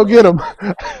 Go get him.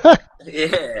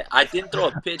 Yeah. I didn't throw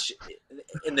a pitch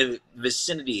in the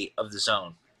vicinity of the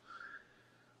zone.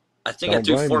 I think I Don't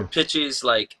threw blame 4 you. pitches,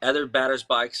 like other batters'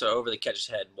 bikes or over the catcher's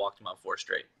head, and walked him on 4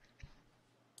 straight.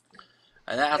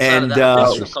 And outside of that, I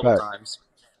That's faced him a couple respect. times.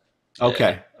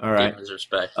 Okay, all Gave right. him his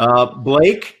respect.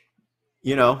 Blake,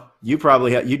 you know, you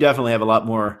definitely have a lot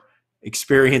more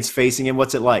experience facing him.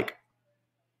 What's it like?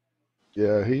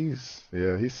 Yeah, he's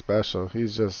special.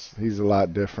 He's a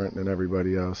lot different than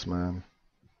everybody else, man.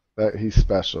 He's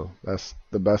special. That's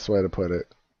the best way to put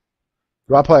it.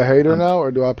 Do I play Hater now or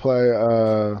do I play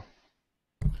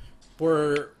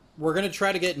We're gonna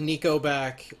try to get Nico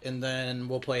back, and then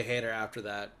we'll play Hater after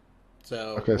that.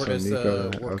 So Okay, we're so just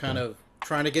Nico, we're okay. kind of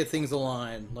trying to get things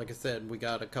aligned. Like I said, we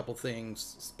got a couple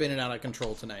things spinning out of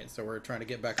control tonight, so we're trying to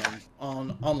get back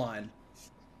on online.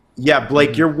 Yeah,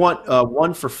 Blake, you're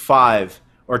 1 for 5,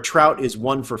 or Trout is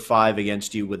 1 for 5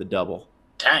 against you with a double.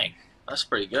 Dang, that's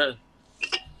pretty good.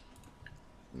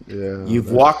 Yeah.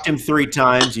 You've walked him 3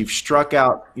 times. You've struck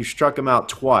him out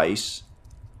twice.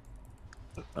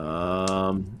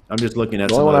 I'm just looking at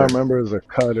The some only one I other. remember is a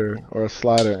cutter or a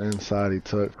slider inside he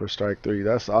took for strike 3.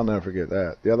 I'll never forget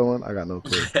that. The other one, I got no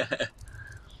clue.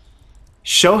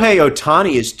 Shohei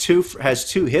Ohtani has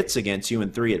 2 hits against you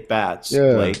and 3 at bats.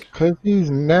 Yeah, Blake. because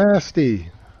he's nasty.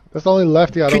 That's the only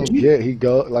lefty I don't get.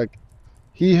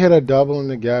 He hit a double in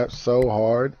the gap so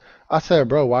hard. I said,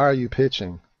 bro, why are you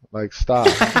pitching? Like, stop.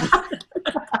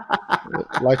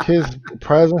 Like his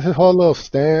presence, his whole little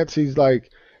stance. He's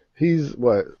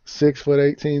what,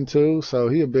 6'18" too. So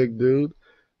he a big dude,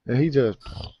 and he just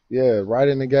right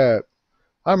in the gap.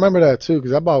 I remember that too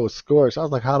because that ball was scorched. I was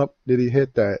like, did he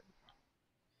hit that?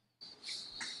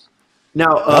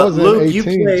 Now, I was Luke, in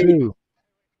 18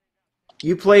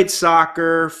 you played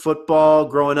soccer, football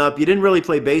growing up. You didn't really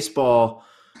play baseball.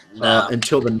 No.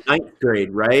 until the ninth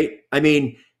grade, right? I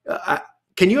mean,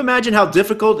 can you imagine how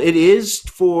difficult it is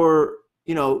for,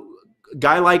 a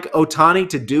guy like Ohtani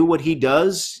to do what he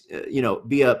does,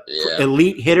 be a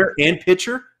elite hitter and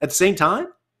pitcher at the same time?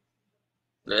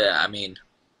 Yeah, I mean,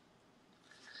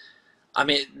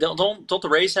 don't the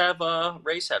Rays have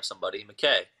somebody?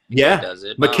 McKay. Yeah, does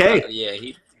it. McKay.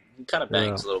 He kind of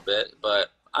bangs a little bit,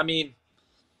 but I mean,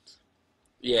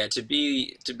 yeah, to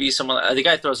be someone, the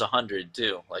guy throws 100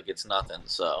 too, like it's nothing.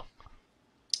 So,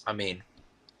 I mean,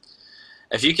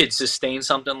 if you could sustain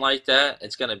something like that,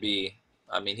 it's gonna be.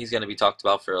 I mean, he's gonna be talked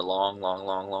about for a long, long,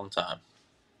 long, long time.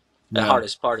 The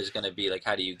hardest part is going to be like,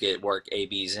 how do you get work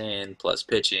ABs in plus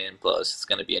pitching plus? It's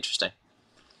going to be interesting.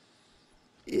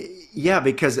 Yeah,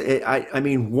 because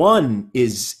one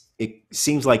is, it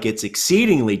seems like it's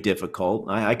exceedingly difficult.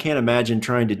 I can't imagine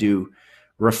trying to do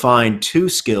refine two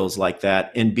skills like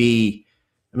that and be.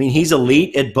 I mean, he's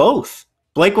elite at both.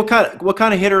 Blake, what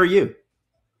kind of hitter are you?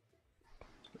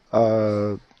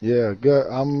 Yeah, good.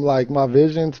 I'm like, my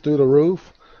vision's through the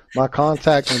roof. My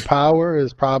contact and power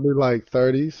is probably like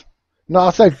 30s. No,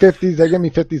 I'll say 50s. They give me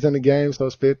 50s in the game, so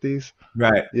it's 50s.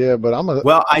 Right. Yeah, but I'm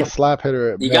a slap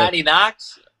hitter at You best. got any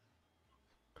knocks?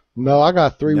 No, I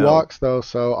got 3 walks though,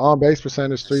 so on base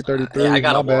percentage 333. I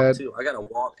got my a bad. walk too. I got a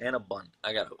walk and a bunt.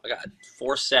 I got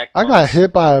 4 sack I bunts. got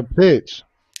hit by a pitch.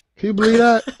 Can you believe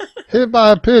that? Hit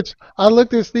by a pitch. I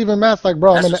looked at Steven Matz like,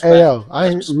 bro, I'm in the AL. I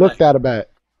ain't looked at a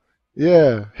bat.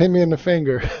 Yeah, hit me in the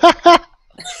finger.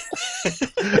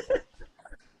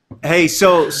 Hey,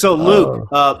 so Luke,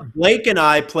 Blake and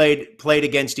I played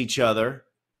against each other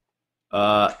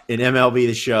in MLB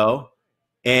The Show,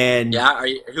 and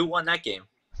who won that game?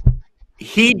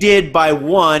 He did by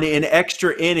 1 in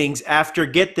extra innings. After,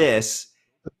 get this,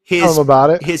 Tell him about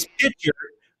it. His pitcher,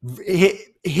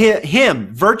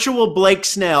 virtual Blake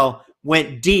Snell,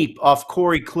 went deep off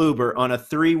Corey Kluber on a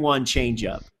 3-1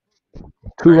 changeup.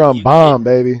 2-run bomb,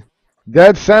 baby.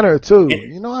 Dead center too.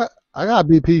 You know what? I got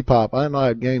BP pop. I didn't know I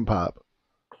had game pop.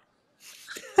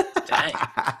 Dang.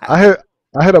 I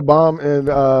hit a bomb in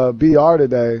BR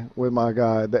today with my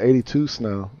guy, the 82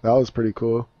 Snow. That was pretty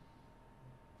cool.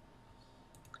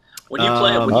 When you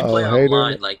play online,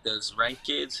 hater. like those ranked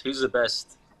kids, who's the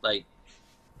best? Like,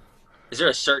 is there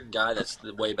a certain guy that's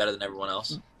way better than everyone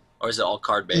else, or is it all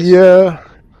card based? Yeah.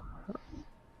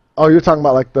 Oh, you're talking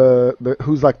about like the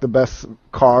who's like the best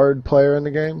card player in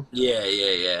the game?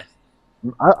 Yeah.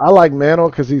 I like Mantle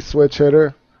because he's switch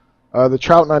hitter. The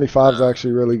Trout 95 is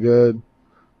actually really good.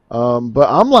 But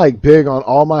I'm like big on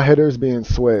all my hitters being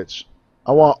switch.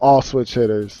 I want all switch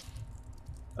hitters.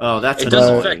 Oh, that's it annoying.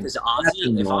 doesn't affect because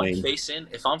Ozzy.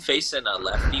 If I'm facing a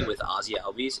lefty with Ozzy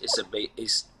Albies,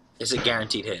 it's a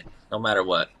guaranteed hit, no matter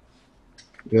what.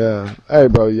 Yeah. Hey,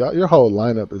 bro, your whole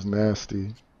lineup is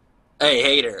nasty. Hey,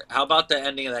 hater, how about the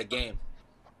ending of that game?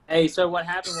 Hey, so what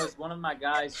happened was one of my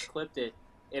guys clipped it.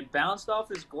 It bounced off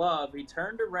his glove. He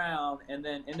turned around and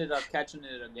then ended up catching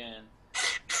it again.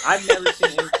 I've never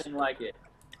seen anything like it.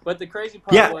 But the crazy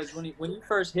part was when he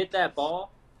first hit that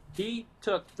ball, he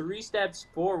took 3 steps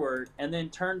forward and then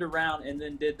turned around and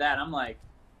then did that. I'm like,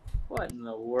 what in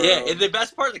the world? Yeah, and the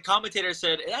best part, the commentator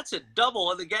said, that's a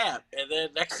double in the gap. And then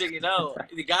next thing you know,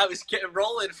 the guy was getting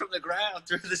rolling from the ground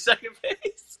through the second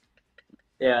base.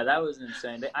 Yeah, that was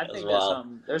insane. I think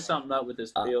there's something up with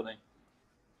this fielding.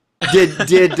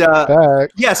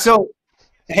 So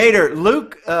hater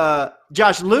Luke,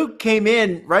 Luke came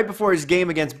in right before his game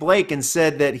against Blake and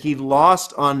said that he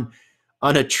lost on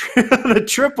a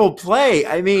triple play.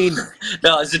 I mean,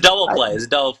 no, it's a double play. It's a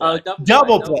double play.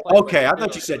 Double play. Okay, I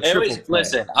thought you said triple play.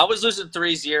 Listen, I was losing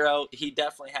 3-0. He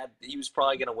was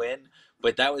probably going to win,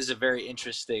 but that was a very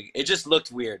interesting. It just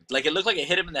looked weird. Like it looked like it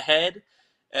hit him in the head.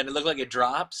 And it looked like it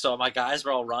dropped, so my guys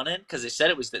were all running because they said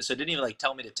it was this. So it didn't even like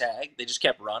tell me to tag. They just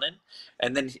kept running,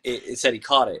 and then it said he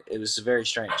caught it. It was very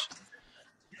strange.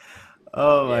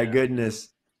 Oh my goodness,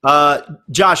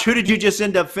 Josh, who did you just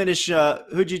end up finishing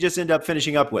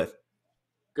up with?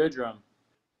 Goodrum.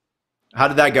 How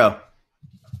did that go?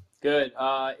 Good.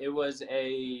 It was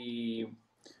a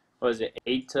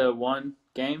 8-1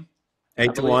 game.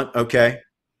 8-1. Okay.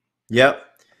 Yep.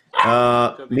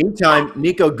 Meantime,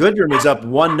 Nico Goodrum is up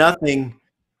 1-0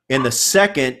 in the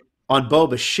second on Bo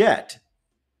Bichette.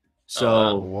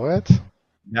 So what?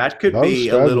 That could be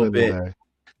a little bit. Today.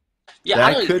 Yeah,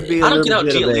 that could be a little bit. I don't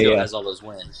get how Giolito has all those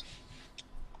wins.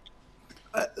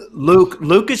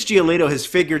 Lucas Giolito has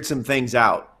figured some things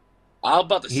out. I was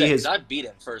about to say because I beat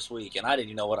him first week, and I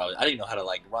didn't know I didn't know how to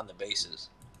like run the bases.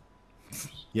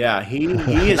 Yeah, he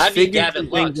has figured some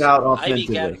things out offensively. I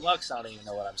beat Gavin Lux. I don't even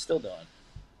know what I'm still doing.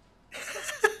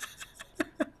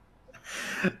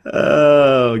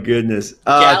 Oh goodness,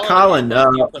 Gallo, Colin.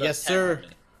 you put Yes, up 10 on sir. me.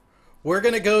 We're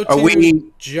gonna go Are to we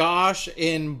Josh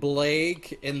and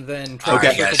Blake, and then try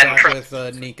Okay, to circle guys. back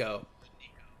with Nico.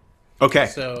 okay?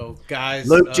 So, guys,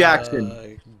 Luke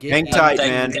Jackson, get hang in. tight,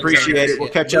 man. Thanks, Appreciate it. everybody. We'll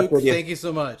catch up Luke, with you. thank you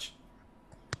so much.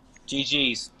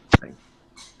 GG's.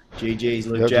 GG's,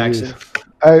 Luke Yep, Jackson. geez.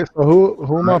 Hey, so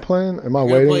who am I Right. playing? Am I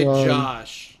You're gonna waiting play on?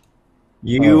 Josh.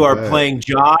 You Oh, are bad. playing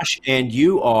Josh, and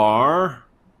you are.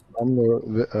 I'm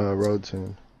the road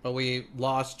team. But we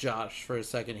lost Josh for a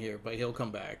second here, but he'll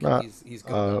come back. Nah, He's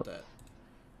good about that.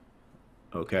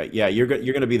 Okay, yeah, you're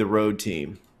going to be the road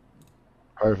team.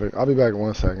 perfect. I'll be back in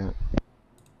 1 second.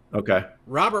 Okay.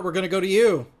 Robert, we're gonna go to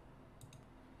you.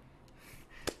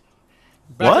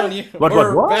 Back What? on you.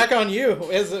 What? Back on you.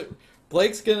 Is it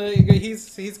Blake's gonna?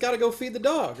 He's got to go feed the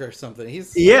dog or something.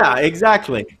 Yeah,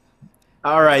 exactly.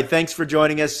 All right, thanks for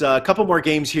joining us. A couple more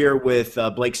games here with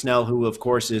Blake Snell, who, of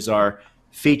course, is our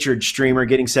featured streamer,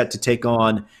 getting set to take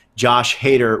on Josh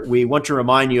Hader. We want to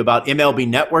remind you about MLB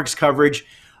Network's coverage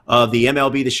of the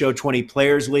MLB The Show 20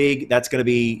 Players League. That's going to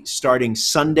be starting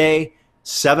Sunday,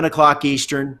 7 o'clock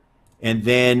Eastern. And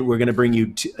then we're going to bring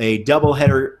you a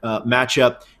doubleheader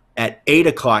matchup at 8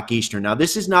 o'clock Eastern. Now,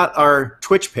 this is not our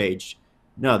Twitch page.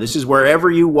 No, this is wherever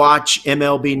you watch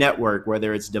MLB Network,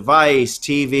 whether it's device,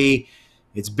 TV.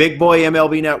 It's Big Boy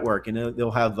MLB Network, and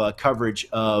they'll have coverage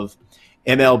of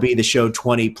MLB The Show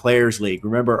 20 Players League.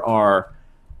 Remember, our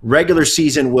regular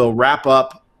season will wrap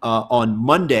up on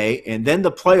Monday, and then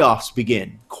the playoffs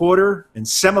begin. Quarter and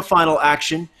semifinal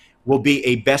action will be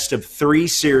a best-of-3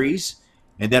 series,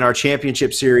 and then our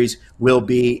championship series will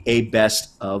be a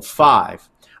best-of-5.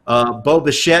 Bo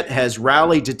Bichette has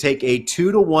rallied to take a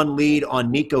 2-1 lead on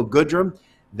Nico Goodrum.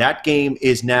 That game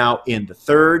is now in the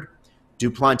third.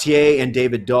 Duplantier and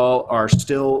David Dahl are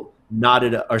still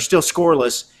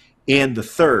scoreless in the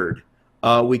third.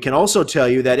 We can also tell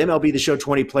you that MLB The Show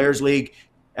 20 Players League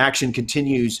action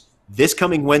continues this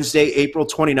coming Wednesday, April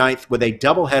 29th, with a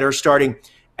doubleheader starting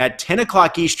at 10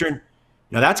 o'clock Eastern.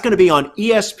 Now, that's going to be on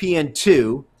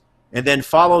ESPN2, and then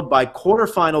followed by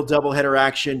quarterfinal doubleheader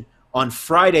action on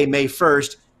Friday, May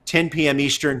 1st, 10 p.m.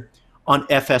 Eastern on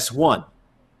FS1.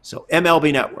 So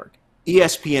MLB Network,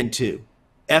 ESPN2,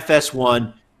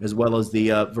 FS1, as well as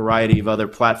the variety of other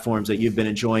platforms that you've been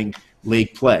enjoying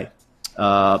league play.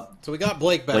 So we got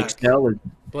Blake back. Blake Snell is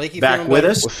Blakey, back with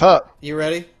us. What's up? You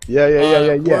ready? Yeah.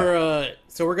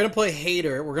 We're gonna play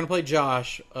Hader. We're gonna play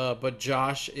Josh. But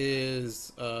Josh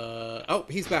is. Oh,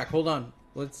 he's back. Hold on.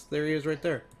 There he is, right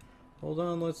there. Hold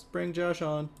on. Let's bring Josh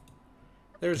on.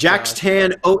 There's Jax Josh.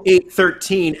 Tan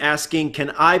 0813 asking, can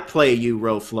I play you,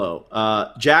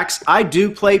 Roflo? Jax, I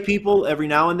do play people every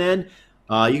now and then.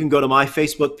 You can go to my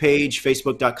Facebook page,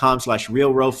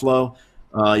 facebook.com/realroflo.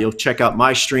 You'll check out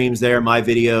my streams there, my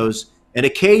videos, and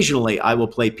occasionally I will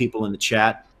play people in the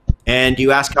chat. And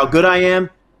you ask how good I am.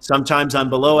 Sometimes I'm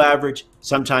below average.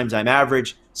 Sometimes I'm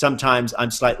average. Sometimes I'm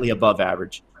slightly above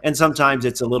average. And sometimes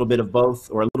it's a little bit of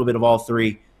both or a little bit of all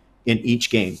three in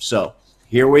each game. So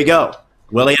here we go.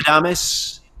 Willie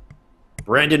Adames,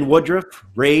 Brandon Woodruff,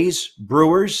 Rays,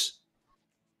 Brewers.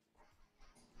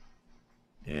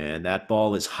 And that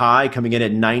ball is high, coming in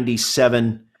at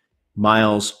 97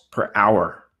 miles per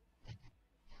hour.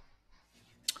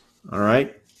 All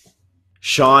right.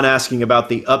 Sean asking about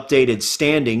the updated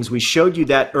standings. We showed you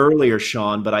that earlier,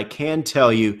 Sean, but I can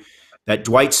tell you that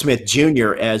Dwight Smith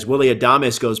Jr., as Willie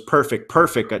Adames goes perfect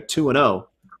at 2-0.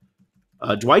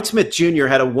 Dwight Smith Jr.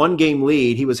 had a one-game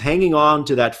lead. He was hanging on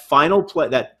to that final play,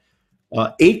 that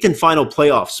eighth and final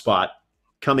playoff spot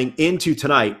coming into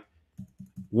tonight.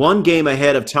 One game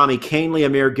ahead of Tommy Kahnle,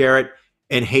 Amir Garrett,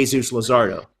 and Jesus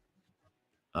Luzardo.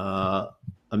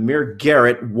 Amir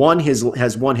Garrett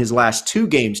has won his last two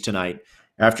games tonight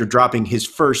after dropping his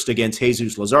first against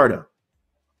Jesus Luzardo.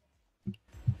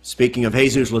 Speaking of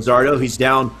Jesus Luzardo, he's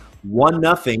down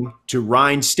 1-0 to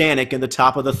Ryan Stanek in the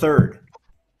top of the third.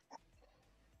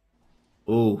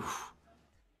 Ooh.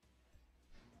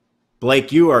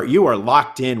 Blake, you are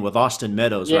locked in with Austin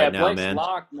Meadows right now, Blake's man.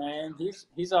 locked, man. He's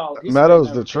Meadows spitting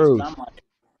the over truth. pitches. I'm like,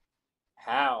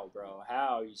 how, bro?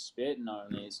 How are you spitting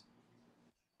on these?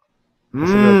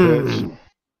 That's a good pitch.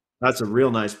 That's a real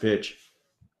nice pitch.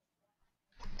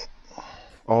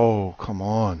 Oh, come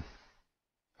on.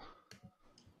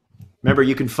 Remember,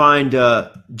 you can find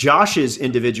Josh's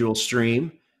individual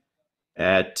stream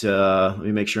at, let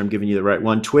me make sure I'm giving you the right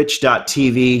one,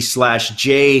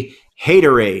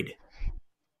 twitch.tv/jhaterade.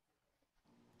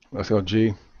 Let's go,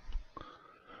 G.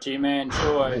 G-Man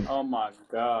Troy. Oh, my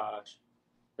gosh.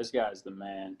 This guy's the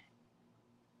man.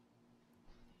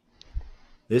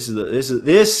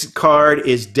 This card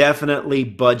is definitely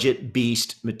budget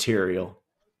beast material.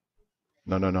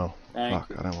 No. Thank Fuck,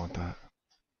 you. I don't want that.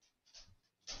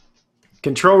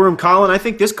 Control room, Colin. I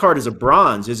think this card is a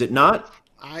bronze. Is it not?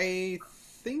 I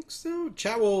think so.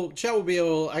 Chat will be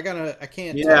able. I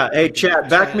can't. Yeah. Hey, chat,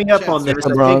 back me up on this. It's a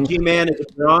I think bronze. G-Man is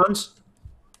a bronze.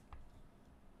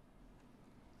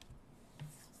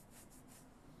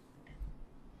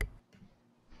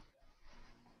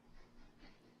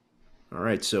 All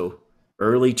right, so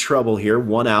early trouble here.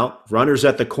 One out. Runners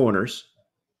at the corners.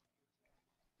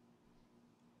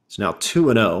 It's now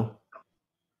 2-0.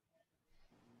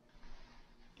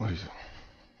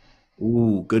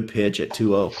 Ooh, good pitch at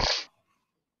 2-0.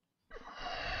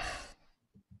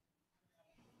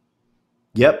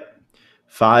 Yep.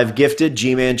 5 gifted.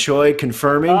 G-Man Choi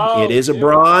confirming Oh, it is a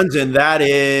bronze, and that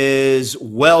is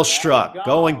well struck.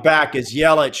 Going back is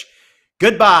Yelich.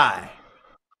 Goodbye.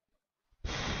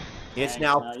 It's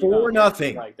now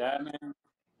 4-0. Like that, man.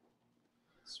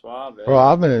 Suave. Bro,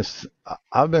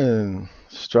 I've been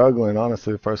struggling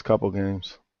honestly the first couple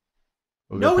games.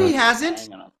 No, he hasn't.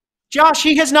 Josh,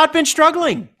 he has not been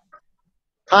struggling.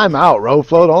 Time out,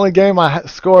 Roflo. The only game I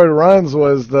scored runs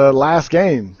was the last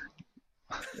game.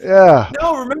 Yeah.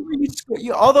 No, remember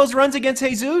you all those runs against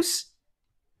Jesus?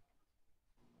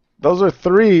 Those are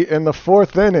 3 in the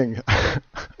 4th inning.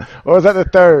 Or was that the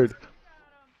 3rd?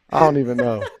 I don't even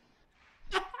know.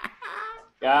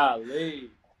 Golly.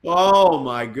 Oh,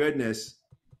 my goodness.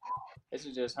 This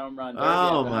is just home run.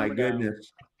 Oh, my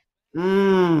goodness.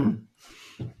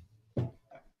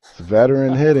 It's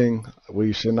veteran hitting.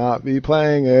 We should not be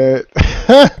playing it.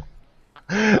 It's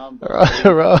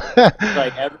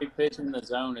like every pitch in the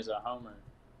zone is a homer.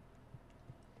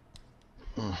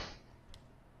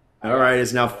 All right,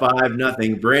 it's now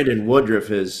 5-0. Brandon Woodruff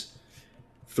has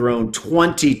thrown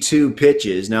 22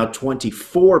 pitches, now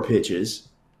 24 pitches.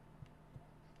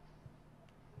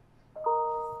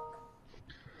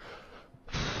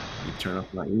 Let me turn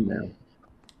off my email.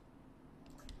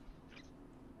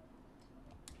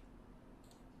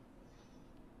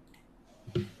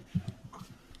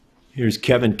 Here's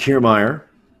Kevin Kiermaier.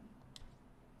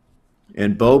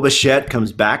 And Bo Bichette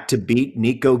comes back to beat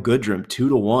Nico Goodrum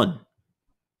 2-1.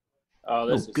 Oh,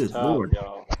 this is good tough, Lord.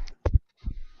 y'all.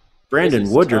 Brandon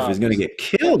Woodruff is going to get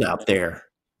killed out there.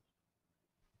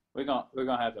 We're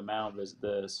gonna have to mound visit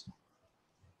this.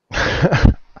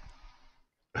 We're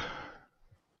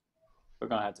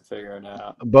gonna have to figure it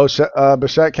out.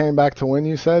 Bichette came back to win,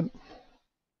 you said?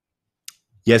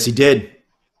 Yes, he did.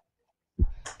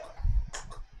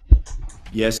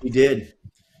 Yes, he did.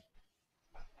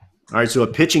 All right, so a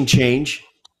pitching change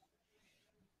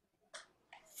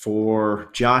for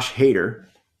Josh Hader.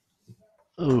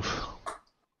 Oof.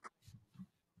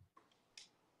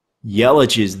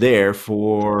 Yelich is there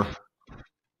for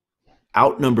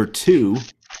out number 2.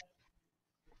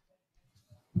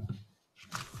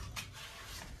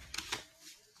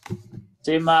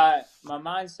 See, my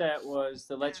mindset was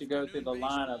to let you go through the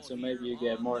lineup so maybe you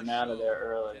get Morton out of there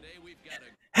early.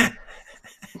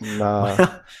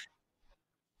 Nah.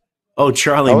 Oh,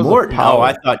 Charlie was a Morton. Oh,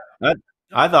 power.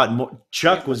 I thought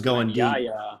Chuck was going deep.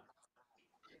 Yeah.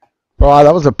 Bro,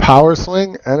 that was a power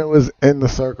swing, and it was in the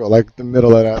circle, like the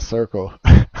middle of that circle.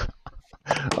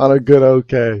 On a good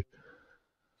okay.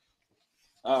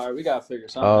 All right, we gotta figure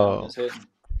something out in this hitting.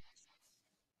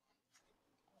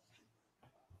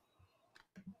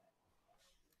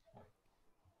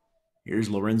 Here's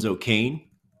Lorenzo Cain.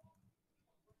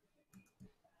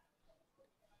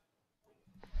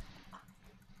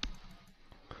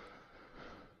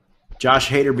 Josh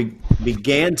Hader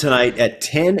began tonight at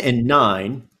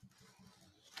 10-9.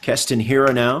 Keston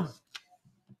Hiura now.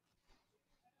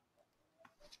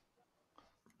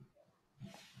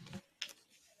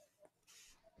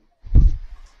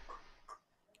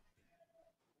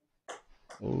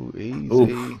 Oh, easy.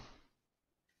 Oof.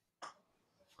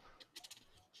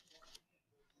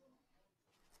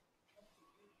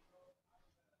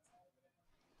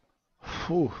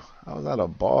 Whew, how was that a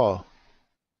ball?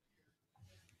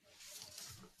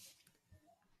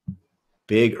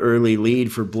 Big early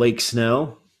lead for Blake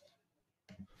Snell.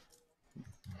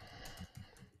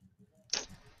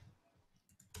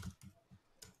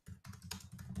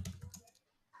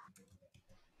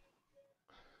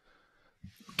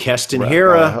 Keston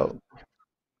Hiura.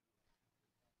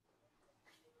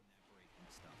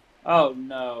 Oh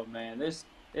no, man! This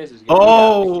is.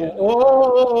 Oh!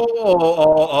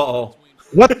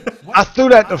 What? I threw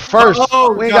that to first.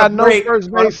 We ain't got no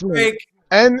first baseman.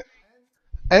 And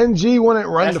NG wouldn't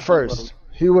run to first.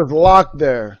 He was locked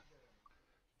there.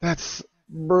 That's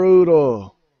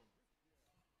brutal.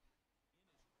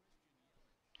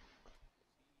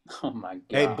 Oh my god.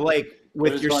 Hey, Blake, It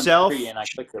with was going yourself, 3 and I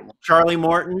clicked it. Charlie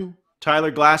Morton,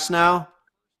 Tyler Glasnow.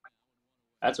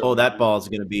 That's a Oh, that run. ball is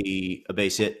going to be a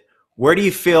base hit. Where do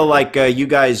you feel like you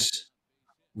guys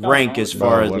Going rank on as with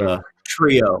far Bro, as whatever. a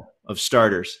trio of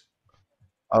starters?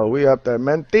 Oh, we up there.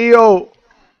 Mentillo.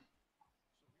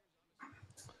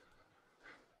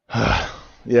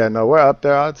 Yeah, no, we're up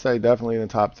there. I'd say definitely in the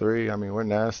top 3. I mean, we're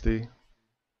nasty.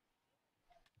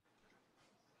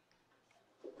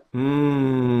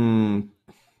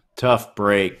 Tough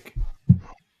break.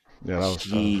 Yeah, that was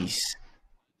tough. Jeez.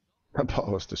 That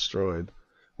ball was destroyed.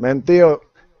 Mentillo,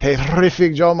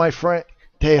 terrific Joe, my friend.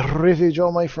 Terrific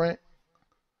Joe, my friend.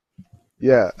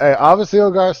 Yeah. Hey, obviously,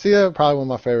 Garcia, probably one of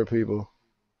my favorite people.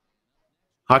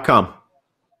 How come?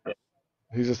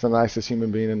 He's just the nicest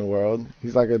human being in the world.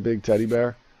 He's like a big teddy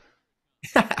bear.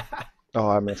 Oh,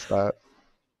 I missed that.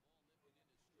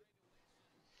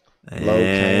 Low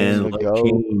Kane, And the GOAT.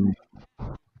 Kane.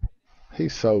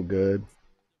 He's so good.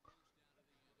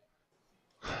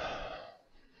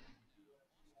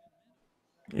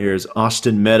 Here's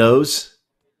Austin Meadows.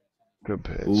 Good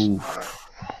pitch. Ooh,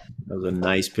 that was a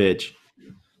nice pitch.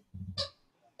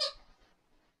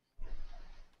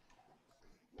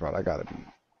 Bro, I gotta be.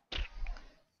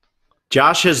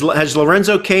 Josh, has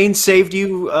Lorenzo Kane saved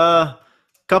you a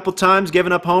couple times,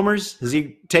 giving up homers? Has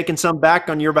he taken some back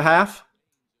on your behalf?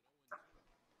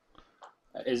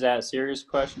 Is that a serious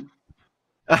question?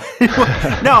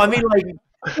 No, I mean, like,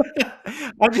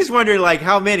 I'm just wondering, like,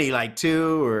 how many? Like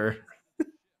 2 or?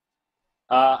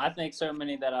 I think so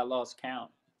many that I lost count.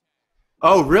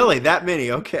 Oh, really? That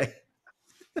many? Okay.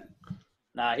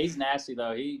 Nah, he's nasty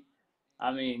though. Even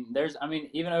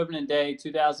opening day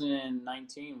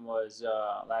 2019 was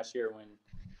last year when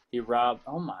he robbed.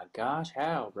 Oh my gosh,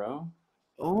 how, bro?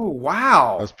 Oh,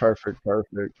 wow. That's perfect.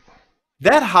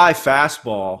 That high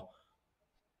fastball.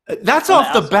 That's On the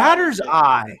off the outside, batter's yeah.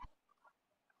 eye.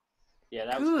 Yeah,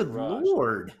 that was Good crushed.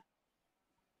 Lord.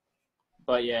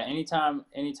 But yeah, anytime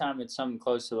it's something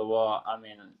close to the wall, I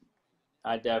mean,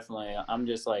 I'm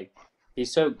just like,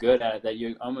 he's so good at it that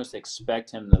you almost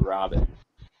expect him to rob it.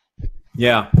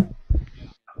 Yeah.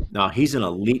 No, he's an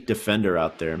elite defender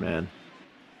out there, man.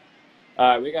 All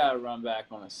right, we got to run back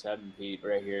on a 7-peat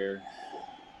right here.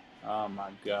 Oh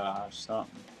my gosh,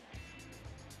 something.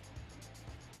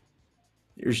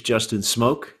 Here's Justin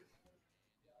Smoke.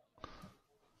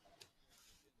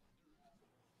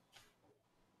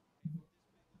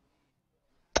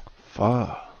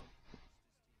 Fuck.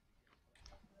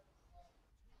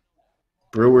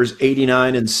 Brewers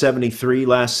 89 and 73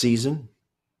 last season.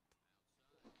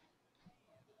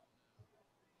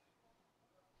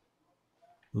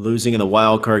 Losing in the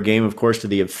wild card game, of course, to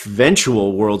the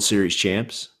eventual World Series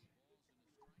champs.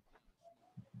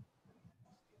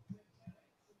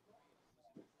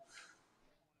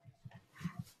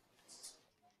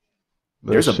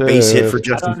 There's a base hit for I don't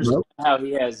Justin understand Smoke. how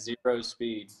he has 0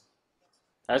 speed.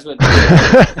 That's what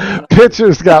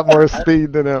Pitchers got more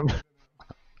speed than him.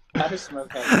 How does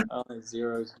Smoke have only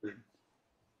 0 speed?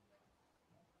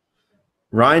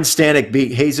 Ryan Stanek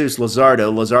beat Jesus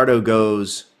Luzardo. Luzardo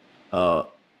goes,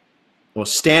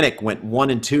 Stanek went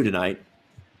 1-2 tonight.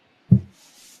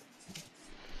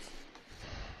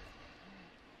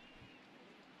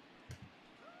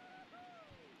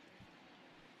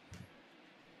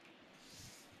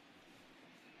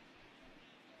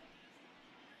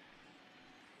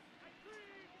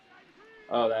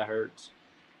 Oh, that hurts.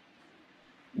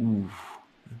 Ooh.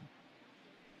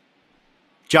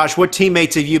 Josh, what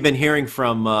teammates have you been hearing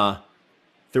from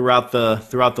throughout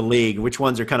the league? Which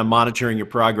ones are kind of monitoring your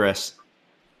progress?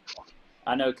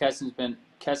 I know Keston's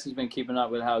been keeping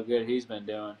up with how good he's been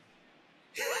doing.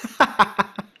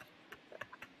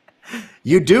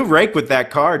 You do rake with that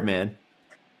card, man.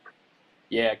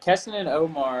 Yeah, Keston and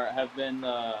Omar have been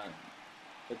the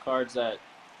cards that,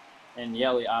 and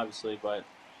Yelly obviously, but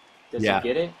does he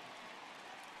get it?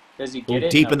 Does he get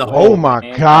it? Deep in the Oh hole. my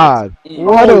man. God.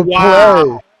 What a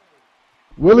play.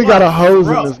 Willie got a hose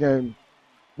in this game.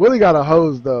 Willie got a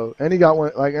hose though. And he got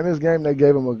one, like in this game they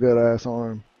gave him a good ass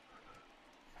arm.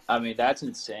 I mean, that's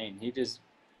insane. He just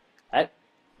And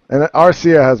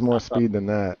Arcia has more speed than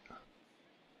that.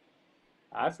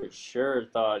 I for sure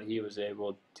thought he was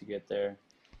able to get there.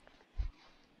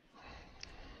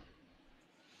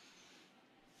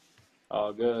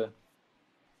 Oh, good.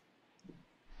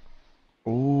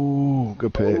 Ooh,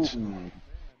 good pitch. Ooh.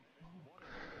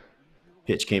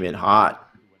 Pitch came in hot.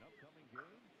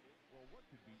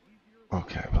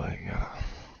 Okay, Blake.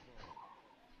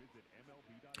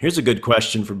 Here's a good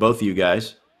question for both of you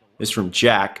guys. It's from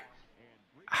Jack.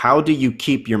 How do you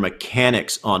keep your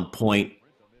mechanics on point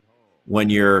when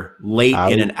you're late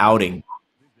in an outing?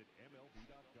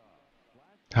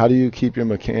 How do you keep your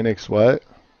mechanics what?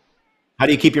 How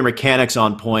do you keep your mechanics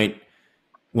on point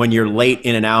when you're late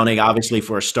in an outing, obviously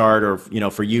for a start, or,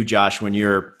 for you, Josh, when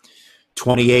you're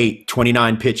 28,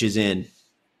 29 pitches in?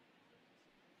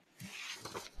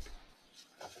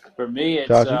 For me, it's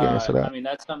Josh, you can answer that. I mean,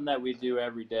 that's something that we do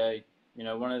every day.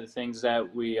 One of the things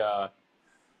that we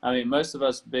most of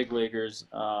us big leaguers,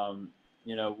 our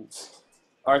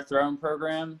throwing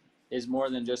program is more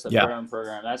than just a throwing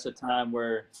program. That's a time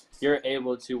where you're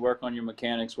able to work on your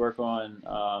mechanics, work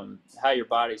on how your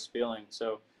body's feeling.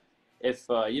 So if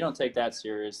you don't take that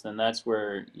serious, then that's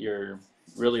where you're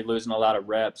really losing a lot of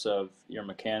reps of your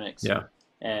mechanics. Yeah.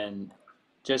 And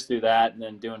just through that, and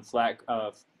then doing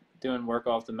doing work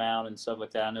off the mound and stuff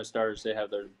like that. I know starters, they have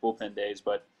their bullpen days,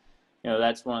 but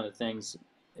that's one of the things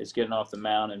is getting off the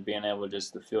mound and being able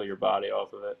just to feel your body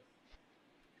off of it.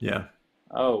 Yeah.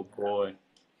 Oh boy.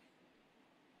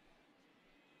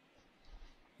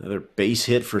 Another base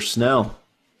hit for Snell.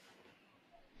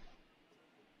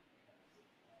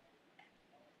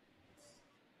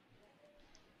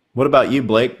 What about you,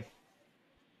 Blake?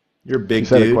 You're a big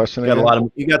dude.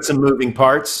 You got some moving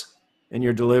parts in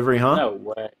your delivery, huh? No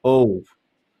way. Oh,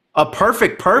 a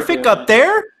perfect up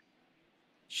there?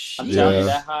 I'm telling you,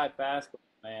 that high fastball,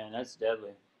 man, that's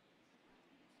deadly.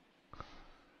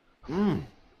 I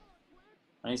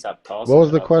need to stop tossing. What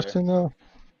was the question, though?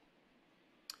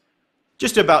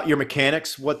 Just about your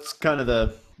mechanics. What's kind of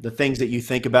the things that you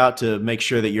think about to make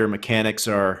sure that your mechanics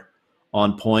are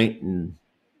on point and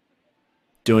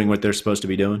doing what they're supposed to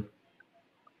be doing?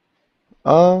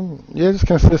 Just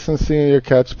consistency in your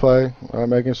catch play,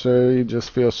 making sure you just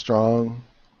feel strong.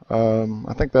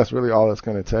 I think that's really all it's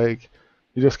going to take.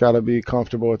 You just got to be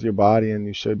comfortable with your body, and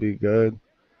you should be good.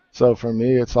 So for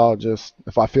me, it's all just,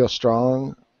 if I feel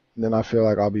strong, then I feel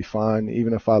like I'll be fine.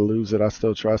 Even if I lose it, I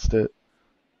still trust it.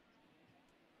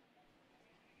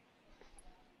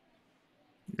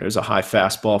 There's a high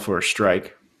fastball for a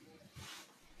strike.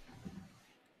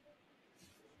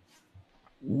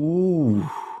 Ooh.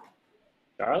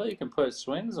 Charlie can put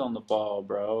swings on the ball,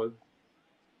 bro.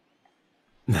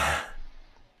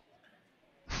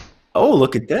 Oh,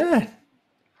 look at that.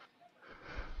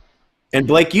 And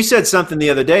Blake, you said something the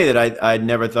other day that I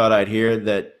never thought I'd hear,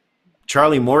 that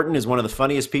Charlie Morton is one of the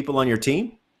funniest people on your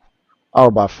team?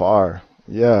 Oh, by far.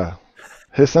 Yeah.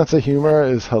 His sense of humor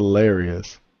is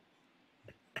hilarious.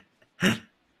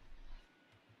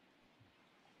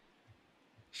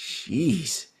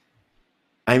 Jeez.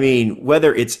 I mean,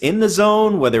 whether it's in the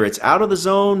zone, whether it's out of the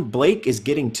zone, Blake is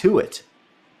getting to it.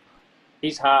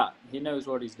 He's hot. He knows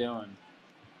what he's doing.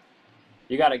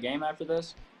 You got a game after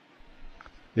this?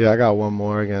 Yeah, I got one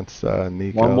more against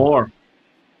Nico. One more.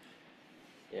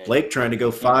 Yeah, Blake trying to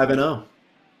go 5-0.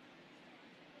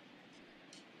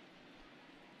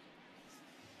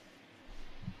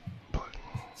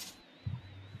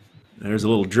 There's a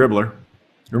little dribbler.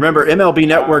 Remember, MLB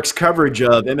Network's coverage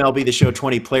of MLB The Show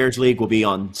 20 Players League will be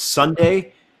on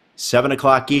Sunday, 7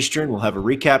 o'clock Eastern. We'll have a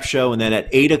recap show, and then at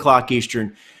 8 o'clock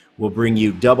Eastern, we'll bring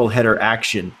you doubleheader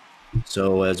action.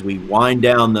 So as we wind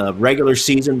down the regular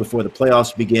season before the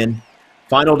playoffs begin,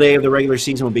 final day of the regular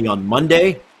season will be on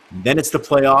Monday. Then it's the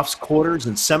playoffs. Quarters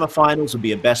and semifinals will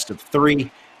be a best of 3,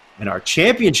 and our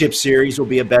championship series will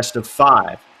be a best of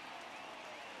 5.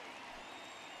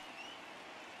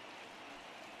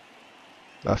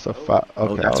 That's a foul.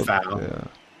 Okay, that's foul.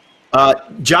 Yeah.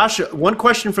 Josh, one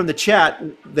question from the chat.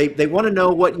 They want to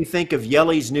know what you think of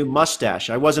Yelly's new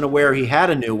mustache. I wasn't aware he had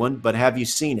a new one, but have you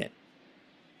seen it?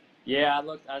 Yeah,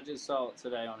 I just saw it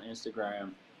today on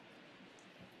Instagram.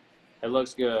 It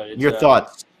looks good. Your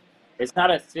thoughts? It's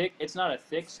not a thick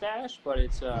stash, but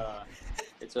it's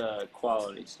a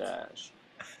quality stash.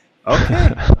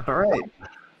 Okay. All right.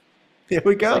 Here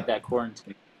we go. It's like that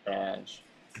quarantine stash.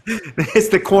 It's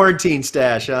the quarantine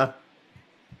stash, huh?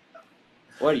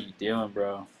 What are you doing,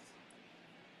 bro?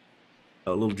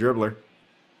 A little dribbler.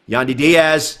 Yandy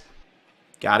Diaz.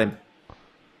 Got him.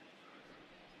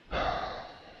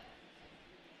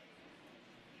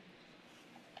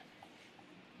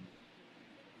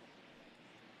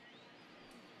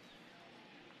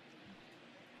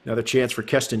 Another chance for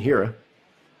Keston Hira.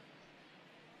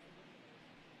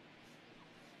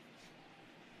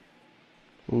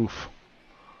 Oof.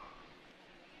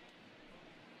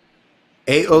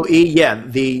 AOE, yeah.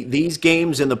 These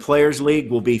games in the Players League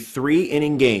will be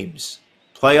 3-inning games.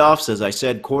 Playoffs, as I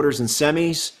said, quarters and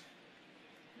semis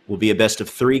will be a best of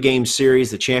 3 game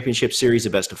series. The championship series, a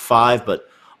best of 5. But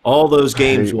all those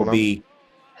games will be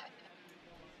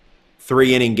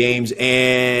 3-inning games.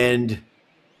 And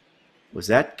Was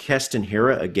that Keston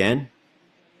Hira again?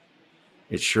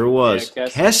 It sure was. Yeah,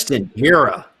 Keston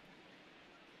Hira.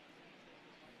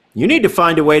 You need to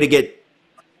find a way to get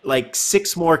like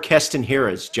 6 more Keston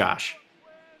Hiras, Josh.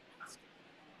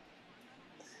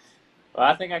 Well,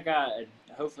 I think I got.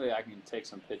 Hopefully, I can take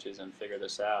some pitches and figure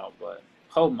this out. But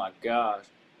oh my gosh,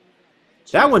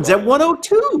 That one's at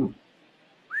 102.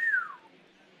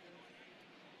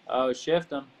 Oh, shift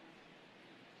them.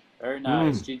 Very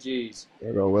nice. GG's. There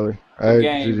you go, Willie. Hey,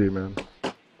 game. GG, man.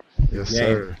 Yes, Game.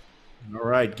 sir. All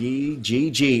right,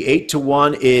 GG.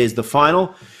 8-1 is the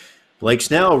final. Blake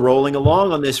Snell rolling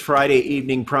along on this Friday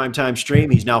evening primetime stream.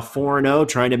 He's now 4-0,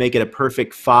 trying to make it a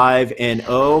perfect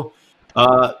 5-0.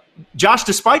 Josh,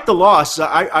 despite the loss,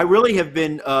 I really have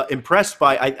been impressed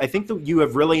by. I think that you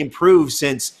have really improved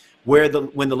since when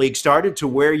the league started to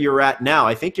where you're at now.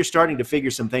 I think you're starting to figure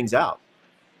some things out.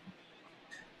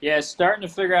 Yeah, starting to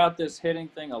figure out this hitting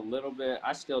thing a little bit.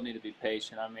 I still need to be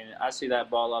patient. I mean, I see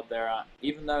that ball up there.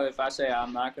 Even though if I say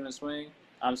I'm not going to swing,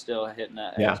 I'm still hitting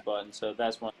that X button. So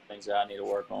that's one of the things that I need to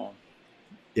work on.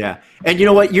 Yeah, and you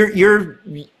know what?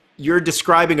 You're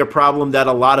describing a problem that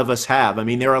a lot of us have. I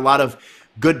mean, there are a lot of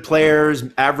good players,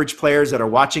 average players that are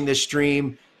watching this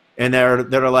stream, and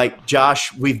that are like,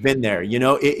 Josh, we've been there. You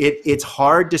know, it's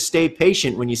hard to stay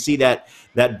patient when you see that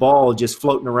ball just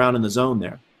floating around in the zone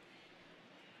there.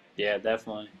 Yeah,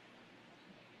 definitely.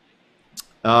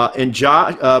 And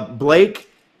Blake,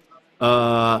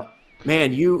 man,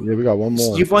 we got one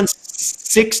more. You've won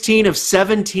 16 of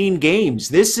 17 games.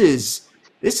 This is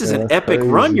an epic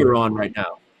crazy run you're on right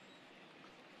now.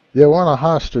 Yeah, we're on a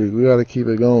hot streak. We got to keep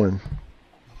it going.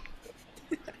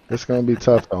 It's going to be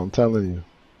tough, though. I'm telling you.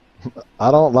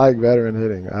 I don't like veteran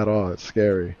hitting at all. It's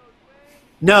scary.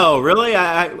 No, really,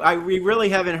 we really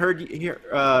haven't heard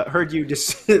you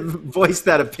just voice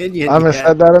that opinion. I haven't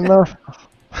said that enough.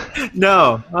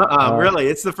 No, really,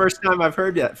 it's the first time I've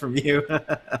heard that from you.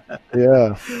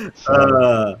 Yeah,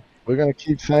 so we're gonna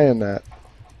keep saying that.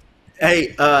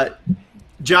 Hey,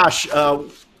 Josh,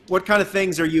 what kind of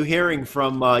things are you hearing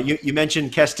from? You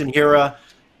mentioned Keston Hira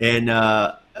and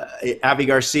Avi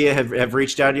Garcia have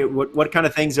reached out to you. What kind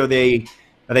of things are they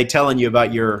telling you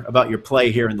about your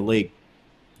play here in the league?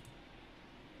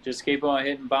 Just keep on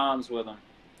hitting bombs with them,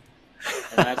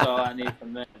 and that's all I need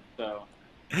from them. So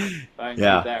if I can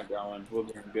keep that going, we'll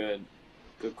be in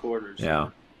good quarters. Yeah.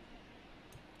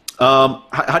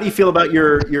 How do you feel about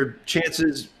your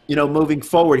chances? Moving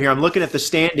forward here. I'm looking at the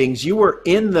standings. You're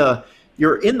in the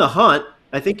hunt.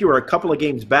 I think you were a couple of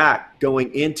games back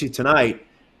going into tonight.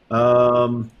 You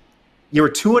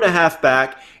were 2.5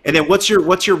 back, and then what's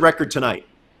your record tonight?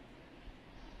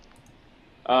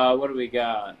 What do we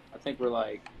got? I think we're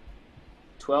like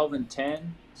 12-10.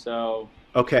 So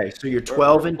okay, so you're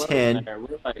 12-10.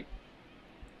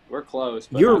 We're close.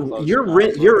 But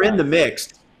you're in the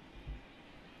mix.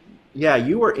 Yeah,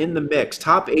 you are in the mix.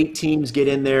 Top 8 teams get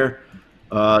in there.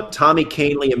 Tommy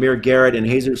Canely, Amir Garrett, and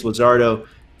Jesus Luzardo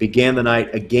began the night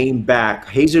a game back.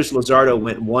 Jesus Luzardo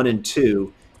went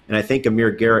 1-2, and I think Amir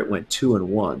Garrett went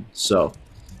 2-1. So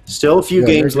still a few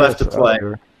games left to play.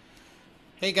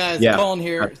 Hey guys, Colin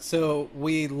here. So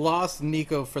we lost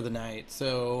Nico for the night,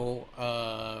 so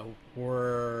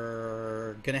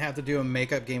we're gonna have to do a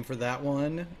makeup game for that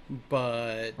one.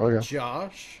 But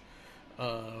Josh,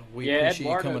 we appreciate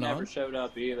you coming on. Never showed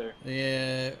up either.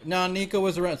 Yeah, no, Nico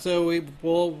was around. So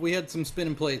we had some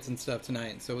spinning plates and stuff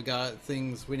tonight. So we got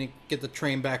things. We need to get the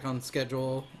train back on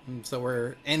schedule, and so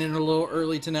we're ending a little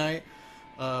early tonight.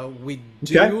 We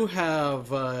do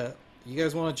have. You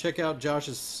guys want to check out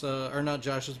Josh's, or not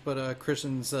Josh's, but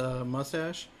Christian's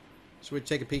mustache? Should we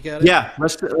take a peek at it? Yeah,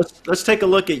 let's take a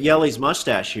look at Yelly's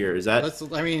mustache here. Is that? Let's.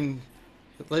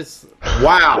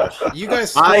 Wow. You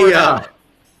guys scored out.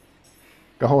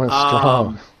 Going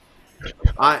strong.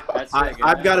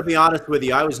 I've got to be honest with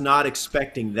you. I was not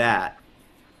expecting that.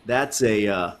 That's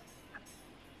a.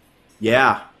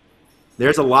 Yeah.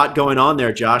 There's a lot going on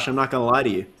there, Josh. I'm not going to lie to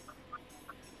you.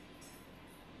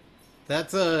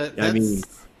 That's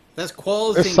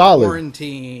quality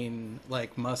quarantine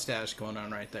like mustache going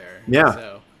on right there. Yeah.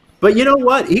 So. But you know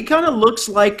what? He kind of looks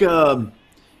like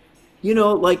like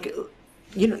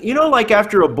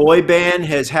after a boy band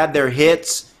has had their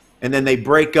hits and then they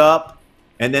break up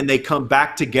and then they come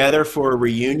back together for a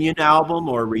reunion album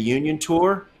or a reunion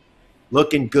tour,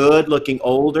 looking good, looking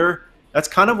older. That's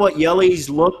kind of what Yelly's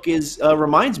look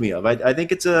reminds me of. I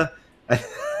think it's a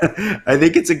I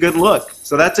think it's a good look.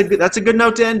 So that's a good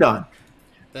note to end on.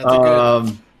 That's a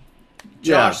good.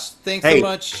 Josh, thanks Hey. so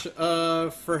much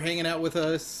for hanging out with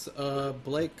us.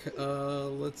 Blake,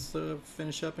 let's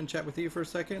finish up and chat with you for a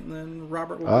second, and then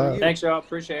Robert will go to you. Thanks, y'all.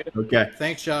 Appreciate it. Okay.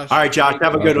 Thanks, Josh. All right, Josh.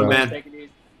 Have a good one, man. Take it easy.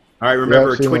 All right,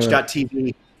 remember, Yeah, see you later.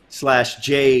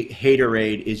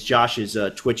 twitch.tv/JHaterade is Josh's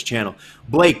Twitch channel.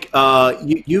 Blake,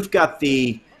 you've got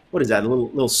the, what is that, a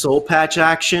little soul patch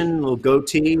action, a little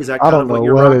goatee? Is that I kind don't of know what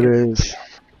you're what rocking? it is.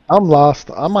 I'm lost.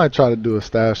 I might try to do a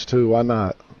stash too. Why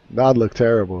not? That'd look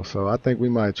terrible. So I think we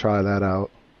might try that out.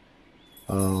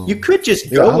 You could just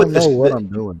Yeah, go I with don't this. know what I'm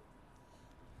doing.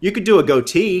 You could do a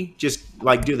goatee, just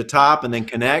like do the top and then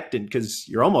connect, and because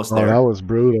you're almost Oh, there. that was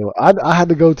brutal. I had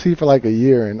to go T for like a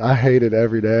year, and I hated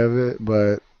every day of it,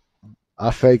 but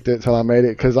I faked it till I made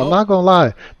it. Because I'm not gonna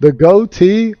lie, the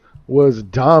goatee was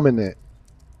dominant.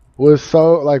 Was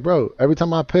so like, bro, every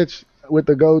time I pitched with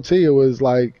the goatee, it was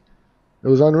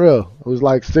unreal. It was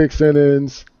like 6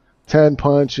 innings, 10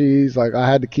 punchies. Like I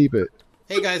had to keep it.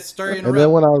 Hey guys, sorry to And then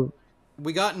interrupt. when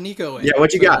We got Nico in. Yeah,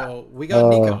 what you got? We got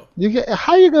Nico.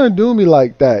 how you gonna do me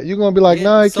like that? You gonna be like, Yeah,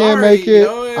 nah, I can't sorry, make it.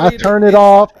 yo, I I mean, turn it it's-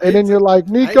 off, and then you're like,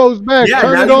 Nico's back. Yeah,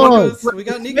 Turn now it you want on. to We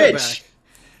got Nico Switch. back.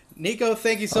 Nico,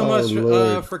 thank you so Oh, much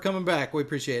Lord. for coming back. We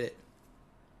appreciate it.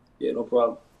 Yeah, no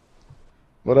problem.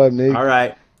 What up, Nick? All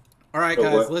right. All right, So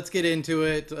guys, what? let's get into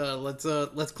it.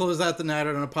 Let's close out the night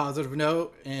on a positive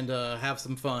note and have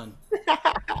some fun.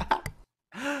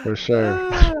 For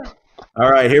sure. All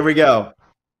right, here we go.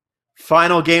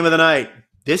 Final game of the night.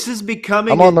 This is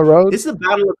becoming. I'm on the road. This is a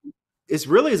battle. It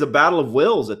really is a battle of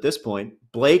wills at this point.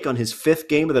 Blake on his 5th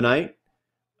game of the night.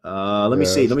 Let me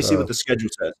Yeah, see. Let me it's see what tough. the schedule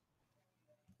says.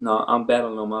 No, I'm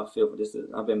battling on my field.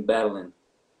 I've been battling.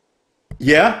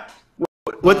 Yeah.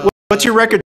 What's your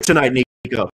record tonight,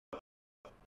 Nico?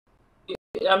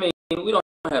 I mean, we don't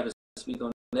have to speak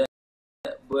on that,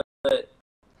 but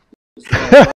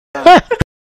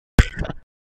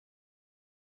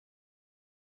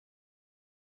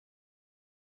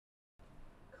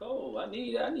Cole, I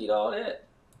need all that.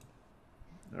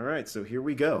 All right, so here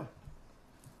we go.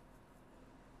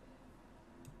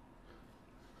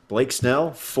 Blake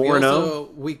Snell,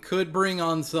 4-0. We could bring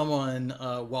on someone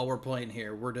while we're playing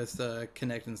here. We're just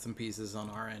connecting some pieces on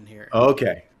our end here.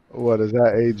 Okay. What is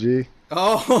that, AG?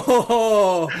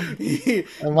 Oh,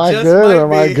 Am I just good might or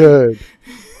am I be. good?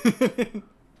 I You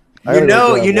gotta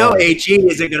go grab know, water. AG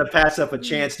isn't going to pass up a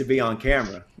chance to be on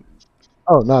camera.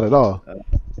 Oh, not at all.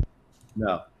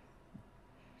 No.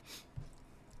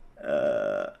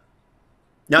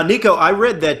 Now, Nico, I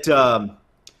read that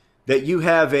that you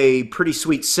have a pretty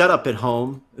sweet setup at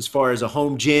home, as far as a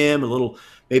home gym,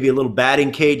 maybe a little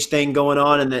batting cage thing going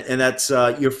on, and that's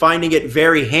you're finding it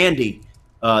very handy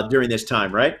during this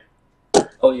time, right?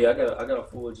 Oh yeah, I got a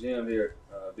full gym here,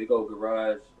 big old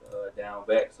garage down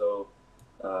back. So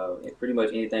pretty much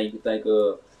anything you can think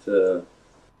of to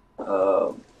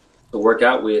work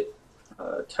out with,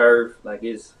 turf, like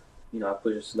it's, I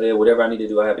push a sled, whatever I need to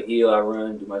do. I have a hill, I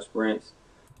run, do my sprints.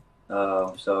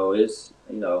 So it's,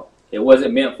 it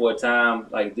wasn't meant for a time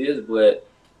like this, but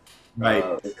Right.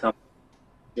 it comes,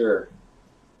 sure.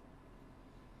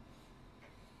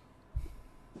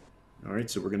 All right,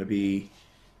 so we're going to be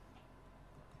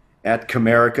at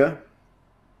Comerica.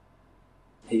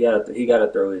 He gotta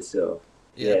throw himself.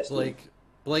 Yeah, Yes,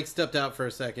 Blake stepped out for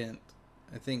a second.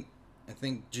 I think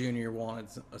Junior wanted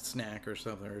a snack or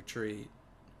something, or a treat.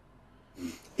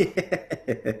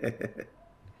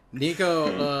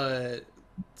 Nico,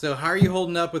 so how are you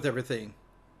holding up with everything?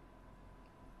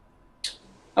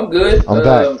 I'm good. I'm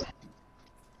back.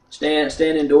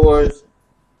 Staying indoors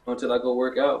until I go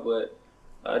work out, but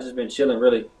I just been chilling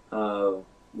really.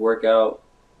 Work out,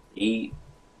 eat,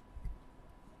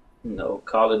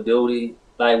 Call of Duty,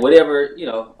 like whatever,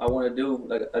 I want to do.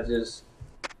 Like I just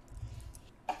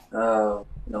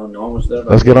normal stuff.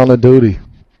 Let's get on the duty.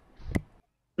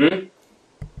 Hmm?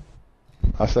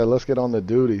 I said, let's get on the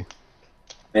duty.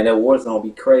 Man, that Warzone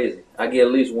be crazy. I get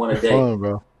at least one a day. Fun,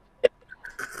 bro.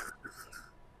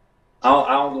 I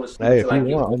don't go to sleep Hey, until if I you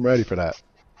get want, one. I'm ready for that.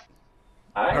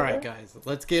 All All right, guys,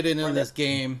 let's get into this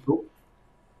game.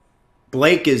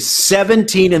 Blake is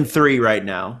 17-3 right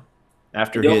now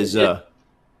after Don't- his. Don't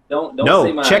say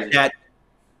No, mine. check that.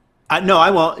 No,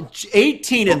 I won't.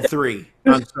 18-3.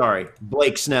 I'm sorry,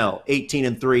 Blake Snell,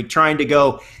 18-3, trying to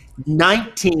go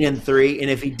 19-3, and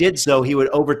if he did so, he would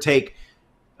overtake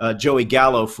Joey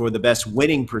Gallo for the best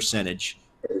winning percentage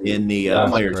in the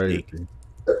That's Players crazy. League.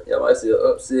 Yeah, I see an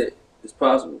upset. It's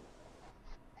possible.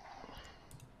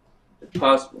 It's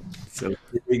possible. So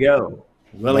here we go.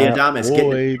 Willie Matt Adames getting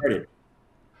Boyd. it started.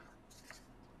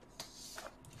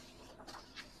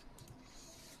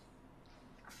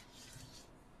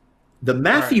 The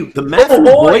Matthew Oh,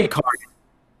 boy. Boyd card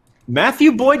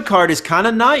Matthew Boyd card is kind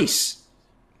of nice.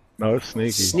 No, it's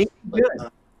sneaky. Sneaky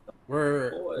good.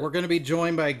 We're going to be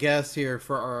joined by guests here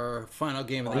for our final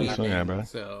game of the evening.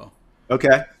 So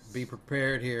okay, be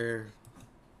prepared here.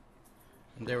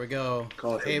 And there we go.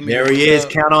 Hey, there he is.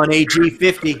 Count on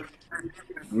AG50.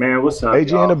 Man, what's up,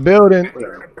 AG y'all? in the building.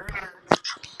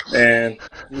 Man,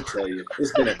 let me tell you,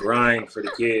 it's been a grind for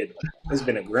the kid. It's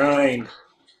been a grind.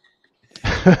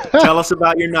 Tell us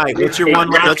about your night. What's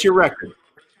your record?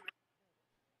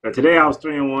 Today I was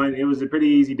 3-1. It was a pretty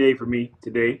easy day for me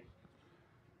today.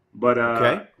 But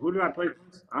okay. Who did I play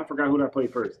first? I forgot who did I play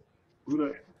first. Who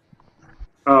did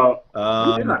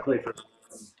I play first?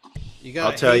 You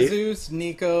got Jesus,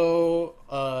 Nico,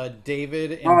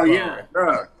 David, and Bo. Yeah,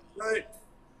 bro. What?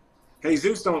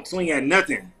 Jesus don't swing at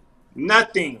nothing.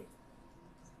 Nothing.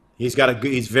 He's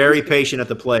very patient at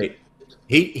the plate.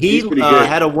 He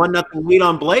had a 1-0 lead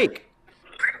on Blake.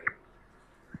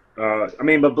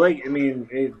 But Blake, it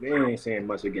ain't saying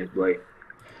much against Blake.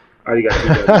 I already got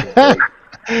 2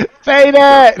 Blake. Say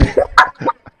that.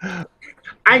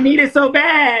 I need it so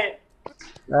bad.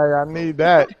 Hey, I need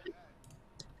that.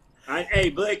 Hey,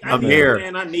 Blake, I'm here.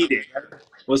 Man, I need it.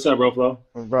 What's up, Flo?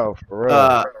 Bro, for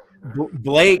real.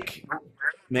 Blake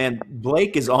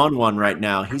is on one right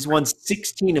now. He's won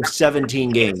 16 of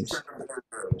 17 games.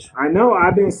 I know.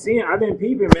 I've been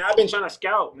peeping, man. I've been trying to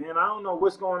scout, man. I don't know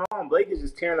what's going on. Blake is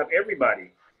just tearing up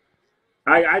everybody.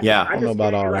 I don't know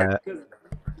about all that.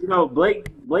 You know, Blake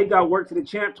got work to the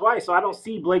champ twice, so I don't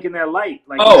see Blake in that light,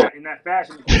 in that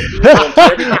fashion.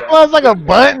 Well, it's like a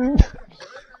button.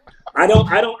 I don't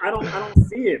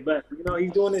see it, but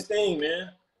he's doing his thing, man.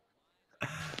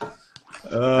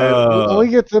 When we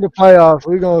get to the playoffs,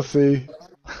 we're gonna see.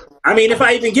 If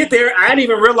I even get there, I didn't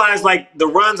even realize the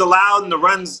runs allowed and the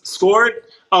runs scored.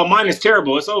 Oh, mine is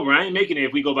terrible. It's over. I ain't making it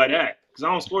if we go by that because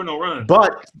I don't score no runs.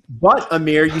 But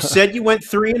Amir, you said you went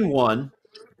 3-1.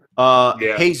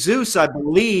 Yeah. Jesus, I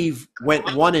believe, went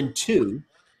 1-2.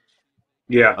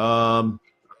 Yeah.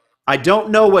 I don't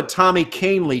know what Tommy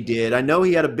Canley did. I know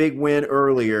he had a big win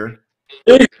earlier.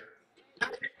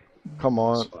 Come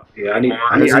on. Yeah, I need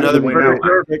another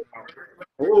perfect.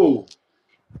 Oh.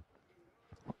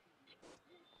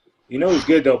 You know who's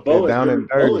good though? Bo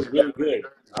is really good.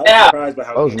 I was surprised by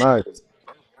how Bo's nice.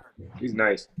 He's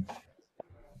nice.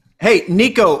 Hey,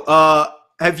 Nico,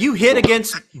 have you hit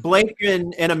against Blake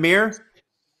and Amir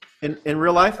in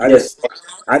real life? Not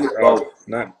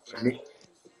me.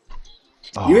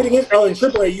 You hit against in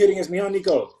AAA. You hit against me on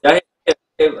Nico. I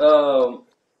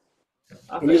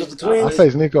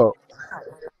face Nico.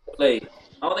 I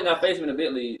don't think I faced him in the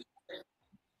bit league.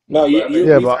 No,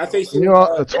 I faced you.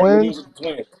 You're the Twins.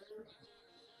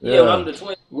 Yeah, when I'm the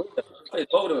Twins. I faced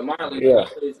both of them in minor league. Yeah.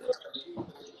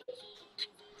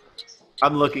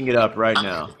 I'm looking it up right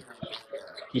now.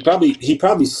 He probably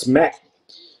smacked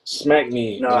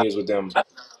me when he was with them. I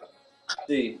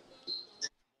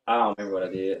don't remember what I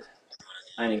did.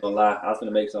 I ain't even gonna lie. I was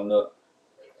gonna make something up.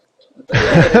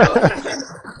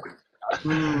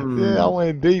 Yeah, I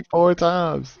went deep 4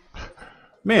 times.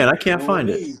 Man, I can't find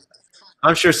it.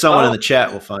 I'm sure someone in the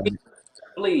chat will find it.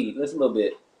 Please, just a little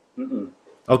bit.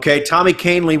 Okay, Tommy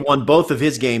Canley won both of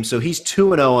his games, so he's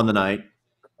 2-0 on the night.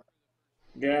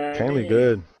 Canley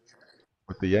good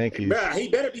with the Yankees. He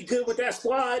better be good with that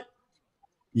squad.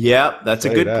 Yeah, that's a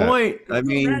good point.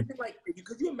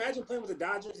 Could you imagine playing with the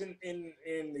Dodgers in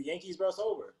the Yankees, bro? It's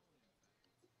over.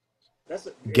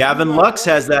 Gavin Lux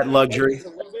has that luxury.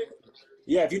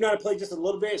 Yeah, if you know how to play just a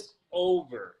little bit, it's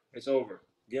over. It's over.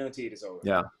 Guaranteed it's over.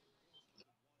 Yeah.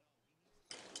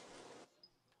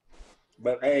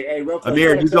 But hey, real quick.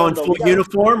 Amir, you going full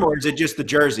uniform or is it just the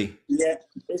jersey? Yeah,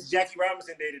 it's Jackie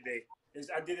Robinson Day today.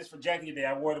 I did this for Jackie today.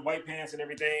 I wore the white pants and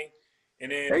everything.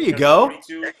 And then there you go.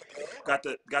 42, got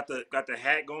the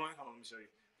hat going. Hold on, let me show you.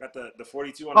 Got the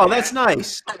 42 on. Oh, that's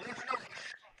nice.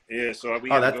 Yeah, so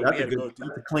that's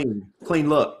a clean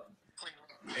look.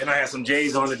 And I had some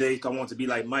J's on today. I want to be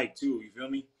like Mike too. You feel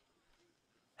me?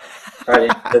 I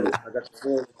got the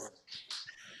 4.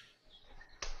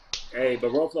 Hey,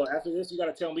 but Roflo, after this, you got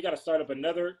to tell them we got to start up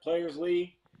another Players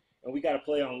League, and we got to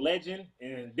play on Legend,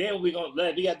 and then we got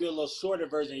to do a little shorter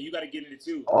version. You got to get into it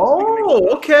too. Oh,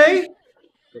 okay.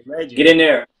 Get in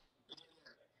there.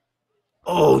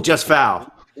 Oh, just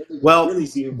foul. Well,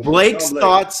 Blake's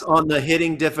thoughts on the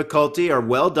hitting difficulty are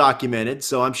well documented,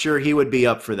 so I'm sure he would be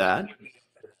up for that.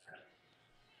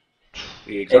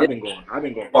 Yeah, I've been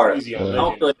going crazy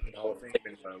on Legend.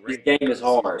 This game is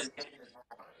hard.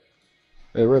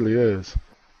 It really is.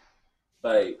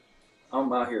 Like,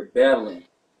 I'm out here battling.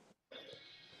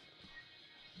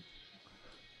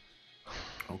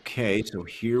 Okay, so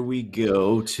here we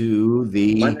go to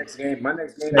the My next game.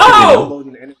 second I'm inning.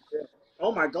 downloading the NHL.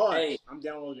 Oh my gosh, Hey. I'm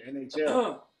downloading the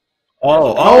NHL.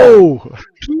 Oh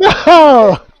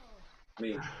no!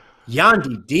 Me.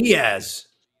 Yandy Diaz.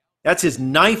 That's his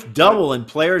 9th double in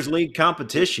Players League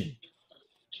competition.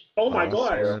 Oh my I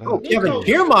gosh. swear Oh, that. Kevin Nico,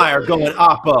 Kiermaier going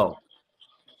oppo.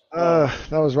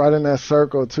 That was right in that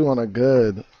circle too on a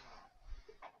good.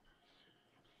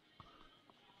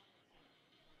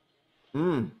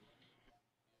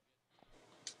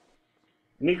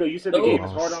 Nico, you said the Oh. game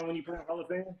is hard on when you play Hall of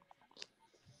Fame?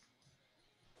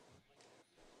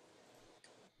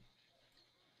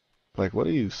 Like, what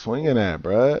are you swinging at,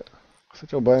 bruh?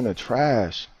 Sit your butt in the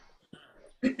trash.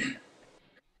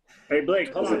 Hey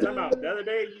Blake, hold on, time out. The other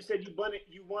day you said you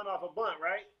won off a bunt,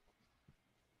 right?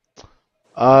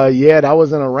 Yeah, that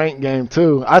was in a ranked game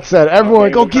too. I said,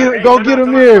 everyone, Okay, go well, get, hey, go time get out, him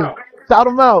time out, here, time out. shout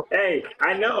him out. Hey,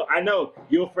 I know.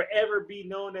 You'll forever be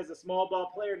known as a small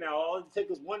ball player now. All it took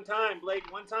was one time, Blake,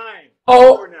 one time.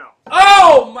 Oh. Now.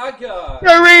 Oh my God.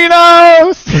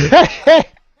 Doritos!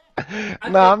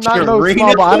 No, I'm not no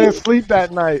small ball. I didn't sleep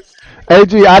that night.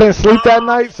 AG, I didn't sleep that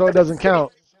night, so it doesn't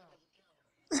count.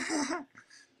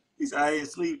 He said I didn't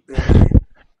sleep that night.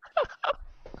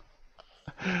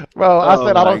 Bro, I Oh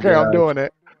said, I my don't care. I'm God. doing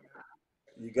it.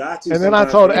 You got to. And then I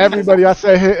sometimes, told man, everybody, I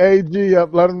said, hit AG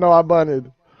up, let him know I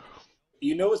bunted.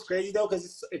 You know what's crazy though,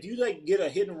 because if you like get a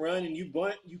hit and run and you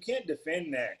bunt, you can't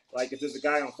defend that. Like if there's a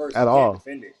guy on first, At you can't all.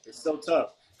 defend it. It's so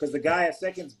tough because the guy at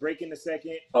second's breaking the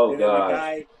second, Oh, and then the gosh.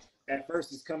 guy at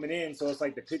first is coming in. So it's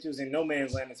like the pitcher's in no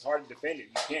man's land. It's hard to defend it.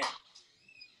 You can't.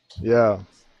 Yeah.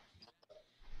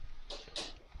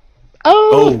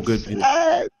 Oh, good pitch.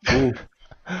 Shit.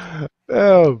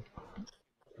 Damn.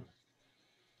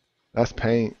 That's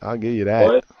paint. I'll give you that.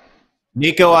 What?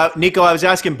 Nico, I was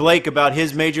asking Blake about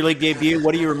his major league debut.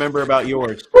 What do you remember about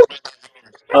yours?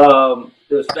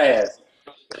 It was fast.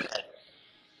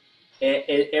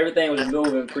 Everything was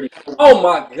moving pretty. Oh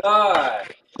my God.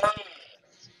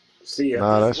 See ya.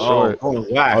 Nah, that's Oh, short.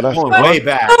 going back. Oh, that's Going gone. way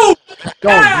back. Oh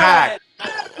Going God. back.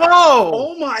 Oh!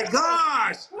 Oh my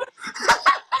gosh!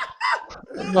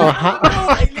 No,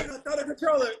 Hey, nigga, throw the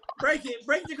controller. Break it.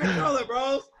 Break the controller,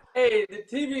 bro. Hey, the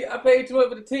TV. I paid too much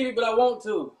for the TV, but I want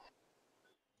to.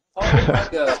 Oh my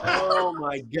God. Oh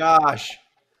my gosh.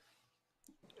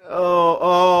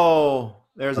 Oh.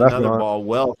 There's that's another gone. ball.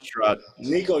 Well struck.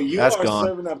 Nico, you That's are gone.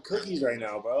 serving up cookies right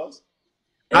now, bro.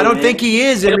 I don't man. think he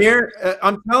is, Amir.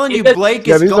 I'm telling you, It does- Blake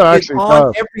Yeah, is these are going actually on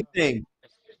tough. everything.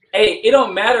 Hey, it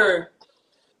don't matter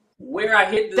where I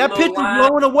hit the That little pitch is line.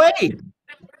 blowing away.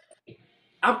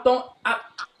 That's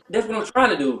what I'm trying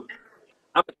to do.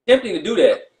 I'm attempting to do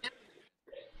that,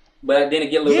 but then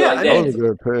it get a little bit like I That mean, was a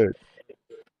good pick.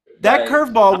 that Like,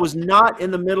 curveball was not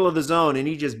in the middle of the zone, and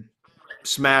he just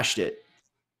smashed it.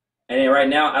 And then right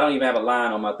now, I don't even have a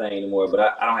line on my thing anymore, but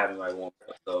I don't have anybody want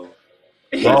it, so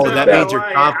Oh, that Yeah. means you're I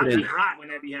be confident. hot when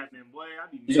that be happening, boy. I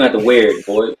be you gonna have to wear it,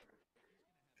 boy.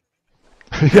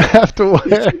 You have to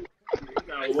wear. You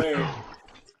gotta wear it.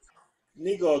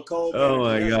 Nico, a cold Oh man.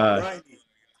 my That's gosh. grindy.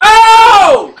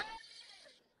 Oh!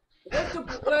 What's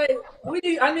the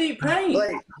like? I need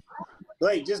paint.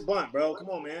 Blake, just bunt, bro. Come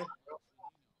on, man.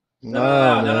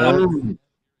 Nah, man. Mm.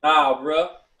 Oh, bro.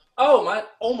 Oh my.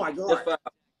 Oh my god. That's fine.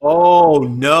 Oh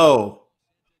no.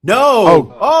 No.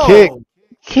 Oh, Oh.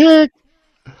 Kick.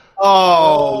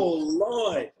 Oh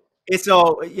Lord. It's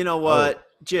all, you know what?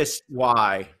 Just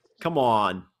why? Come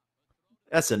on.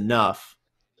 That's enough.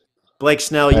 Blake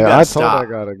Snell, you Hey, got I to told stop. I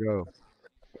gotta go.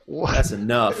 What? That's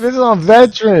enough. This is on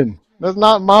veteran. That's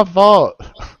not my fault.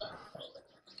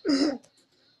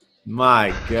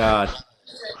 My God.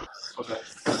 Okay.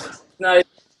 No,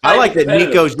 I like that competitive.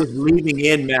 Nico's just leaving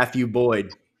in Matthew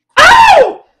Boyd.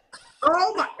 Oh!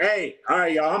 Oh my. Hey, all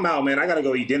right, y'all. I'm out, man. I gotta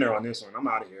go eat dinner on this one. I'm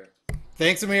out of here.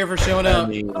 Thanks, Amir, for showing I up.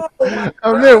 mean,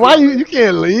 Oh man, why you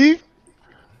can't leave?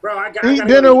 Bro, I Eat gotta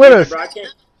dinner go eat with dinner, us. bro.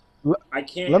 I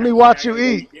can't. Let me I watch gotta you go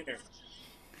eat. dinner.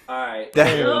 All right.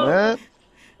 Damn, man.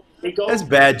 Nico? that's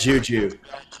bad juju.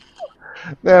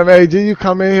 Damn, AG, you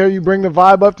come in here, you bring the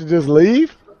vibe up to just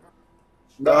leave?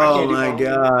 Bro, I Oh can't do my homies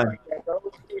God. like that, bro.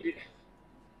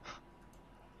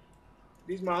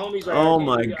 These my homies right Oh here.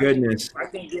 my goodness. I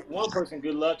can't give one person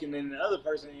good luck and then the other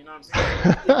person, you know what I'm saying?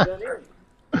 Let's get it done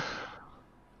in.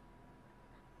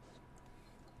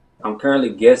 I'm currently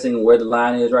guessing where the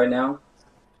line is right now.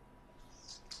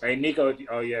 Hey, Nico.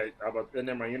 Oh, yeah.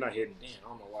 Never mind. You're not hitting. Damn, I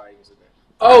don't know why you said that.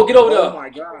 Oh, get over there. Oh, my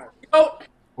God. Oh.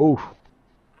 Oof. I'm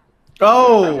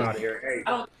Oh. out of here. Hey,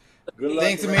 I don't. good luck.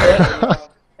 Thanks, to Amir.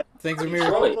 y'all. Thanks, Amir.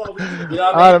 Detroit. Detroit. You know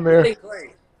what All I right, mean? Amir.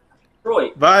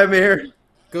 Detroit. Bye, Amir.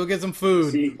 Go get some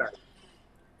food. See you guys.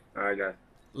 All right, guys.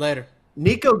 Later.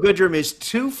 Nico Goodrum is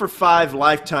 2 for 5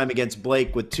 lifetime against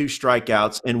Blake with 2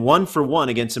 strikeouts and 1 for 1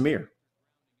 against Amir.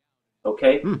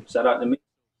 Okay, shout out to me.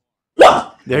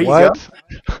 There you What?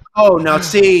 go. Oh, now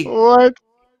see. What?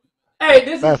 Hey,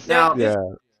 this is That's now. yeah.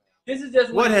 This is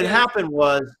just What it had says. happened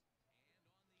was,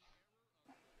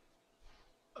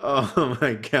 oh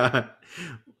my God.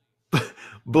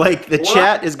 Blake, the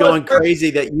chat is going crazy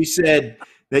that you said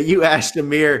that you asked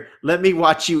Amir, let me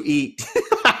watch you eat.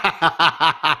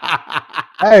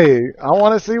 Hey, I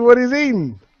want to see what he's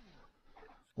eating.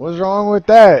 What's wrong with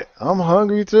that? I'm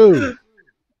hungry too.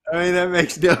 I mean, that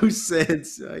makes no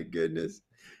sense. My goodness.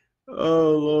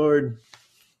 Oh, Lord.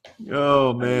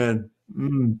 Oh, man.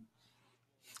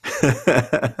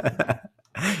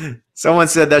 Someone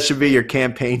said that should be your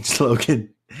campaign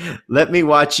slogan. Let me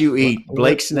watch you eat.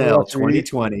 Blake Let me Snell, watch you eat.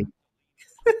 2020.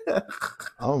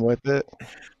 I'm with it.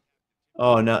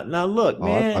 Oh, no. Now, look, Oh,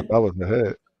 I man. thought that was the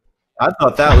hit. I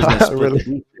thought that was going to split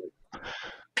Really?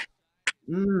 the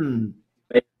defense.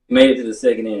 Made it to the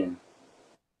second inning.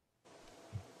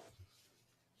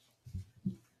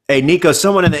 Hey, Nico,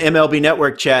 someone in the MLB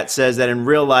Network chat says that in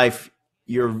real life,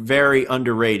 you're very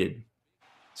underrated.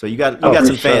 So you got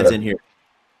some fans in here.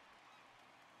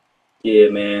 Yeah,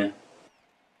 man.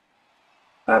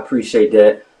 I appreciate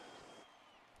that.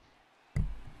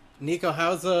 Nico,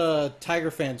 how's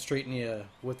Tiger fans treating you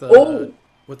with the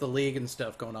league and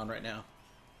stuff going on right now?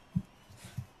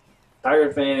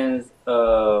 Tiger fans,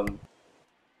 I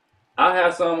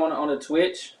have some on the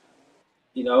Twitch,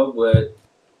 but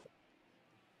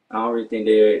I don't really think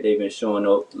they've been showing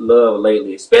no love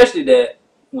lately. Especially that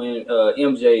when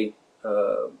MJ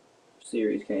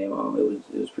series came on, it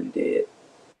was pretty dead.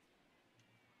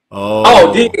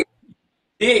 Oh, dig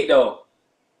though.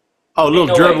 Oh,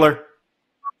 little dribbler. Way.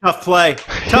 Tough play.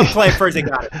 Tough play first they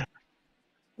got it.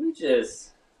 We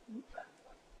just.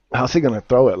 How's he gonna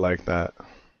throw it like that?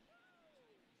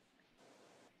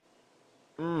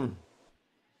 Oh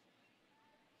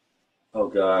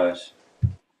gosh.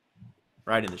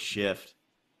 Right in the shift.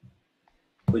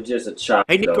 With just a chop.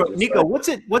 Hey Nico, what's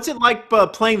it like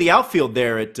playing the outfield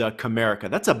there at Comerica?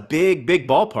 That's a big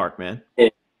ballpark, man.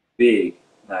 It's big,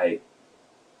 like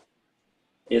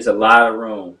it's a lot of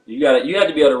room. You have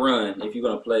to be able to run if you're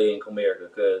gonna play in Comerica,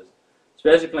 because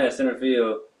especially playing center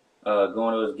field, going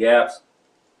those gaps.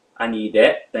 I need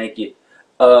that. Thank you.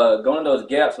 Going those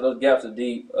gaps, so those gaps are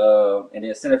deep, and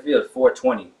then center field is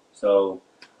 420. So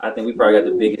I think we probably got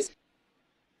the biggest,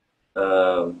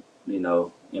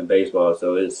 in baseball.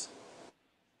 So it's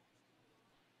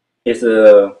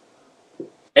a.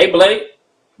 Hey Blake,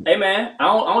 hey man, I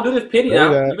don't do this pity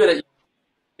now. That. You better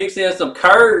mix in some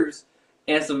curves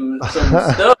and some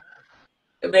stuff.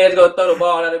 The man's gonna throw the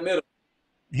ball out the middle.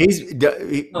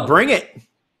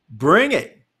 Bring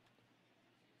it.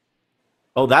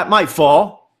 Oh, that might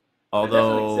fall.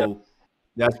 Although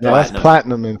that's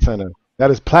platinum incentive.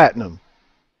 That is platinum.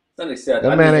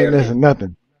 That man ain't missing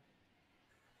nothing.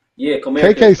 Yeah,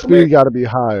 KK speed got to be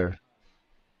higher.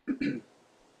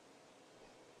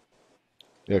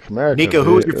 Yeah, Comerica. Nico,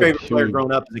 who was your favorite player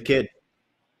growing up as a kid?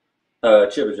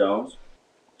 Chipper Jones.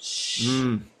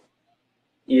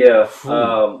 Yeah.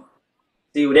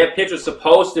 See, that pitch was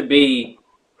supposed to be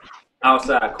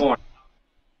outside corner.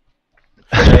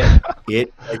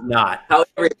 It is not.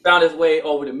 However, it found its way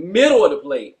over the middle of the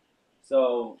plate.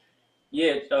 So,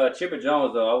 yeah, Chipper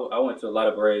Jones, though, I went to a lot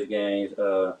of Braves games,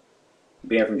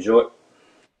 being from Georgia.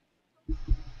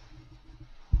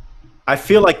 I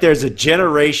feel like there's a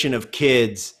generation of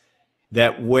kids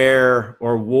that wear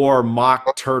or wore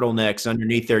mock turtlenecks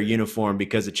underneath their uniform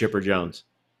because of Chipper Jones.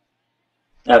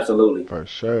 Absolutely. For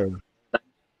sure.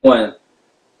 One,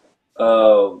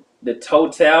 the toe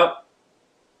tap,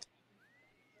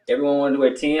 everyone wanted to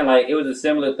wear 10. Like, it was a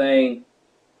similar thing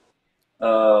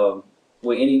with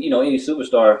any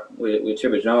superstar with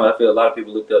Chipper Jones. I feel a lot of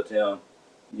people looked up to him,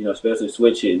 especially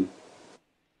switch hitting.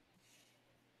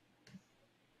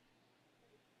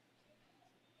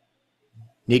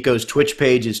 Nico's Twitch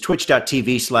page is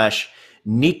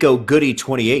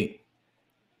twitch.tv/NicoGoody28.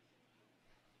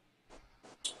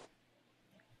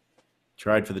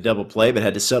 Tried for the double play, but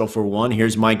had to settle for one.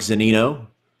 Here's Mike Zunino.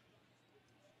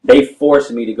 They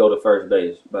forced me to go to first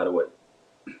base, by the way.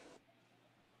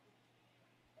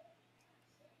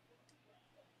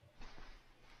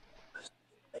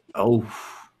 Oh,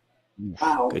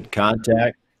 wow. Good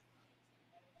contact.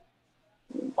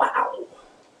 Wow.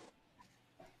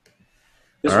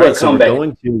 All right, so we're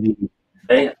going to the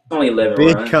it's only 11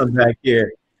 big runs. comeback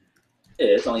here.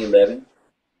 Yeah, it's only 11.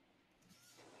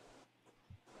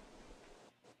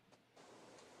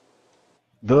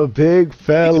 The big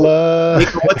fella.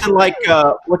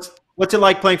 Nico, what's What's it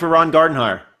like playing for Ron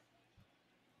Gardenhire?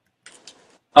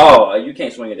 Oh, you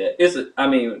can't swing at that. I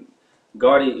mean,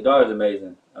 Gardy's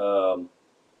amazing. Oh,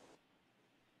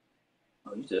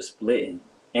 you just splitting,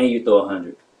 and you throw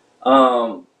 100.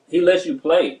 He lets you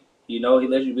play. He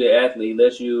lets you be an athlete. He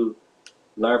lets you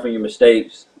learn from your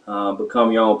mistakes,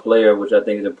 become your own player, which I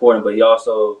think is important. But he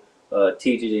also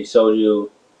teaches. He shows you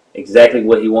exactly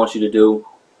what he wants you to do.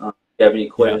 If you have any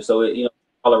questions, so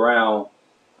all around.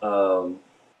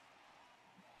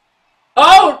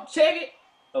 Oh, check it.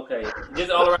 Okay, just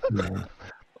all around.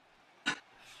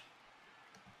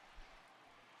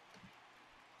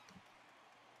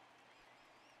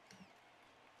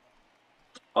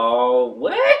 Oh,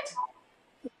 what?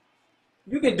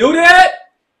 You can do that?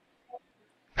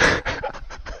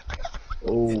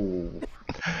 Oh.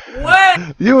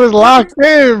 What? You was locked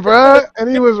in, bro, and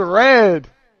he was red.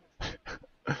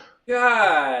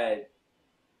 God.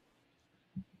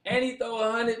 And he throw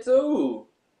 100 too.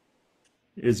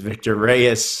 Here's Victor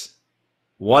Reyes.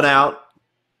 1 out.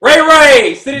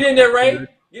 Ray, sit it in there, Ray.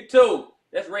 You too.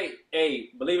 That's Ray.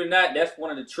 Hey, believe it or not, that's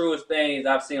one of the truest things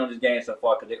I've seen on this game so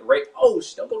far. Cause Ray,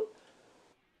 don't go.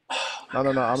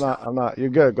 No, I'm not. You're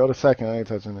good. Go to second. I ain't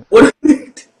touching it. What?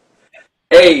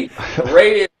 Hey,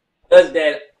 Ray does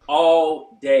that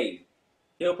all day.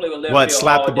 He'll play with left What, field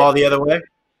slap all the ball day. the other way?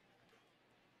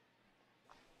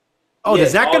 Oh, Yes,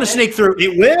 is that all going to day. sneak through?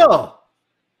 It will.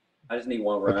 I just need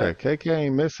one run. Okay, KK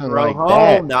ain't missing Throw like home,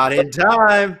 that. not in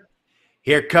time.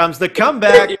 Here comes the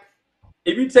comeback.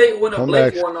 If you take one of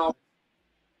Blake's Comeback. one off.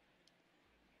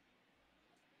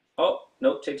 Oh,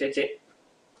 no, check.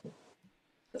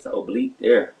 That's an oblique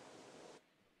there.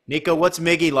 Nico, what's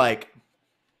Miggy like?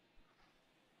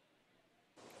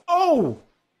 Oh!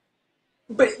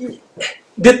 But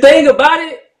the thing about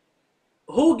it,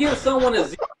 who gives someone a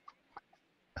 0?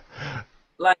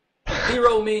 Like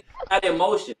 0 means not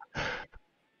emotion.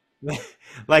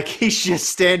 Like he's just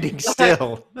standing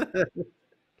still.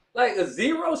 Like a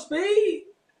 0 speed.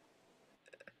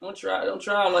 Don't try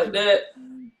like that.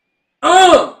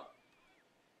 I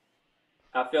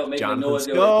felt making Jonathan noise.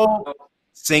 Scope.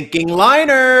 Sinking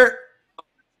liner.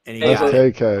 And he Hey, got but-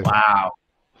 it. KK. Wow.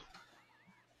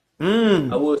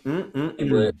 I would,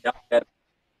 but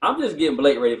I'm just getting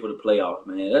Blake ready for the playoffs,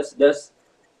 man. That's.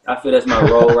 I feel that's my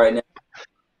role right now.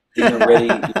 Getting him ready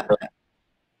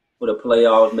for the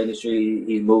playoffs, making sure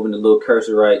he's moving the little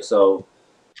cursor right. So,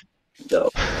 I'm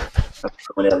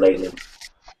doing that lately.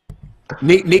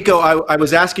 Nico, I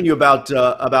was asking you about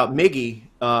Miggy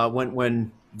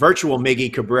when virtual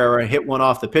Miggy Cabrera hit one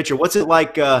off the pitcher. What's it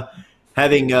like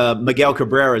having Miguel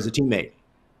Cabrera as a teammate?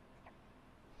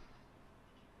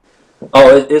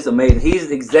 Oh, it's amazing. He's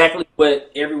exactly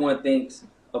what everyone thinks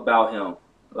about him.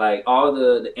 Like all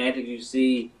the antics you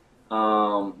see,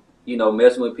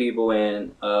 messing with people,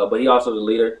 and but he also is a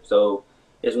leader. So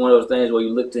it's one of those things where you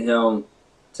look to him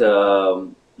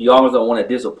to you almost don't want to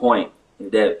disappoint.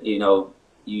 That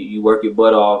you work your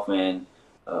butt off and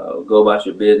go about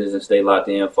your business and stay locked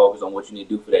in, focus on what you need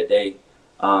to do for that day,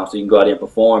 so you can go out there and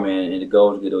perform, and the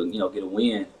goal is to get a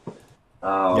win.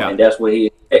 And that's what he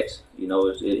expects.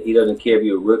 He doesn't care if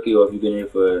you're a rookie or if you've been here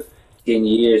for 10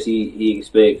 years. He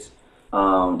expects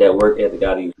that work ethic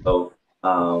out of you. So,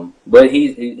 but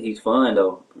he's fun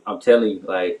though. I'm telling you,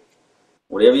 like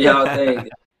whatever y'all think,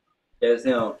 that's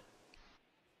him.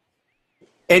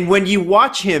 And when you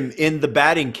watch him in the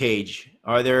batting cage,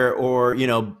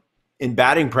 in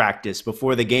batting practice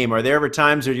before the game, are there ever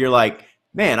times where you're like,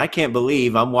 man, I can't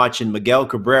believe I'm watching Miguel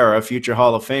Cabrera, a future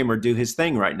Hall of Famer, do his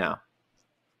thing right now?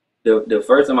 The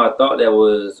first time I thought that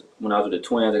was when I was with the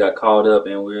Twins. I got called up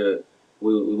and we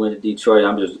went to Detroit.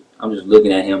 I'm just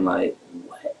looking at him like,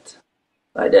 what?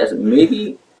 Like that's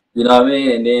Mickey? You know what I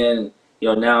mean? And then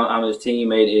now I'm his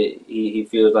teammate. He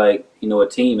feels like a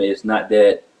teammate. It's not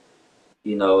that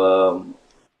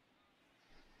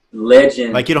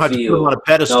legend. Like you don't have to put him on a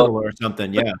pedestal or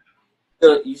something. Yeah.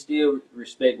 You still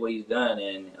respect what he's done,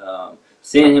 and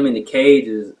seeing him in the cage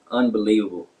is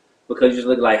unbelievable because you just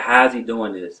look like, how's he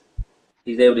doing this?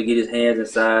 He's able to get his hands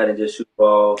inside and just shoot the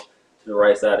ball to the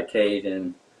right side of the cage,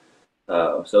 and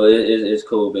so it's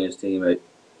cool being his teammate.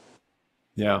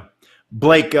 Yeah,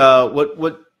 Blake, what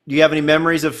do you have any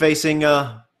memories of facing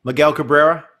Miguel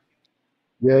Cabrera?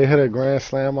 Yeah, he hit a grand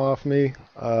slam off me.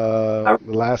 The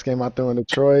last game I threw in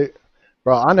Detroit.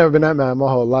 Bro, I never been that mad my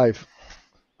whole life.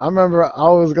 I remember I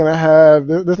was going to have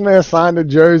 – this man signed a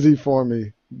jersey for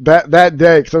me that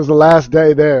day because it was the last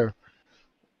day there.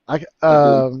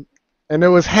 And it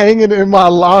was hanging in my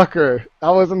locker.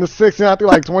 I was in the 6th and I threw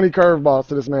like 20 curveballs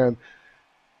to this man.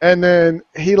 And then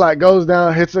he like goes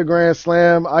down, hits a grand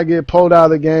slam. I get pulled out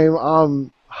of the game.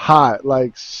 I'm hot,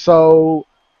 like so,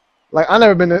 like I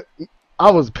never been. I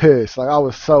was pissed, like I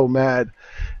was so mad,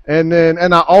 and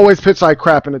I always pitch like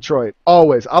crap in Detroit.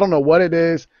 Always, I don't know what it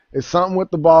is. It's something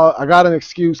with the ball. I got an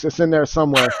excuse. It's in there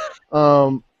somewhere.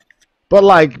 But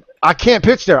like I can't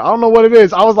pitch there. I don't know what it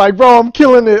is. I was like, bro, I'm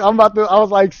killing it. I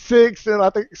was like 6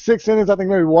 innings, I think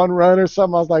maybe 1 run or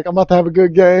something. I was like, I'm about to have a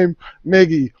good game.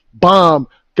 Miggy, bomb,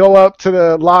 go up to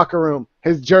the locker room.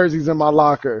 His jersey's in my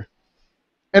locker.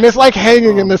 And it's like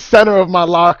hanging in the center of my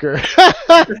locker.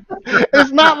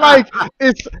 It's not like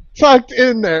it's tucked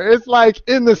in there. It's like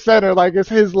in the center, like it's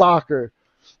his locker.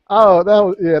 Oh,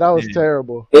 that was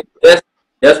terrible.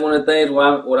 That's one of the things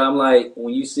what I'm like,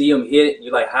 when you see him hit it,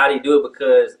 you're like, how do you do it?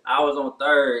 Because I was on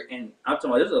third, and I'm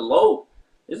talking about this is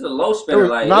a low spinner.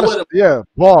 Like it wasn't,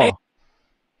 ball.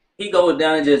 He goes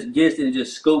down and just gets it and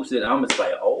just scoops it. I'm just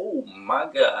like, oh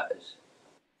my gosh.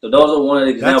 So those are one of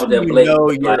the examples that Blake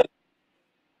like.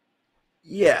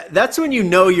 Yeah, that's when you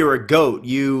know you're a GOAT.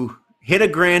 You hit a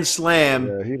grand slam,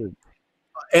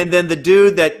 and then the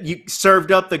dude that you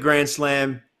served up the grand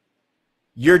slam,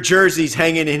 your jersey's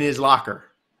hanging in his locker.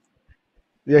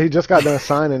 Yeah, he just got done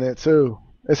signing it too.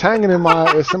 It's hanging in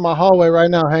my hallway right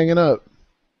now, hanging up.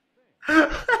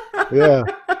 Yeah,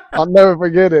 I'll never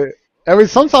forget it.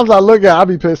 Sometimes I look at it, I'll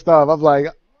be pissed off. I'm like,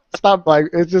 stop! Like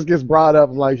it just gets brought up.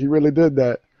 I'm like, he really did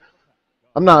that.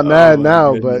 I'm not mad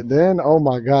now, but then, oh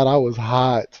my God, I was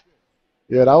hot.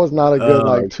 Yeah, that was not a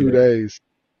good 2 days.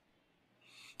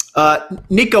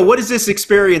 Nico, what has this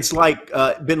experience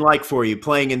been like for you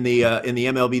playing in the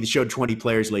MLB The Show 20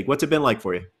 Players League? What's it been like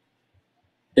for you?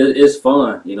 It's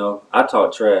fun, you know. I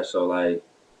talk trash, so like,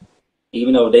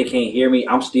 even though they can't hear me,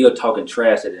 I'm still talking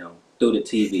trash to them through the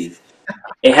TV.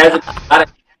 It hasn't been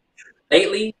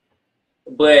lately,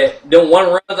 but the 1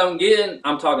 runs I'm getting,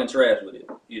 I'm talking trash with it,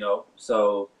 you know.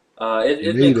 So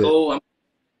it's been cool.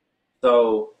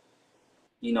 So,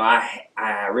 you know,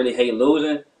 I really hate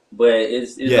losing, but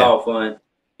it's all fun.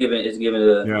 It's giving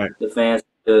the fans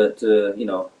to you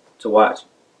know to watch.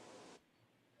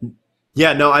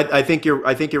 Yeah, no, I think you're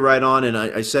right on, and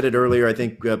I said it earlier. I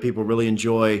think people really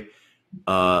enjoy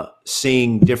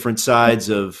seeing different sides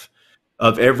of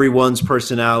everyone's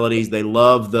personalities. They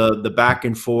love the back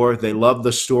and forth. They love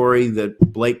the story that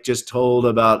Blake just told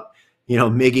about, you know,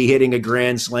 Miggy hitting a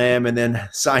grand slam and then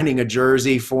signing a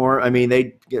jersey for. I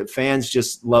mean, fans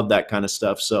just love that kind of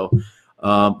stuff. So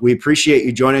we appreciate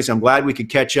you joining us. I'm glad we could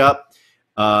catch up.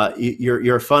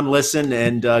 You're a fun listen,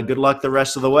 and good luck the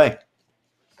rest of the way.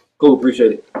 Cool,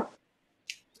 appreciate it.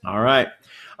 All right,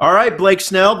 Blake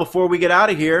Snell. Before we get out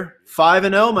of here,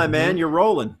 5-0, my man. You're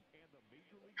rolling.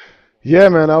 Yeah,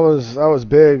 man, I was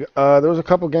big. There was a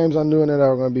couple games I knew in it that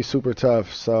were going to be super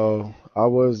tough, so I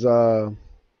was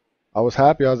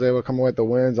happy I was able to come away with the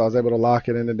wins. I was able to lock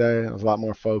it in today. I was a lot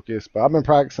more focused, but I've been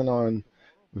practicing on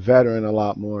veteran a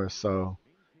lot more, so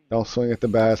don't swing at the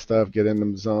bad stuff, get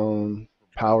in the zone,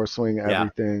 power swing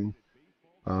everything.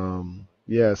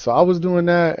 Yeah, so I was doing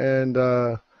that, and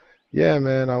yeah,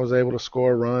 man, I was able to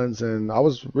score runs, and I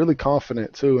was really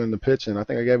confident too in the pitching. I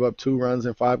think I gave up 2 runs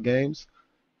in 5 games.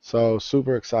 So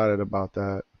super excited about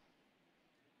that.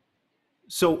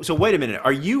 So wait a minute.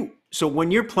 So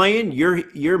when you're playing,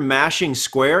 you're mashing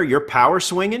square, you're power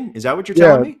swinging? Is that what you're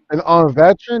telling me? And on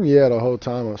veteran, the whole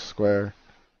time it's square.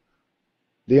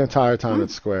 The entire time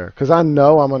it's square. Because I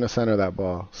know I'm going to center that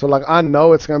ball. So like I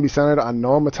know it's going to be centered. I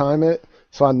know I'm going to time it.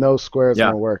 So I know square is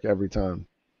going to work every time.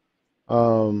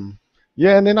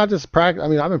 Yeah, and then I just practice. I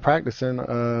mean, I've been practicing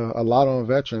a lot on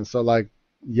veteran. So like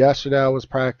yesterday I was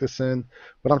practicing,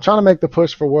 but I'm trying to make the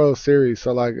push for World Series.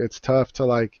 So like it's tough to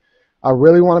like, I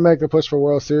really want to make the push for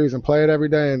World Series and play it every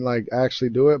day and like actually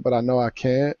do it, but I know I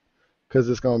can't because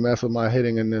it's gonna mess with my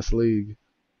hitting in this league.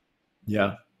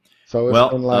 Yeah. So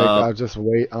it's been like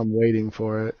I'm waiting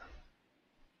for it.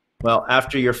 Well,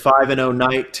 after your 5-0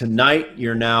 night tonight,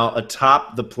 you're now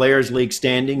atop the Players League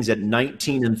standings at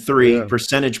 19-3,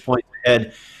 percentage points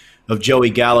ahead of Joey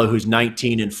Gallo, who's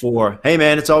 19-4. Hey,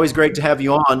 man, it's always great to have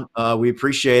you on. We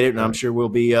appreciate it, and I'm sure we'll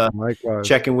be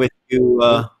checking with you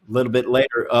a little bit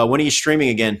later. When are you streaming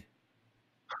again?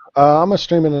 I'm going to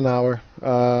stream in an hour.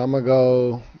 I'm going to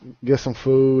go get some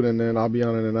food, and then I'll be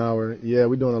on in an hour. Yeah,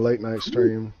 we're doing a late night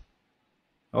stream.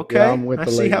 Okay, yeah, I'm with I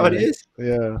the see late how night. it is.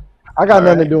 Yeah. I got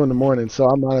nothing to do in the morning, so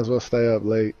I might as well stay up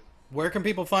late. Where can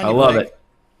people find you? I love it.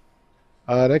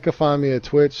 They can find me at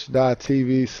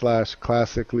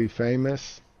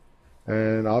twitch.tv/classicallyfamous,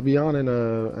 and I'll be on in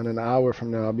an hour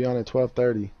from now. I'll be on at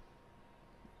 12:30.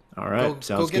 All right,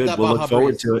 sounds get good. that We'll Baja look forward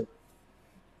Breeze. to it.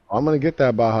 I'm gonna get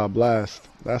that Baja Blast.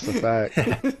 That's a fact.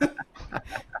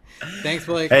 Thanks,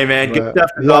 Blake. Hey, man, good But,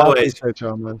 stuff as yeah, I always. appreciate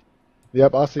y'all, man.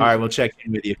 Yep, I'll see you. All right, we'll check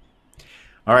in with you.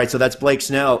 All right, so that's Blake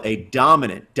Snell, a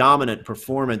dominant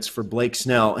performance for Blake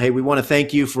Snell. Hey, we want to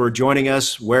thank you for joining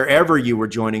us wherever you were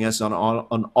joining us on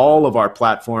all of our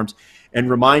platforms, and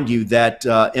remind you that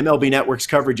MLB Network's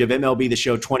coverage of MLB The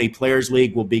Show 20 Players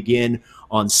League will begin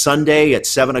on Sunday at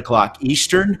 7 o'clock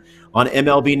Eastern on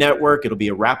MLB Network. It'll be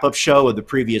a wrap-up show of the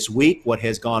previous week, what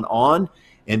has gone on,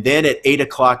 and then at 8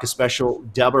 o'clock, a special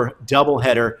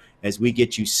doubleheader as we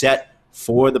get you set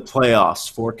for the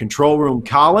playoffs. For Control Room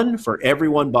Colin, for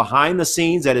everyone behind the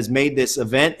scenes that has made this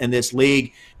event and this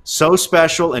league so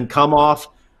special and come off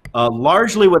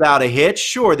largely without a hitch.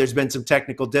 Sure, there's been some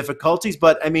technical difficulties,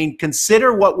 but, I mean,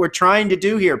 consider what we're trying to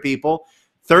do here, people.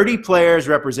 30 players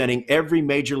representing every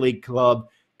major league club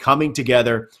coming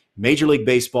together. Major League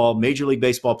Baseball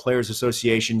Players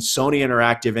Association, Sony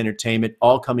Interactive Entertainment,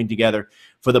 all coming together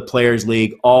for the Players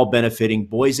League, all benefiting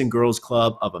Boys and Girls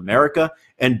Club of America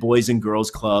and Boys and Girls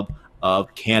Club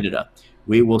of Canada.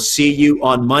 We will see you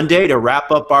on Monday to wrap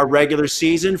up our regular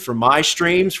season. For my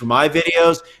streams, for my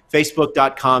videos,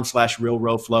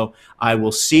 facebook.com/RealRoFlow. I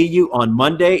will see you on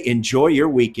Monday. Enjoy your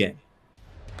weekend.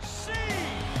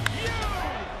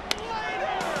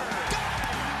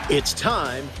 It's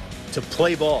time to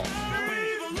play ball.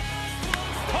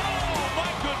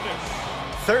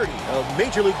 30 of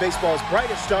Major League Baseball's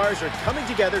brightest stars are coming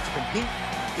together to compete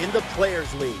in the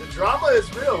Players League. The drama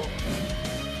is real.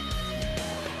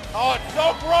 Oh, it's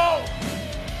so gross!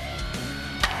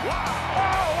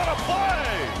 Wow, what a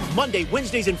play! Monday,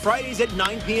 Wednesdays, and Fridays at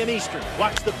 9 p.m. Eastern.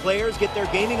 Watch the players get their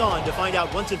gaming on to find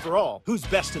out once and for all who's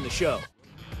best in the show.